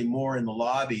happen, really more in the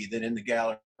lobby than in the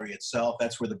gallery itself.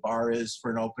 That's where the bar is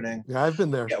for an opening. Yeah, I've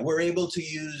been there. Yeah, we're able to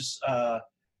use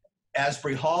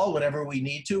Asbury Hall whenever we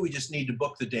need to. We just need to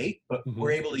book the date, but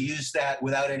we're able to use that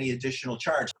without any additional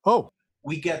charge. Oh.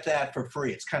 We get that for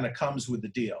free. It's kind of comes with the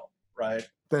deal, right?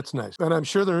 That's nice. And I'm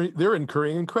sure they're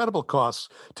incurring incredible costs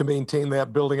to maintain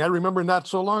that building. I remember not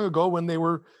so long ago when they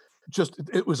were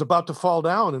it was about to fall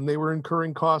down and they were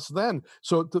incurring costs then.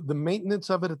 So the maintenance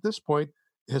of it at this point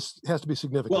has to be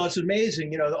significant. Well, it's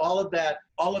amazing, all of that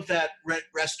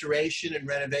restoration and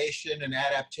renovation and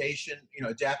adaptation,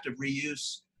 adaptive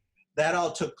reuse, that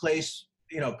all took place,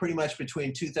 pretty much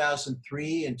between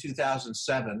 2003 and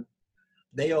 2007.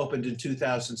 They opened in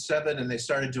 2007 and they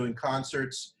started doing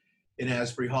concerts in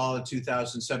Asbury Hall in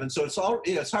 2007. So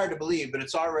it's hard to believe, but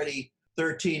it's already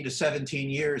 13 to 17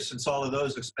 years since all of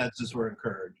those expenses were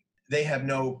incurred. They have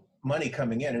no money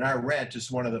coming in, and our rent is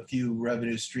one of the few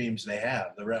revenue streams they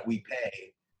have. The rent we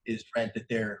pay is rent that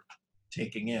they're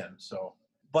taking in. So,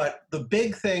 but the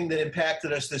big thing that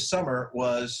impacted us this summer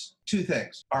was two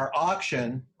things. Our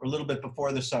auction, a little bit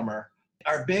before the summer,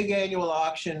 our big annual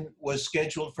auction was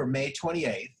scheduled for May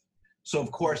 28th. So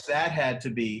of course that had to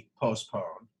be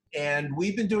postponed. And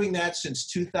we've been doing that since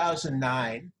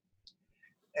 2009.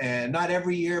 And not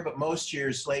every year, but most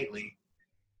years lately.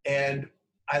 And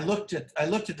I looked at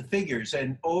the figures,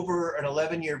 and over an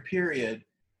 11-year period,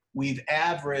 we've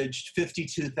averaged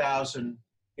 52,000,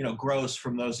 gross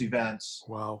from those events.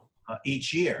 Wow.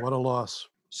 Each year. What a loss.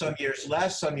 Some years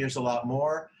less, some years a lot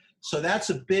more. So that's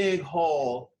a big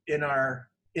hole in our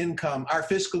income. Our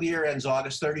fiscal year ends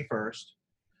August 31st.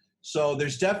 So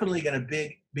there's definitely going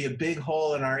to be a big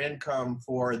hole in our income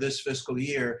for this fiscal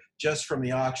year just from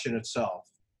the auction itself,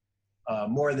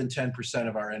 more than 10%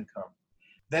 of our income.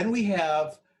 Then we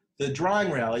have the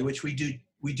drawing rally, which we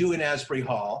do in Asbury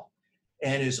Hall,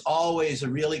 and is always a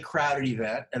really crowded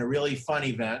event and a really fun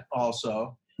event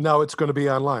also. Now it's going to be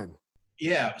online.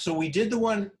 Yeah, so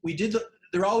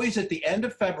they're always at the end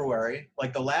of February,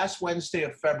 like the last Wednesday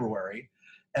of February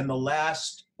and the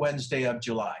last Wednesday of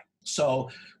July. So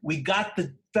we got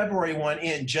the February one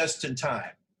in just in time.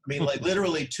 I mean, like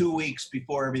literally 2 weeks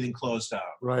before everything closed out.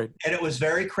 Right. And it was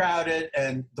very crowded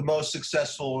and the most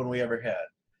successful one we ever had.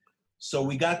 So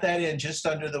we got that in just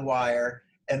under the wire.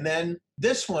 And then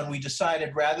this one, we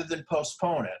decided rather than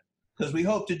postpone it, because we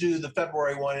hope to do the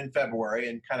February one in February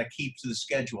and kind of keep to the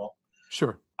schedule.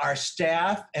 Sure. Our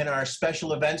staff and our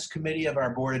special events committee of our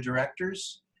board of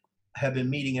directors have been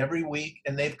meeting every week,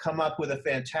 and they've come up with a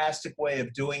fantastic way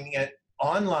of doing it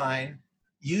online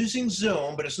using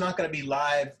Zoom, but it's not going to be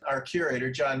live. Our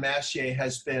curator, John Massier,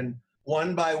 has been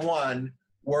one by one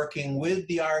working with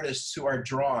the artists who are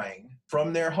drawing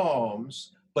from their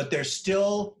homes, but they're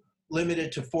still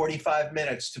limited to 45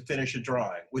 minutes to finish a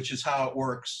drawing, which is how it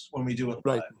works when we do it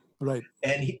live. Right.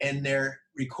 And they're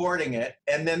recording it,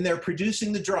 and then they're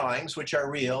producing the drawings, which are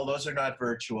real. Those are not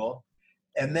virtual.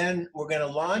 And then we're going to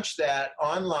launch that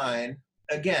online.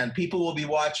 Again, people will be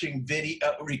watching video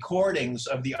recordings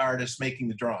of the artists making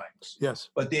the drawings. Yes.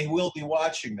 But they will be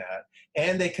watching that,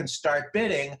 and they can start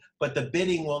bidding, but the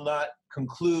bidding will not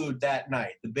conclude that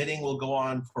night. The bidding will go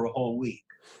on for a whole week.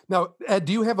 Now, Ed,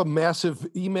 do you have a massive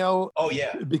email? Oh,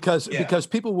 yeah. Because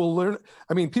people will learn.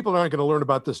 I mean, people aren't going to learn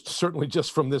about this certainly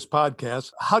just from this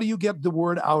podcast. How do you get the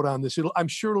word out on this? I'm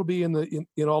sure it'll be in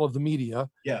all of the media.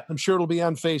 Yeah. I'm sure it'll be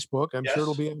on Facebook. I'm sure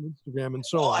it'll be on Instagram and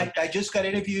so on. I just got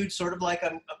interviewed, sort of like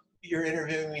you're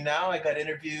interviewing me now. I got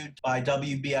interviewed by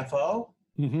WBFO,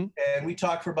 and we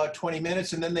talked for about 20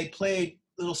 minutes, and then they played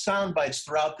little sound bites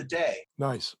throughout the day.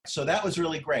 Nice. So that was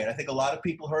really great. I think a lot of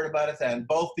people heard about it then,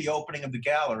 both the opening of the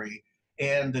gallery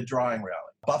and the drawing rally.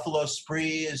 Buffalo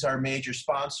Spree is our major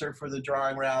sponsor for the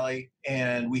drawing rally,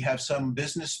 and we have some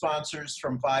business sponsors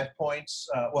from 5 Points.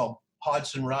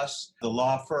 Hodgson Russ, the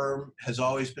law firm, has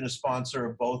always been a sponsor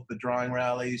of both the drawing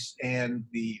rallies and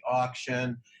the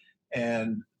auction,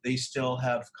 and they still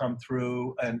have come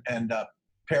through. And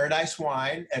Paradise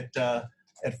Wine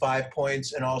at 5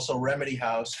 Points and also Remedy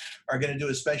House are going to do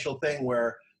a special thing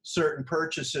where certain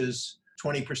purchases,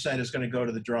 20% is going to go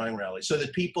to the drawing rally so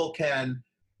that people can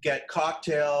get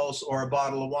cocktails or a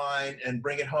bottle of wine and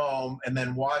bring it home and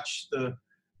then watch the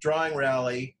drawing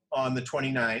rally on the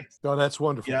 29th. Oh, that's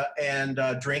wonderful. Yeah, and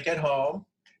drink at home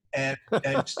and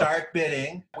start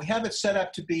bidding. We have it set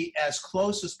up to be as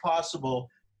close as possible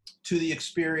to the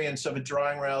experience of a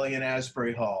drawing rally in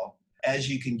Asbury Hall as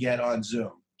you can get on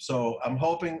Zoom. So I'm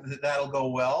hoping that that'll go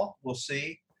well. We'll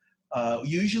see.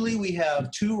 Usually we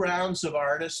have 2 rounds of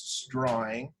artists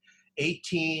drawing,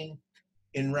 18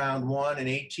 in round 1 and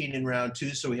 18 in round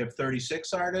 2. So we have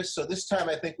 36 artists. So this time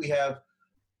I think we have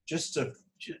just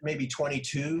maybe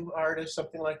 22 artists,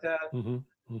 something like that.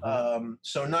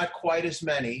 So not quite as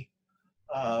many,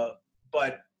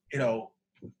 but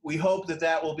we hope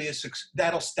that will be a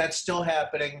success. That's still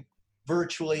happening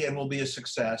virtually and will be a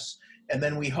success. And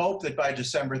then we hope that by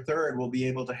December 3rd, we'll be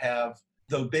able to have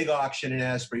the big auction in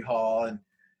Asbury Hall. And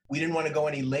we didn't want to go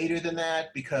any later than that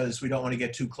because we don't want to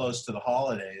get too close to the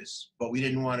holidays. But we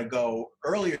didn't want to go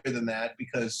earlier than that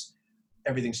because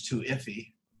everything's too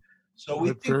iffy. So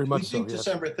we think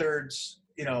December 3rd's,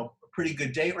 a pretty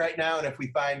good date right now. And if we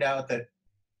find out that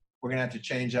we're going to have to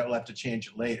change that, we'll have to change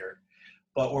it later.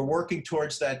 But we're working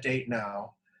towards that date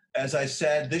now. As I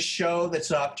said, this show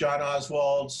that's up, John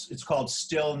Oswald's, it's called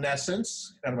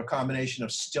Stillnessence, kind of a combination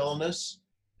of stillness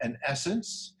and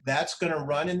essence. That's going to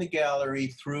run in the gallery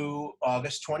through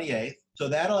August 28th. So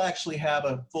that'll actually have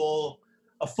a full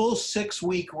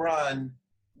 6-week run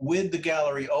with the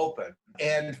gallery open.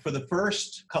 And for the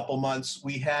first couple months,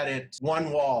 we had it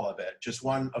one wall of it, just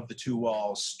one of the 2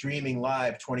 walls, streaming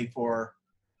live 24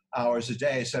 hours a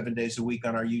day, 7 days a week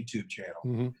on our YouTube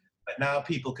channel. But now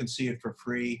people can see it for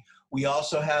free. We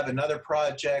also have another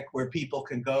project where people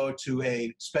can go to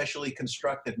a specially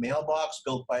constructed mailbox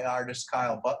built by artist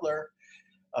Kyle Butler.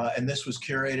 And this was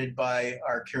curated by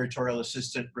our curatorial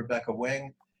assistant, Rebecca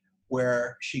Wing,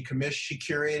 where she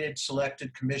curated,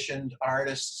 selected, commissioned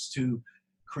artists to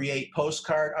create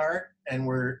postcard art. And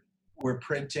we're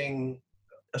printing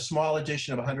a small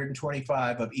edition of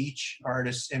 125 of each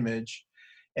artist's image.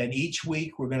 And each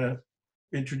week we're going to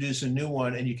introduce a new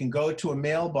one, and you can go to a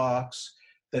mailbox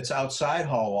that's outside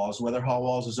Hall Walls, whether Hall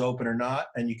Walls is open or not,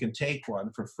 and you can take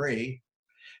one for free.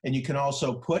 And you can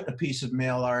also put a piece of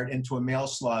mail art into a mail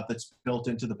slot that's built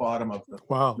into the bottom of the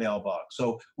Wow. mailbox.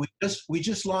 So we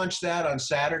just launched that on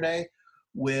Saturday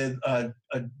with a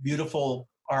beautiful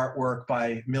artwork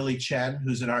by Millie Chen,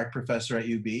 who's an art professor at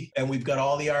UB. And we've got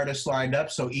all the artists lined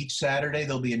up. So each Saturday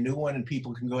there'll be a new one and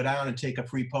people can go down and take a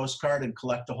free postcard and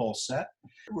collect the whole set.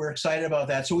 We're excited about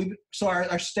that. So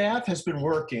our staff has been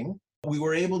working. We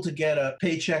were able to get a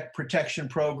Paycheck Protection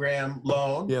Program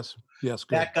loan. Yes. Good.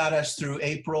 That got us through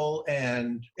April,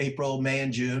 May,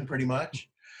 and June, pretty much.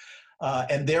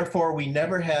 And therefore, we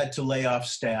never had to lay off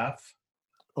staff.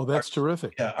 Oh, that's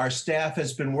terrific. Yeah, our staff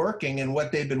has been working, and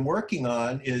what they've been working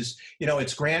on is,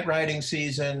 it's grant writing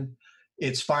season,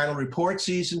 it's final report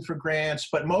season for grants,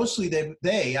 but mostly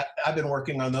I've been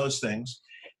working on those things.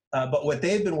 But what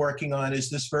they've been working on is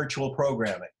this virtual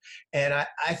programming. And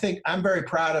I think I'm very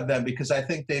proud of them because I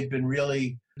think they've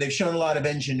shown a lot of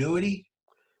ingenuity,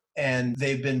 and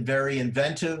they've been very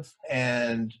inventive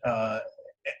and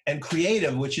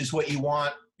creative, which is what you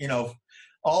want,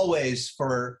 always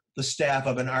for the staff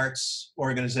of an arts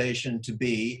organization to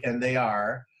be, and they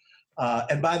are.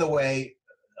 And by the way,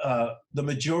 the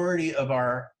majority of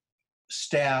our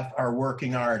staff are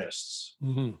working artists,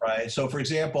 right? So for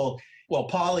example,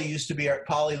 Polly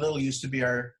Little used to be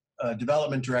our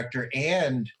development director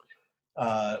and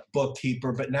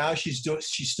bookkeeper, but now she's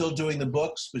still doing the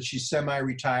books, but she's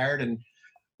semi-retired and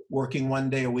working 1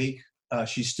 day a week.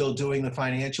 She's still doing the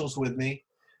financials with me.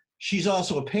 She's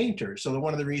also a painter, so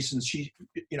one of the reasons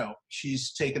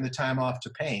she's taken the time off to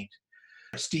paint.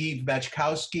 Steve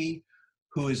Bachkowski,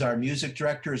 who is our music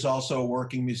director, is also a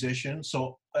working musician,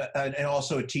 so and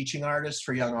also a teaching artist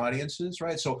for young audiences,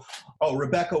 right? So,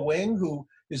 Rebecca Wing, who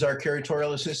is our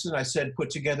curatorial assistant, I said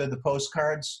put together the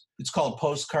postcards. It's called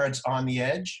Postcards on the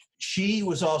Edge. She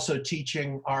was also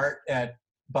teaching art at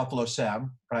Buffalo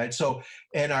Sam, right? So,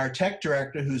 and our tech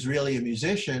director, who's really a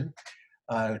musician,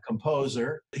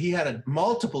 composer, he had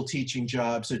multiple teaching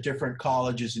jobs at different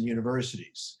colleges and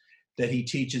universities that he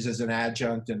teaches as an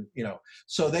adjunct, and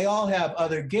so they all have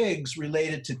other gigs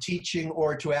related to teaching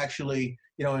or to actually,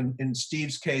 in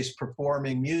Steve's case,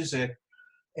 performing music,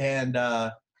 and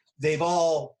they've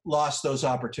all lost those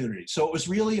opportunities. So it was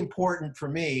really important for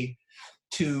me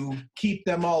to keep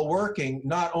them all working,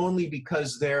 not only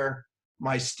because they're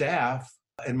my staff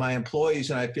and my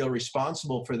employees and I feel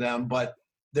responsible for them, but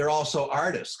they're also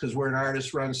artists because we're an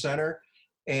artist-run center,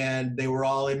 and they were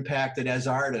all impacted as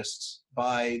artists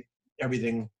by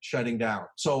everything shutting down.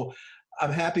 So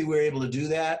I'm happy we're able to do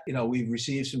that. We've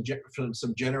received some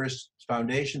generous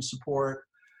foundation support.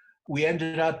 We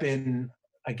ended up in,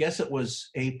 I guess it was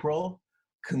April,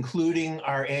 concluding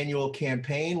our annual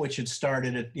campaign, which had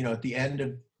started at the end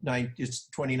of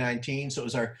 2019. So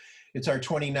it's our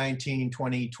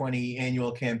 2019-2020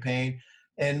 annual campaign.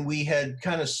 And we had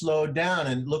kind of slowed down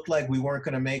and looked like we weren't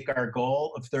going to make our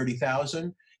goal of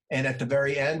 30,000. And at the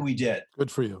very end, we did. Good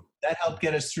for you. That helped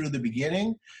get us through the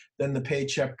beginning. Then the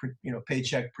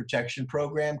Paycheck Protection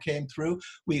Program came through.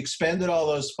 We expended all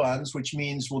those funds, which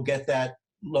means we'll get that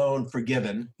loan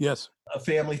forgiven. Yes. A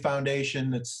family foundation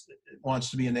that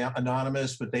wants to be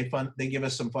anonymous, but they give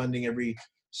us some funding every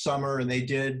summer, and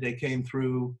they came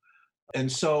through.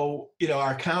 And so,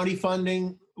 our county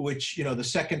funding, which, the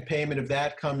second payment of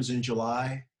that comes in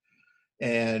July.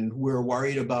 And we're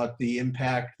worried about the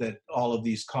impact that all of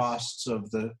these costs of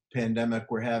the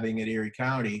pandemic were having at Erie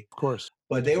County. Of course.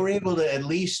 But they were able to at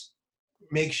least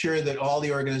make sure that all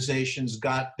the organizations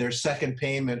got their second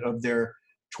payment of their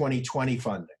 2020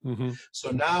 funding. Mm-hmm.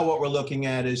 So now what we're looking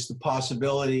at is the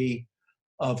possibility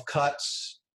of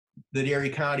cuts that Erie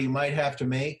County might have to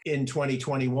make in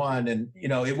 2021. And,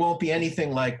 it won't be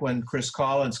anything like when Chris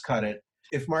Collins cut it.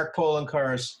 If Mark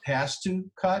Poloncarz has to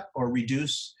cut or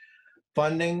reduce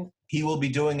funding, he will be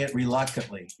doing it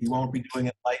reluctantly. He won't be doing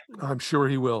it lightly. I'm sure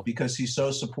he will. Because he's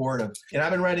so supportive. And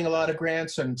I've been writing a lot of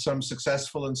grants, and some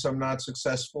successful and some not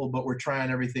successful, but we're trying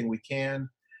everything we can.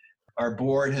 Our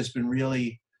board has been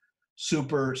really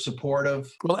super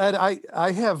supportive. Well, Ed,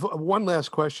 I have one last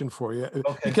question for you.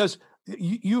 Okay. Because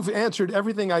you've answered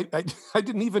everything I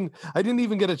didn't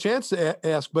even get a chance to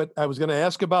ask, but I was going to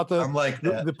ask about the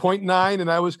 0.9,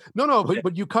 and I was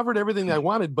but you covered everything I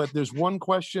wanted. But there's one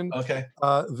question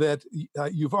that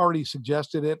you've already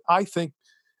suggested it. I think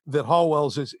that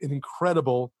Hallwells is an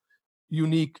incredible,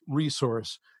 unique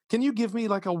resource. Can you give me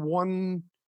like a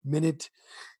 1-minute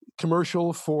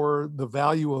commercial for the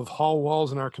value of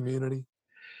Hallwells in our community?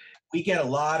 We get a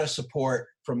lot of support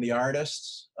from the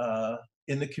artists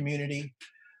in the community,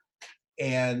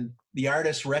 and the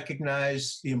artists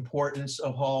recognize the importance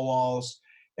of Hallwells,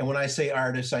 And when I say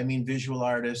artists, I mean visual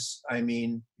artists, I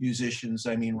mean musicians,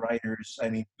 I mean writers, I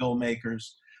mean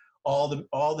filmmakers, all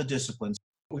the disciplines.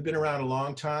 We've been around a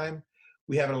long time.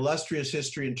 We have an illustrious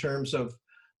history in terms of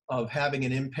having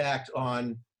an impact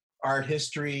on art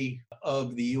history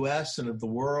of the US and of the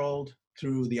world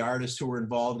through the artists who were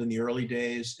involved in the early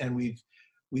days. And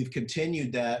we've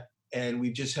continued that. And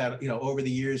we've just had, over the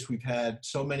years, we've had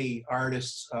so many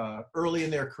artists early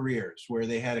in their careers where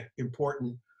they had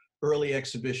important early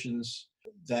exhibitions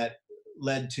that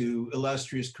led to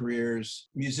illustrious careers,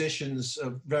 musicians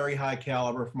of very high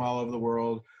caliber from all over the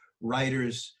world,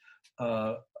 writers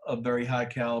of very high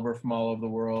caliber from all over the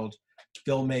world,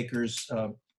 filmmakers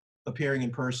appearing in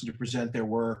person to present their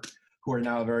work who are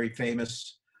now very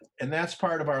famous. And that's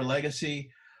part of our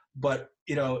legacy. But,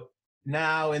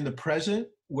 now in the present,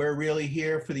 we're really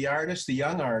here for the artists, the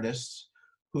young artists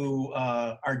who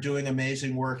are doing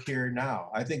amazing work here now.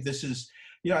 I think this is,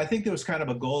 I think there was kind of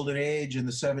a golden age in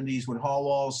the 70s when Hall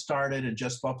Walls started and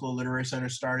Just Buffalo Literary Center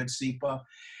started, SEPA,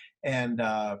 and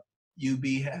UB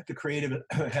had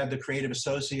the creative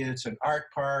associates, and Art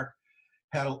Park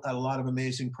had a lot of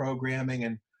amazing programming.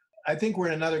 And I think we're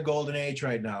in another golden age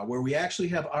right now where we actually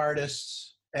have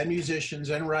artists and musicians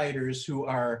and writers who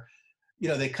are,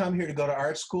 they come here to go to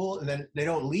art school and then they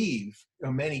don't leave.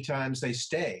 Many times they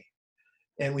stay.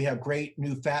 And we have great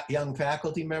new young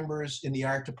faculty members in the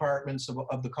art departments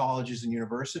of the colleges and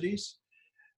universities.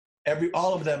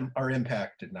 All of them are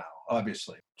impacted now,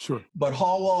 obviously. Sure. But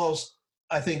Hall Walls,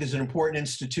 I think, is an important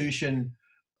institution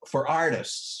for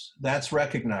artists. That's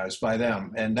recognized by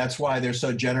them. And that's why they're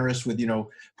so generous with,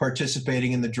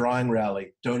 participating in the drawing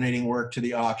rally, donating work to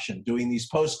the auction, doing these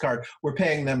postcards. We're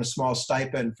paying them a small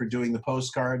stipend for doing the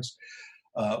postcards.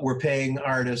 We're paying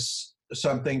artists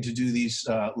something to do these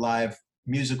live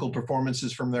musical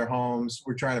performances from their homes.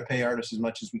 We're trying to pay artists as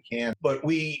much as we can. But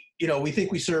we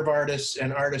think we serve artists,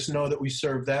 and artists know that we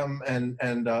serve them,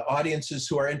 and audiences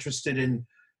who are interested in,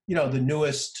 the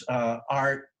newest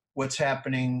art, what's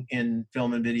happening in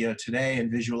film and video today, and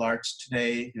visual arts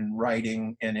today, in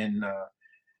writing and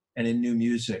in new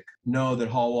music, know that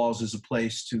Hall Walls is a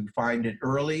place to find it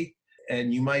early.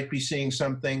 And you might be seeing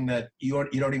something that you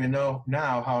don't even know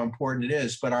now how important it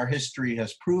is, but our history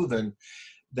has proven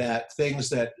that things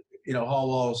that Hall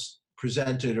Walls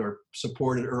presented or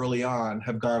supported early on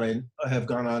have gone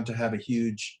on to have a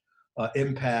huge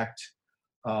impact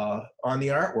on the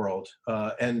art world,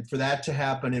 and for that to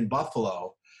happen in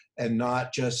Buffalo, and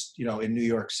not just in New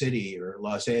York City or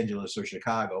Los Angeles or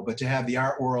Chicago, but to have the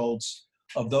art worlds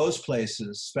of those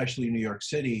places, especially New York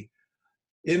City,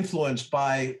 influenced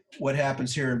by what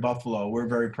happens here in Buffalo. We're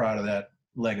very proud of that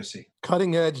legacy.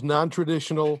 Cutting edge,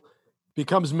 non-traditional,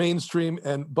 becomes mainstream,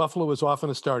 and Buffalo is often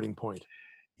a starting point.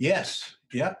 Yes,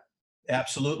 yeah,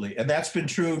 absolutely. And that's been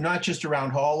true not just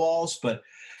around Hall Walls, but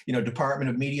Department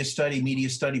of Media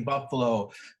Study Buffalo,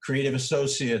 Creative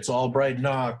Associates, Albright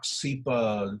Knox,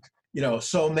 SEPA,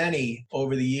 so many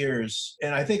over the years.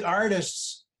 And I think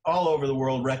artists all over the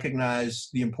world recognize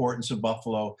the importance of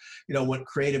Buffalo. When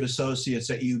Creative Associates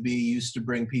at UB used to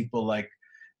bring people like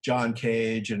John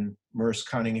Cage and Merce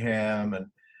Cunningham and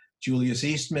Julius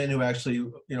Eastman, who actually,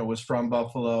 was from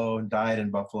Buffalo and died in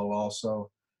Buffalo also.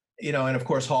 And of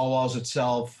course, Hall Walls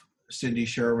itself, Cindy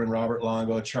Sherwin, Robert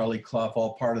Longo, Charlie Clough,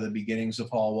 all part of the beginnings of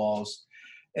Hall Walls.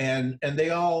 And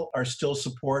they all are still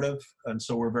supportive. And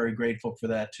so we're very grateful for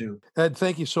that too. Ed,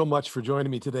 thank you so much for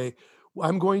joining me today.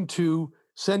 I'm going to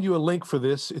send you a link for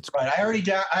this. It's right.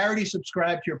 I already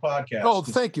subscribed to your podcast. Oh,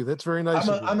 thank you. That's very nice.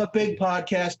 I'm a big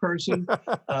podcast person.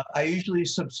 I usually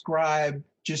subscribe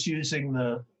just using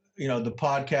the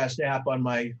podcast app on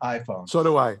my iPhone. So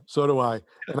do I. So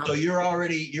you're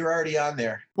already on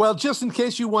there. Well, just in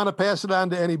case you want to pass it on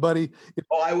to anybody.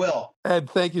 Oh, I will. Ed,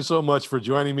 thank you so much for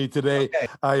joining me today. Okay.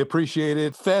 I appreciate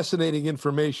it. Fascinating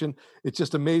information. It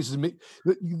just amazes me.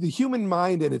 The human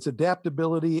mind and its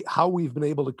adaptability, how we've been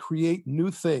able to create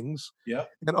new things. Yeah.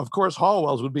 And of course, Hall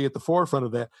Walls would be at the forefront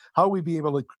of that. How we'd be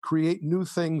able to create new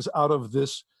things out of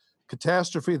this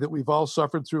catastrophe that we've all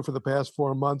suffered through for the past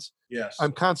 4 months. Yes.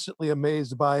 I'm constantly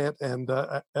amazed by it, and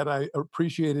I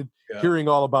appreciated hearing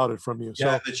all about it from you.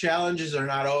 Yeah, so the challenges are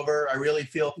not over. I really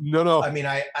feel. No. I mean,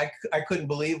 I couldn't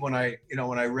believe when I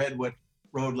read what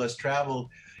Road Less Traveled,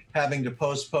 having to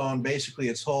postpone basically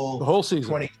its the whole season,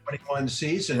 2021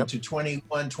 season to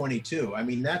 21-22. I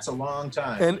mean, that's a long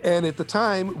time. And at the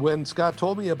time when Scott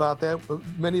told me about that,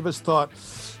 many of us thought,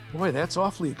 boy, that's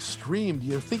awfully extreme. Do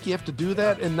you think you have to do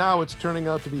that? And now it's turning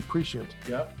out to be prescient.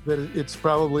 Yep. That it's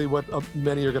probably what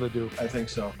many are going to do. I think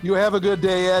so. You have a good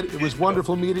day, Ed. It was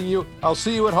wonderful meeting you. I'll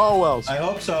see you at Hall Walls. I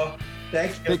hope so.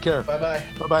 Thanks. Take care. Bye-bye.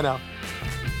 Bye-bye now.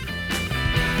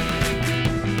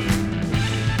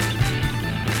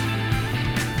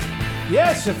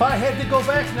 Yes, if I had to go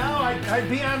back now, I'd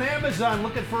be on Amazon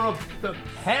looking for a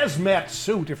hazmat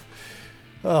suit.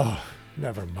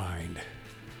 Never mind.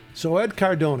 So Ed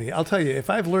Cardone, I'll tell you, if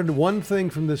I've learned one thing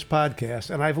from this podcast,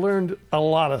 and I've learned a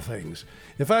lot of things,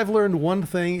 if I've learned one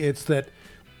thing, it's that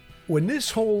when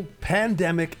this whole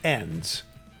pandemic ends,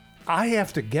 I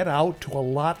have to get out to a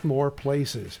lot more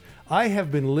places. I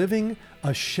have been living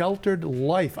a sheltered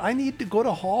life. I need to go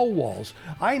to Hall Walls.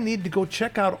 I need to go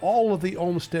check out all of the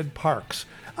Olmsted parks.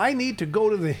 I need to go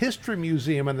to the History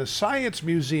Museum and the Science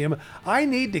Museum. I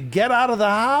need to get out of the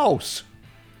house.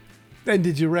 And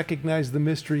did you recognize the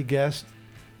mystery guest?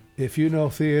 If you know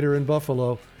theater in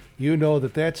Buffalo, you know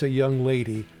that that's a young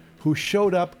lady who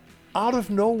showed up out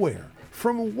of nowhere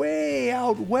from way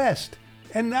out west.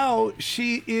 And now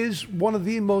she is one of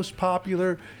the most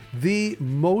popular, the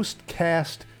most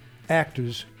cast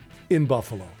actors in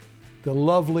Buffalo. The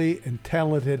lovely and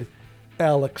talented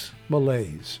Alex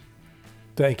Malaise.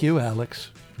 Thank you,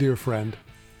 Alex, dear friend.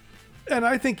 And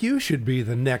I think you should be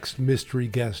the next mystery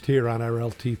guest here on our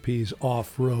LTP's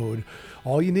Off-Road.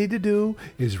 All you need to do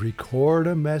is record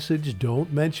a message.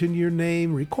 Don't mention your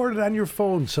name. Record it on your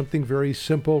phone, something very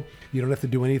simple. You don't have to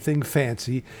do anything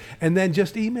fancy. And then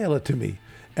just email it to me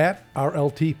at our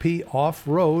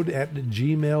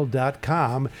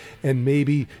ltpoffroad@gmail.com, and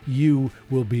maybe you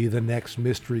will be the next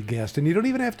mystery guest. And you don't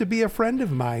even have to be a friend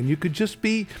of mine. You could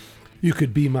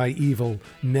be my evil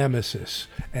nemesis,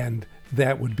 and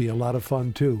that would be a lot of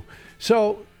fun too.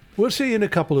 So we'll see you in a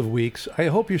couple of weeks. I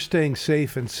hope you're staying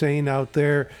safe and sane out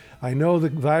there. I know the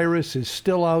virus is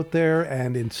still out there,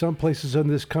 and in some places in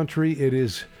this country, it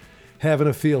is having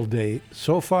a field day.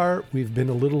 So far, we've been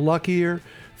a little luckier.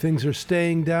 Things are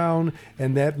staying down,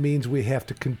 and that means we have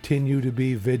to continue to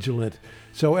be vigilant.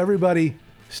 So everybody,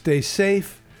 stay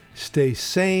safe, stay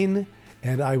sane,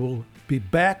 and I will be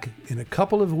back in a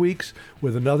couple of weeks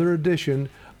with another edition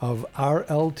of our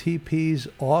LTP's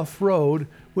Off-Road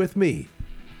with me,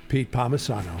 Pete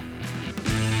Palmisano.